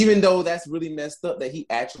 even though that's really messed up that he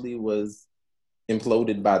actually was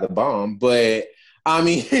imploded by the bomb, but I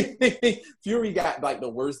mean, Fury got like the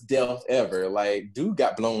worst death ever. Like, dude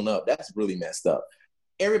got blown up. That's really messed up.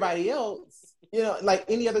 Everybody else, you know, like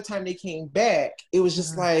any other time they came back, it was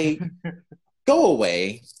just like, go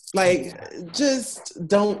away. Like, just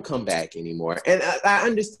don't come back anymore. And I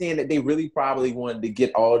understand that they really probably wanted to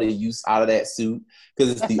get all the use out of that suit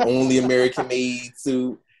because it's the only American-made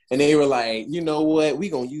suit. And they were like, you know what?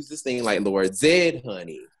 We're going to use this thing like Lord Zed,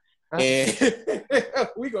 honey. And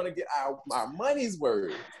we're going to get our money's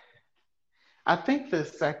worth. I think by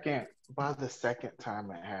the second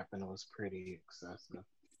time it happened, it was pretty excessive.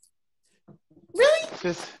 Really?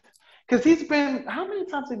 Because he's been, how many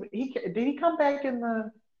times did he come back in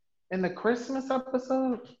the Christmas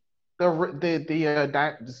episode?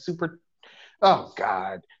 The super, oh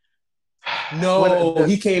God. No,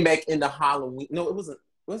 he came back in the Halloween. No, it wasn't.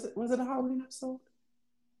 Was it a Halloween episode?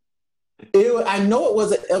 I know it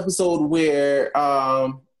was an episode where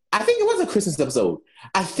I think it was a Christmas episode.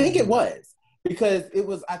 I think it was because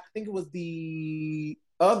I think it was the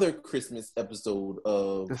other Christmas episode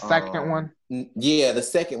of the second one. Yeah, the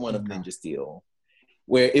second one of Ninja Steel,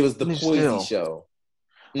 where it was the Poise show.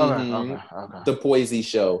 Okay. The Poise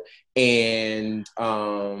show, and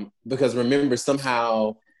because remember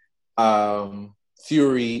somehow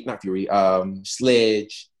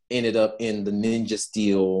Sledge ended up in the Ninja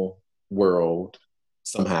Steel world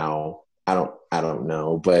somehow. I don't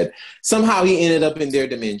know, but somehow he ended up in their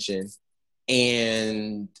dimension.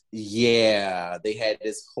 And yeah, they had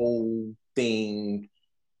this whole thing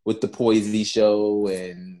with the Poise show,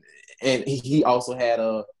 and he also had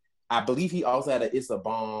I believe he also had a It's a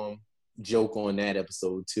Bomb joke on that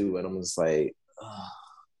episode too. And I'm just like, oh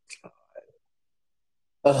God.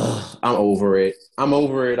 I'm over it. I'm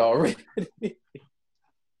over it already.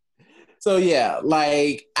 So yeah,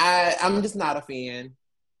 like I'm just not a fan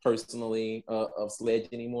personally of Sledge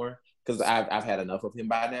anymore because I've had enough of him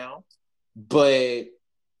by now. But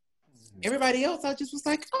everybody else, I just was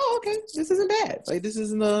like, oh, okay, this isn't bad. Like, this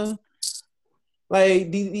isn't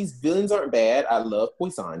like these villains aren't bad. I love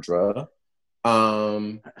Poisandra.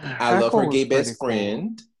 I love her gay best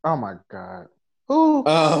friend. Oh my God. Who?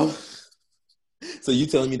 So you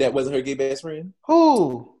telling me that wasn't her gay best friend?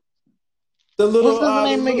 Who? The little. What's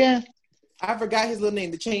his name again? I forgot his little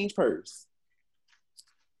name. The change purse.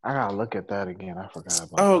 I gotta look at that again. I forgot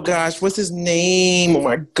about that. Gosh, what's his name? Oh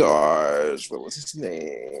my gosh, what was his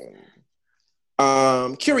name?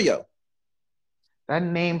 Curio. That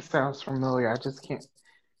name sounds familiar. I just can't.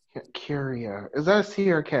 Curio. Is that a C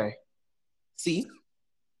or a K? C.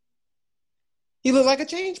 He looked like a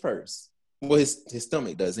change purse. Well, his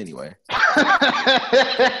stomach does anyway.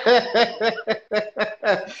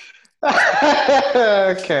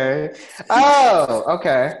 Okay. Oh,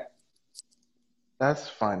 okay. That's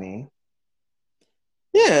funny.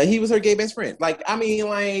 Yeah, he was her gay best friend. Like, I mean,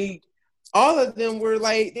 like, all of them were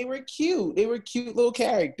like, they were cute. They were cute little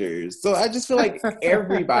characters. So I just feel like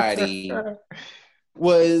everybody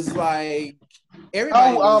was like,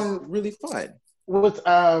 everybody was really fun.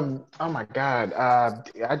 Oh my God.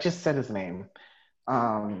 I just said his name.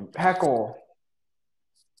 Heckle.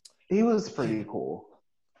 He was pretty cool.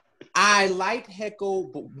 I liked Heckle,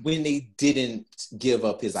 but when they didn't give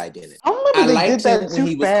up his identity. I liked him when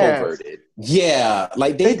he was coverted. Yeah,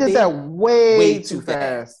 like they did that way too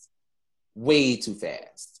fast. Way too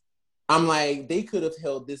fast. I'm like, they could have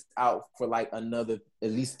held this out for like another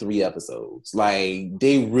at least 3 episodes. Like,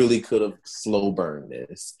 they really could have slow burned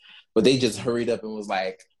this, but they just hurried up and was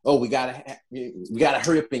like, "Oh, we gotta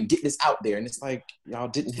hurry up and get this out there." And it's like, y'all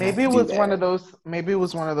didn't. Maybe it was one of those. Maybe it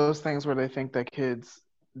was one of those things where they think that kids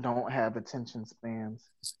don't have attention spans.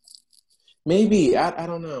 Maybe. I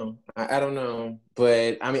don't know. I don't know.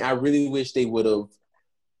 But I mean, I really wish they would have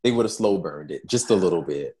slow burned it just a little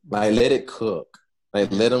bit. Like, let it cook.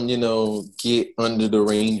 Like, let them, get under the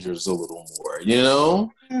Rangers a little more,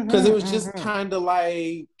 because it was just kind of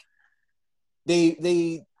like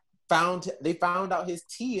they found out his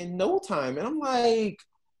tea in no time. And I'm like,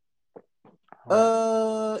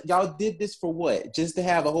 y'all did this for what? Just to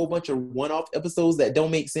have a whole bunch of one-off episodes that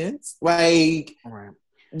don't make sense? Like,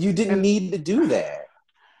 you didn't need to do that.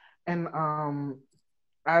 And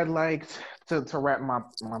I'd like to wrap my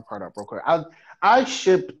part up real quick. I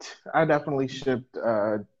definitely shipped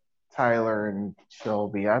Tyler and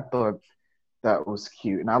Shelby. I thought that was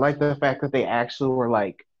cute. And I like the fact that they actually were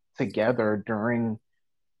like together during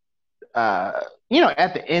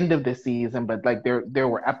at the end of the season, but like there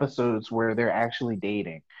were episodes where they're actually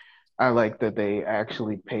dating. I like that they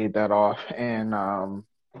actually paid that off. And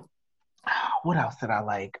what else did I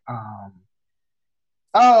like?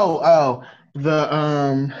 The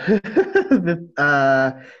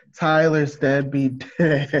Tyler's deadbeat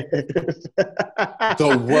dad.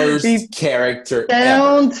 The worst character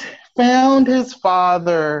found his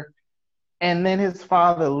father, and then his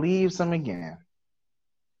father leaves him again.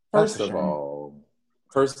 That's a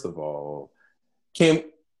First of shame. all, Kim,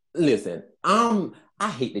 listen, I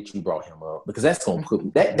hate that you brought him up because that's gonna put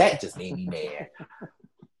me that just made me mad.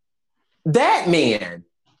 That man,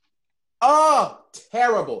 oh,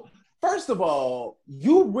 terrible. First of all,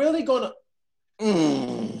 you really gonna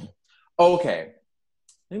okay.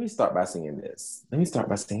 Let me start by saying this.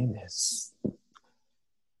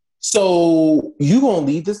 So you gonna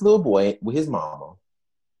leave this little boy with his mama,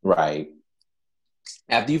 right?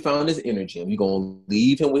 After you found this energy, you're gonna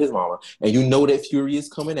leave him with his mama, and you know that Fury is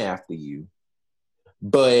coming after you.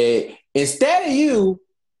 But instead of you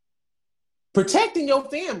protecting your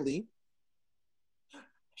family,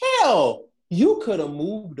 hell, you could have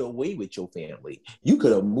moved away with your family. You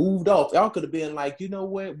could have moved off. Y'all could have been like, you know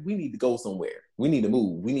what? We need to go somewhere. We need to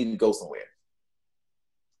move. We need to go somewhere.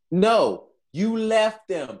 No, you left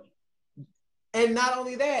them. And not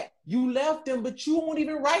only that, you left them, but you won't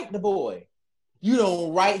even write the boy. You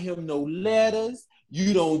don't write him no letters.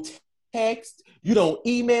 You don't text. You don't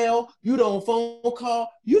email. You don't phone call.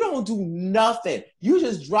 You don't do nothing. You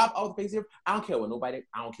just drop off the face here. I don't care what nobody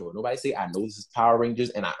say. I know this is Power Rangers,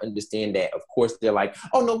 and I understand that. Of course, they're like,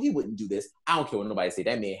 oh no, he wouldn't do this. I don't care what nobody say.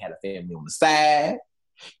 That man had a family on the side.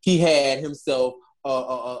 He had himself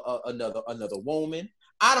another woman.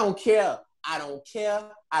 I don't care.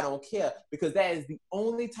 Because that is the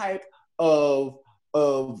only type of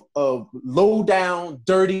low down,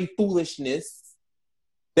 dirty foolishness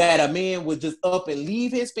that a man would just up and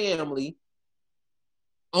leave his family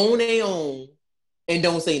on their own and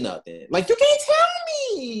don't say nothing. Like, you can't tell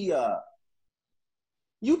me.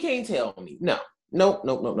 You can't tell me. No.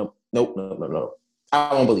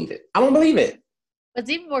 I won't believe it. What's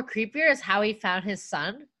even more creepier is how he found his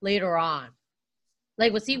son later on.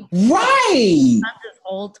 Like, was he right this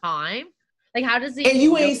whole time? Like, how does he? And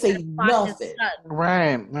you ain't say nothing.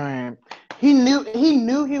 Right. He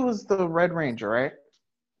knew he was the Red Ranger, right?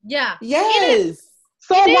 Yeah. Yes.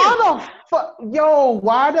 So why the fuck,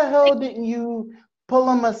 why the hell didn't you pull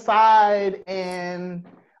him aside and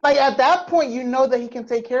like at that point you know that he can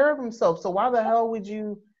take care of himself? So why the hell would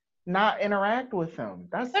you not interact with him?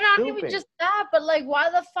 That's but not stupid. even just that. But like, why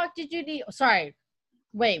the fuck did you need? Sorry,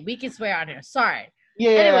 wait, we can swear on here. Sorry.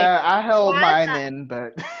 Yeah, anyway, I held mine in,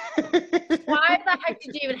 but why the heck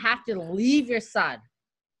did you even have to leave your son?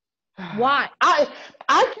 Why? I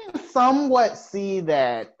can somewhat see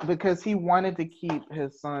that because he wanted to keep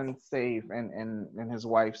his son safe and his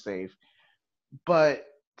wife safe, but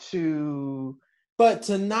to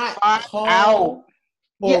not call out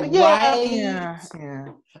or yeah.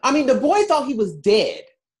 I mean, the boy thought he was dead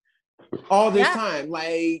all this time.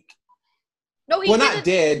 Like, no, not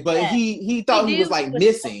dead, but he thought he was like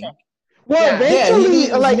missing. Well, eventually,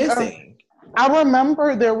 he was missing. I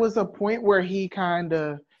remember there was a point where he kind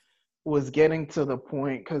of was getting to the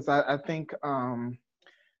point because I think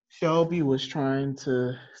Shelby was trying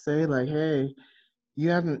to say like, hey, you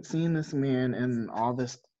haven't seen this man in all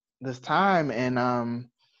this time, and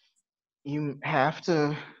you have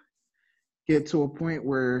to get to a point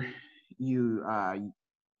where you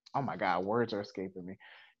oh my god, words are escaping me.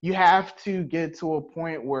 You have to get to a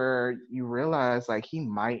point where you realize like you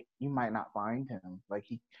might not find him. Like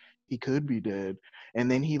he could be dead. And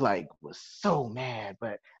then he like was so mad.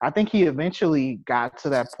 But I think he eventually got to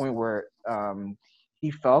that point where he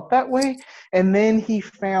felt that way. And then he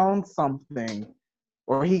found something.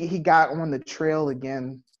 Or he got on the trail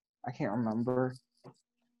again. I can't remember.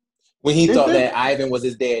 When he thought that Ivan was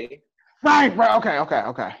his daddy. Right.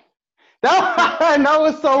 Okay. That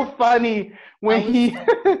was so funny when he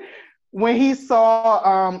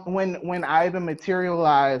saw when Ivan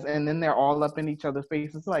materialized and then they're all up in each other's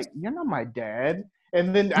faces like, you're not my dad.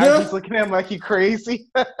 And then Ivan's looking at him like, you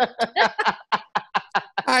crazy.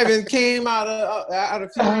 Ivan came out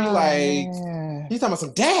of Fury like, he's talking about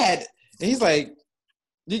some dad. And he's like,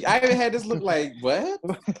 Ivan had this look like, what?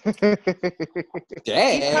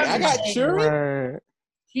 Dad? I got children?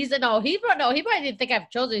 He said, he probably didn't think I have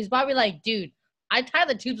children. He's probably like, dude, I tied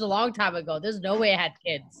the tubes a long time ago. There's no way I had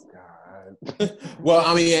kids. God. Well,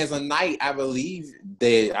 I mean, as a knight, I'm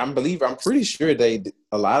pretty sure they,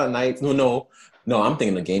 a lot of knights, no, I'm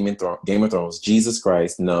thinking of Game of Thrones. Jesus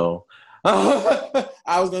Christ, no.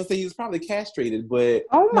 I was going to say he was probably castrated, but.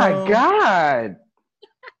 Oh my God.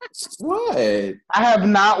 What? I have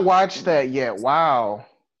not watched that yet. Wow.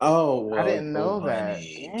 Oh, well, I didn't know that.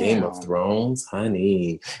 Game of Thrones,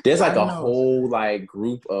 honey. There's like a whole like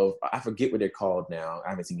group of, I forget what they're called now. I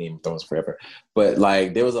haven't seen Game of Thrones forever, but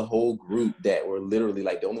like there was a whole group that were literally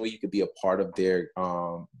like the only way you could be a part of their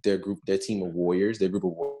group, their team of warriors, their group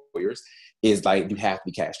of warriors is like you have to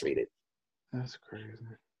be castrated. That's crazy.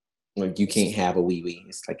 Like you can't have a wee wee.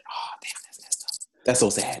 It's like, oh damn, that's messed up. That's so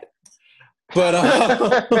sad. But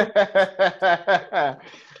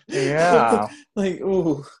yeah. like,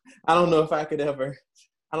 ooh, I don't know if I could ever.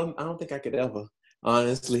 I don't think I could ever,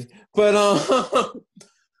 honestly. But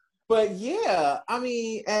but yeah, I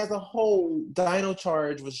mean, as a whole, Dino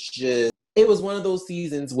Charge was just. It was one of those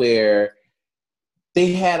seasons where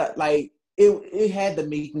they had like it had the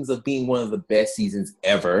makings of being one of the best seasons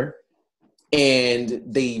ever. And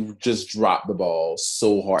they just dropped the ball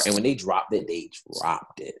so hard. And when they dropped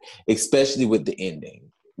it, especially with the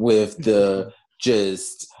ending, with the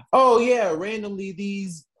just, oh yeah, randomly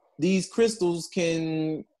these crystals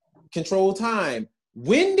can control time.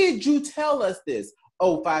 When did you tell us this?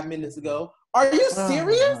 Oh, 5 minutes ago. Are you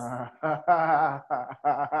serious?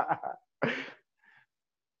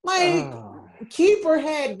 Like, Keeper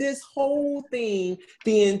had this whole thing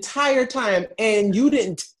the entire time, and you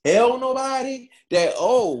didn't tell nobody that.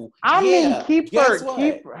 Oh, I mean, guess what?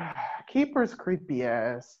 Keeper's creepy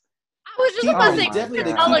ass. I was just Keeper about to is say,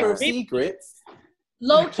 definitely the sound like keeper of creepy. secrets.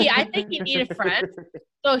 Low key, I think he needed friends,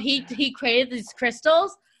 so he created these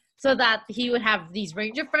crystals so that he would have these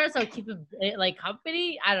ranger friends that would keep him like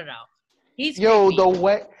company. I don't know. He's creepy.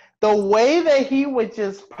 the way that he would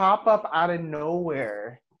just pop up out of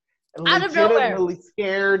nowhere. Out of nowhere. Legitimately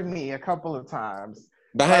scared me a couple of times.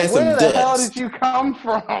 Behind like, some where dust. the hell did you come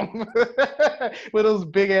from? With those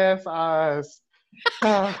big ass eyes.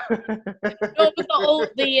 No, with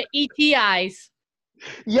the ET eyes.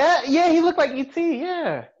 Yeah, he looked like ET.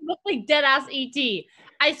 Yeah, He looked like dead ass ET.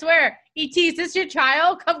 I swear, ET, is this your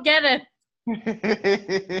child? Come get it.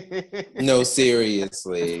 No,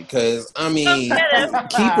 seriously, because I mean,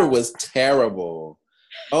 Keeper was terrible.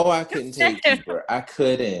 Oh, I couldn't take Keeper. I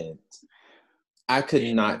could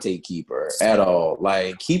not take Keeper at all.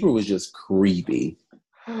 Like, Keeper was just creepy.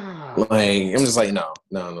 Like, I'm just like, no.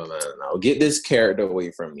 Get this character away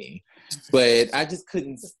from me. But I just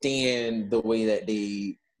couldn't stand the way that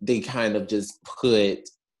they kind of just put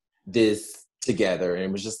this together. And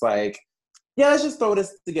it was just like, yeah, let's just throw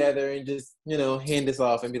this together and just, hand this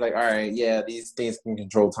off and be like, all right, yeah, these things can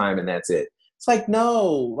control time and that's it. It's like,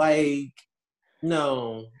 no,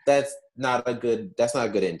 that's not a good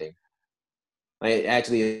ending. Like,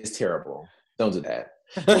 actually, it's terrible. Don't do that.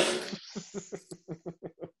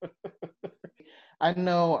 I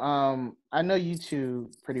know you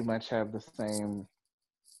two pretty much have the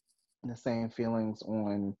same feelings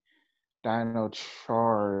on Dino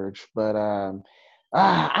Charge, but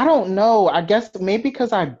I don't know. I guess maybe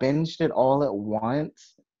because I binged it all at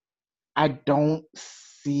once, I don't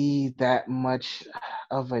see that much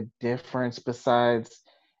of a difference. Besides,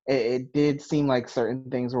 it did seem like certain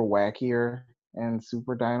things were wackier in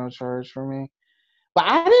Super Dino Charge for me. But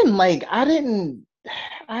I didn't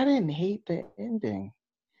hate the ending.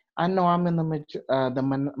 I know I'm in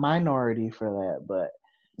the minority for that, but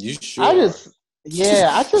You sure? I just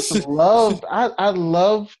loved.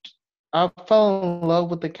 I fell in love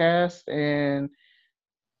with the cast, and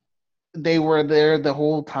they were there the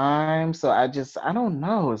whole time. So I don't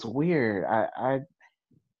know. It's weird.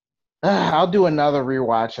 I'll do another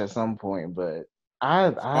rewatch at some point, but I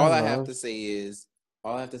all I have love. to say is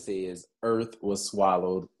Earth was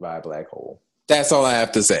swallowed by a black hole. That's all I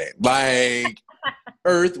have to say. Like,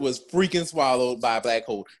 Earth was freaking swallowed by a black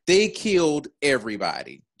hole. They killed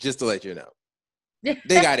everybody, just to let you know. They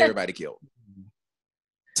got everybody killed.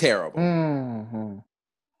 Terrible. Mm-hmm.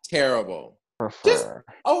 Terrible. Just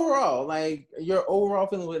overall, like, your overall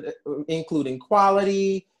feeling with it, including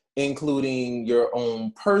quality, including your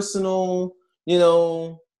own personal,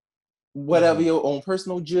 whatever your own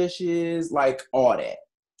personal jush is, like, all that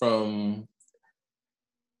from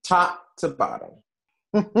top to bottom.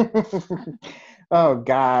 Oh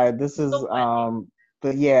God, this is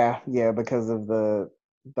but yeah, because of the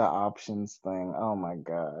options thing. Oh my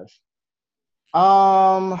gosh.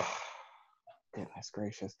 Goodness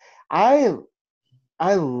gracious. I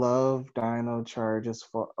love Dino Charges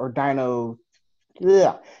Dino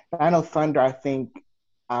Thunder. I think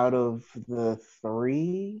out of the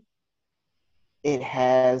three, it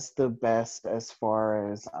has the best as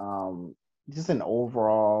far as just an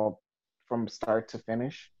overall from start to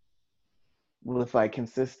finish with like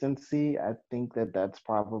consistency. I think that's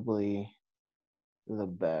probably the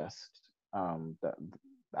best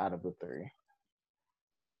out of the three.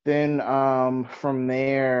 Then from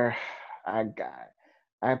there, I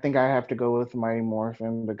think I have to go with Mighty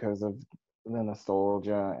Morphin because of the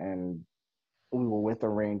nostalgia, and we were with the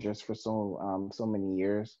Rangers for so many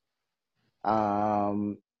years.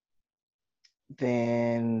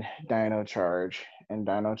 Then Dino Charge, and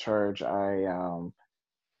Dino Charge,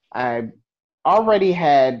 I already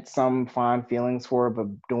had some fond feelings for it, but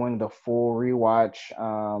doing the full rewatch,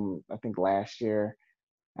 I think last year,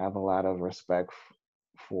 I have a lot of respect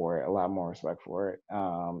for it, a lot more respect for it,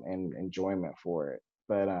 and enjoyment for it.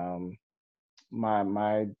 But my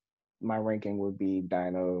my my ranking would be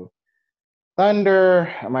Dino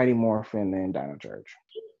Thunder, Mighty Morphin, and Dino Charge.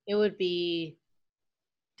 It would be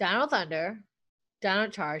Dino Thunder, Dino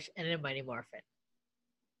Charge, and then Mighty Morphin.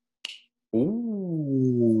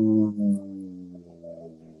 Ooh.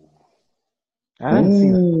 I didn't see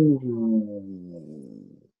that.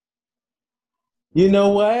 You know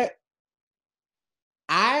what?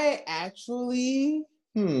 I actually,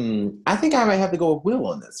 I think I might have to go with Will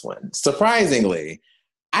on this one. Surprisingly,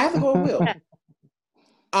 I have to go with Will.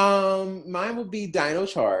 Mine would be Dino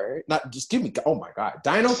Charge. Not just give me. Oh my God,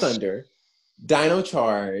 Dino Thunder, Dino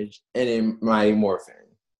Charge, and then Mighty Morphin.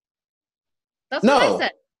 That's what I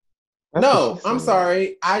said. No, I'm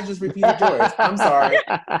sorry. I just repeated yours. I'm sorry.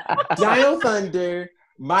 Dino Thunder,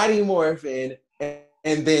 Mighty Morphin, and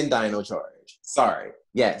then Dino Charge. Sorry.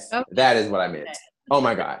 Yes, okay. That is what I meant. Oh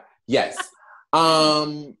my God. Yes.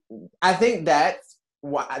 I think that's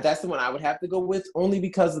the one I would have to go with, only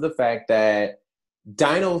because of the fact that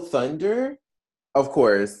Dino Thunder, of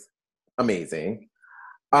course, amazing.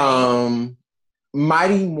 Mighty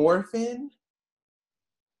Morphin.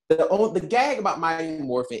 The gag about Mighty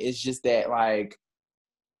Morphin is just that, like,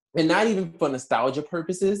 and not even for nostalgia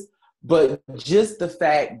purposes, but just the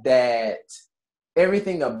fact that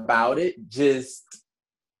everything about it just,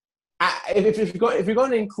 if you're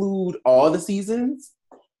going to include all the seasons,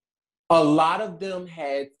 a lot of them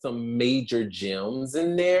had some major gems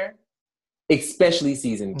in there, especially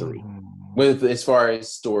season 3, with as far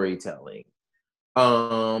as storytelling.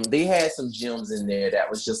 They had some gems in there that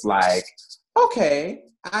was just like, okay,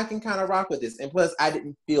 I can kind of rock with this. And plus, I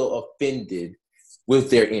didn't feel offended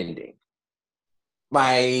with their ending.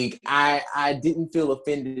 Like, I didn't feel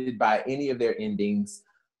offended by any of their endings,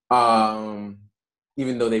 even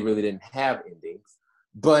though they really didn't have endings.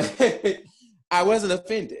 But I wasn't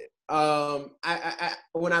offended.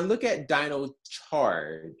 When I look at Dino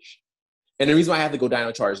Charge, and the reason why I have to go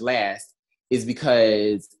Dino Charge last is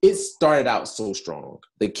because it started out so strong.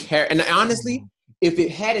 And honestly, if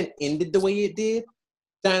it hadn't ended the way it did,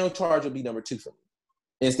 Dino Charge would be number 2 for me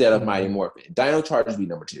instead of Mighty Morphin. Dino Charge would be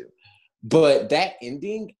number 2. But that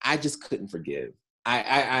ending, I just couldn't forgive.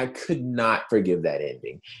 I could not forgive that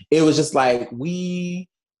ending. It was just like, we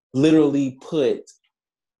literally put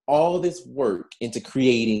all this work into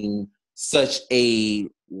creating such a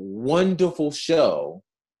wonderful show,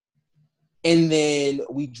 and then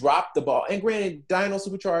we dropped the ball. And granted, Dino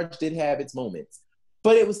Supercharged did have its moments,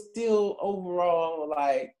 but it was still overall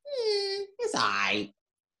like, it's all right.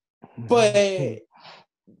 But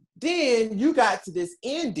then you got to this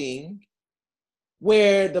ending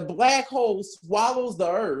where the black hole swallows the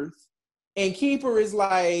earth, and Keeper is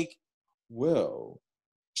like, well,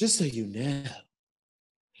 just so you know,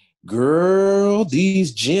 girl,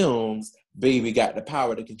 these gems, baby, got the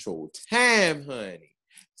power to control time, honey.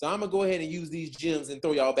 So I'm going to go ahead and use these gems and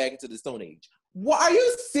throw y'all back into the Stone Age. What? Are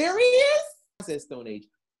you serious? I said Stone Age.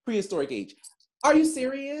 Prehistoric Age. Are you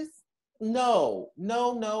serious? No.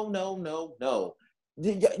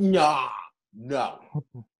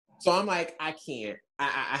 So I'm like, I can't.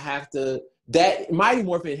 I have to. That Mighty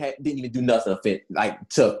Morphin didn't even do nothing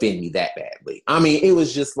to offend me that badly. I mean, it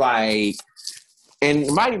was just like, and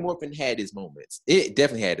Mighty Morphin had his moments. It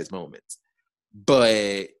definitely had its moments.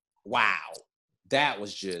 But wow, that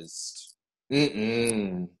was just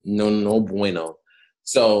no bueno.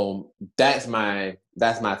 So that's my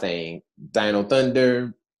thing. Dino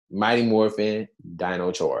Thunder, Mighty Morphin,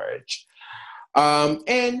 Dino Charge.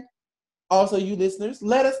 And also, you listeners,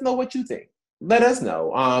 let us know what you think. Let us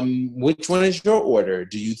know. Which one is your order?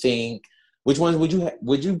 Do you think, which ones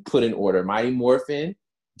would you put in order? Mighty Morphin,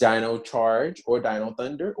 Dino Charge, or Dino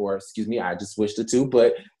Thunder? Or excuse me, I just switched the two,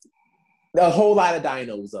 but a whole lot of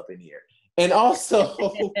dinos up in here. And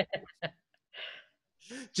also,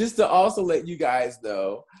 just to also let you guys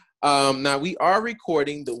know, now we are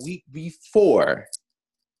recording the week before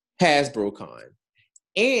HasbroCon.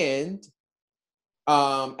 And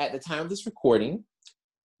at the time of this recording,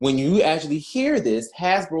 when you actually hear this,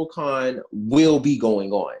 HasbroCon will be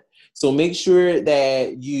going on. So make sure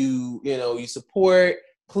that you support.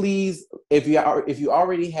 Please, if you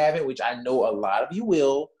already haven't, which I know a lot of you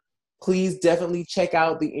will, please definitely check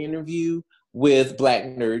out the interview with Black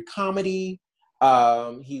Nerd Comedy.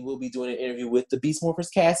 He will be doing an interview with the Beast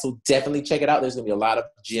Morphers cast, so definitely check it out. There's going to be a lot of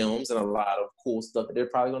gems and a lot of cool stuff that they're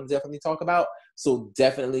probably going to definitely talk about. So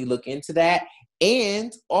definitely look into that.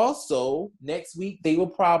 And also, next week, they will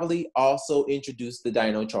probably also introduce the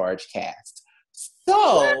Dino Charge cast.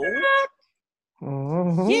 So,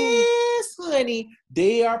 yes, honey,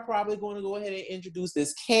 they are probably going to go ahead and introduce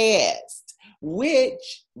this cast,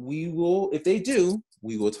 which we will, if they do,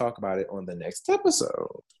 we will talk about it on the next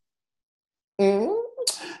episode.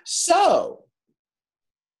 So,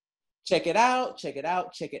 check it out.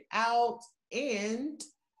 And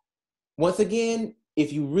once again,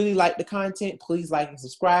 if you really like the content, please like and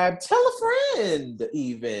subscribe. Tell a friend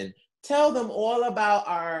even. Tell them all about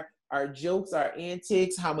our jokes, our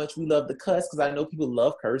antics, how much we love to cuss, because I know people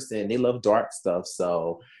love cursing. They love dark stuff.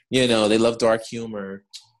 So, they love dark humor.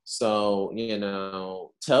 So,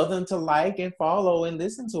 tell them to like and follow and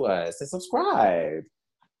listen to us and subscribe.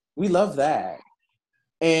 We love that.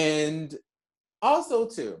 And also,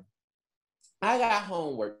 too, I got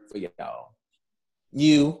homework for y'all.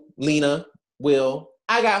 You, Lena, Will,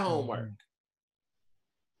 I got homework.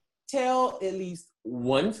 Tell at least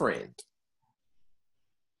one friend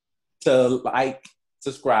to like,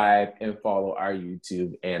 subscribe, and follow our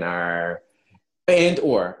YouTube and or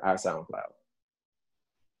our SoundCloud.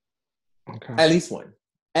 Okay. At least one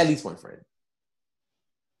friend.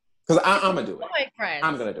 Because I'm gonna do it. My friends.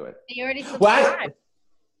 I'm gonna do it. You already subscribed.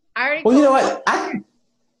 Well, you know what?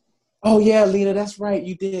 Oh yeah, Lena, that's right.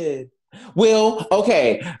 You did. Will,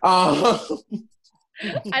 okay. I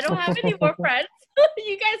don't have any more friends.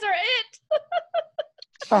 You guys are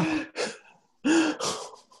it.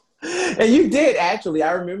 And you did actually.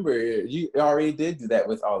 I remember you already did do that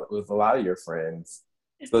with a lot of your friends.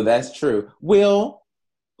 So that's true. Will,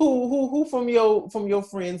 who from your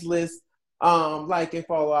friends list like and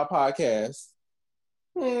follow our podcast?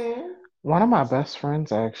 One of my best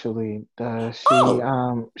friends actually does.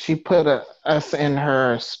 She put us in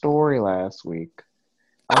her story last week.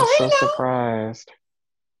 I was so surprised.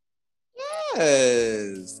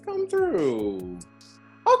 Yes, come through.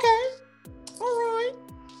 Okay, all right.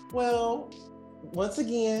 Well, once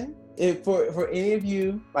again, for any of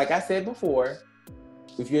you, like I said before,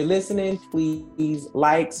 if you're listening, please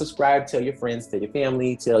like, subscribe, tell your friends, tell your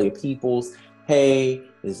family, tell your peoples. Hey,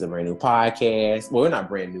 this is a brand new podcast. Well, we're not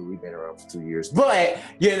brand new. We've been around for 2 years. But,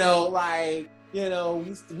 we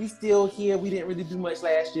still here. We didn't really do much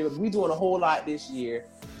last year, but we're doing a whole lot this year.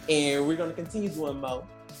 And we're going to continue doing more.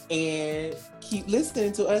 And keep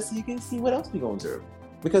listening to us so you can see what else we're going to do.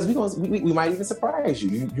 Because we might even surprise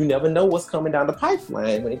you. You never know what's coming down the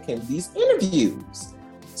pipeline when it comes to these interviews.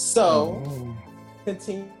 So,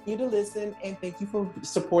 continue to listen. And thank you for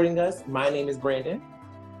supporting us. My name is Brandon.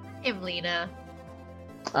 I'm Lena.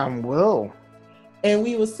 I'm Will. And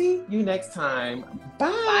we will see you next time.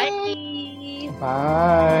 Bye. Bye.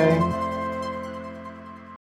 Bye.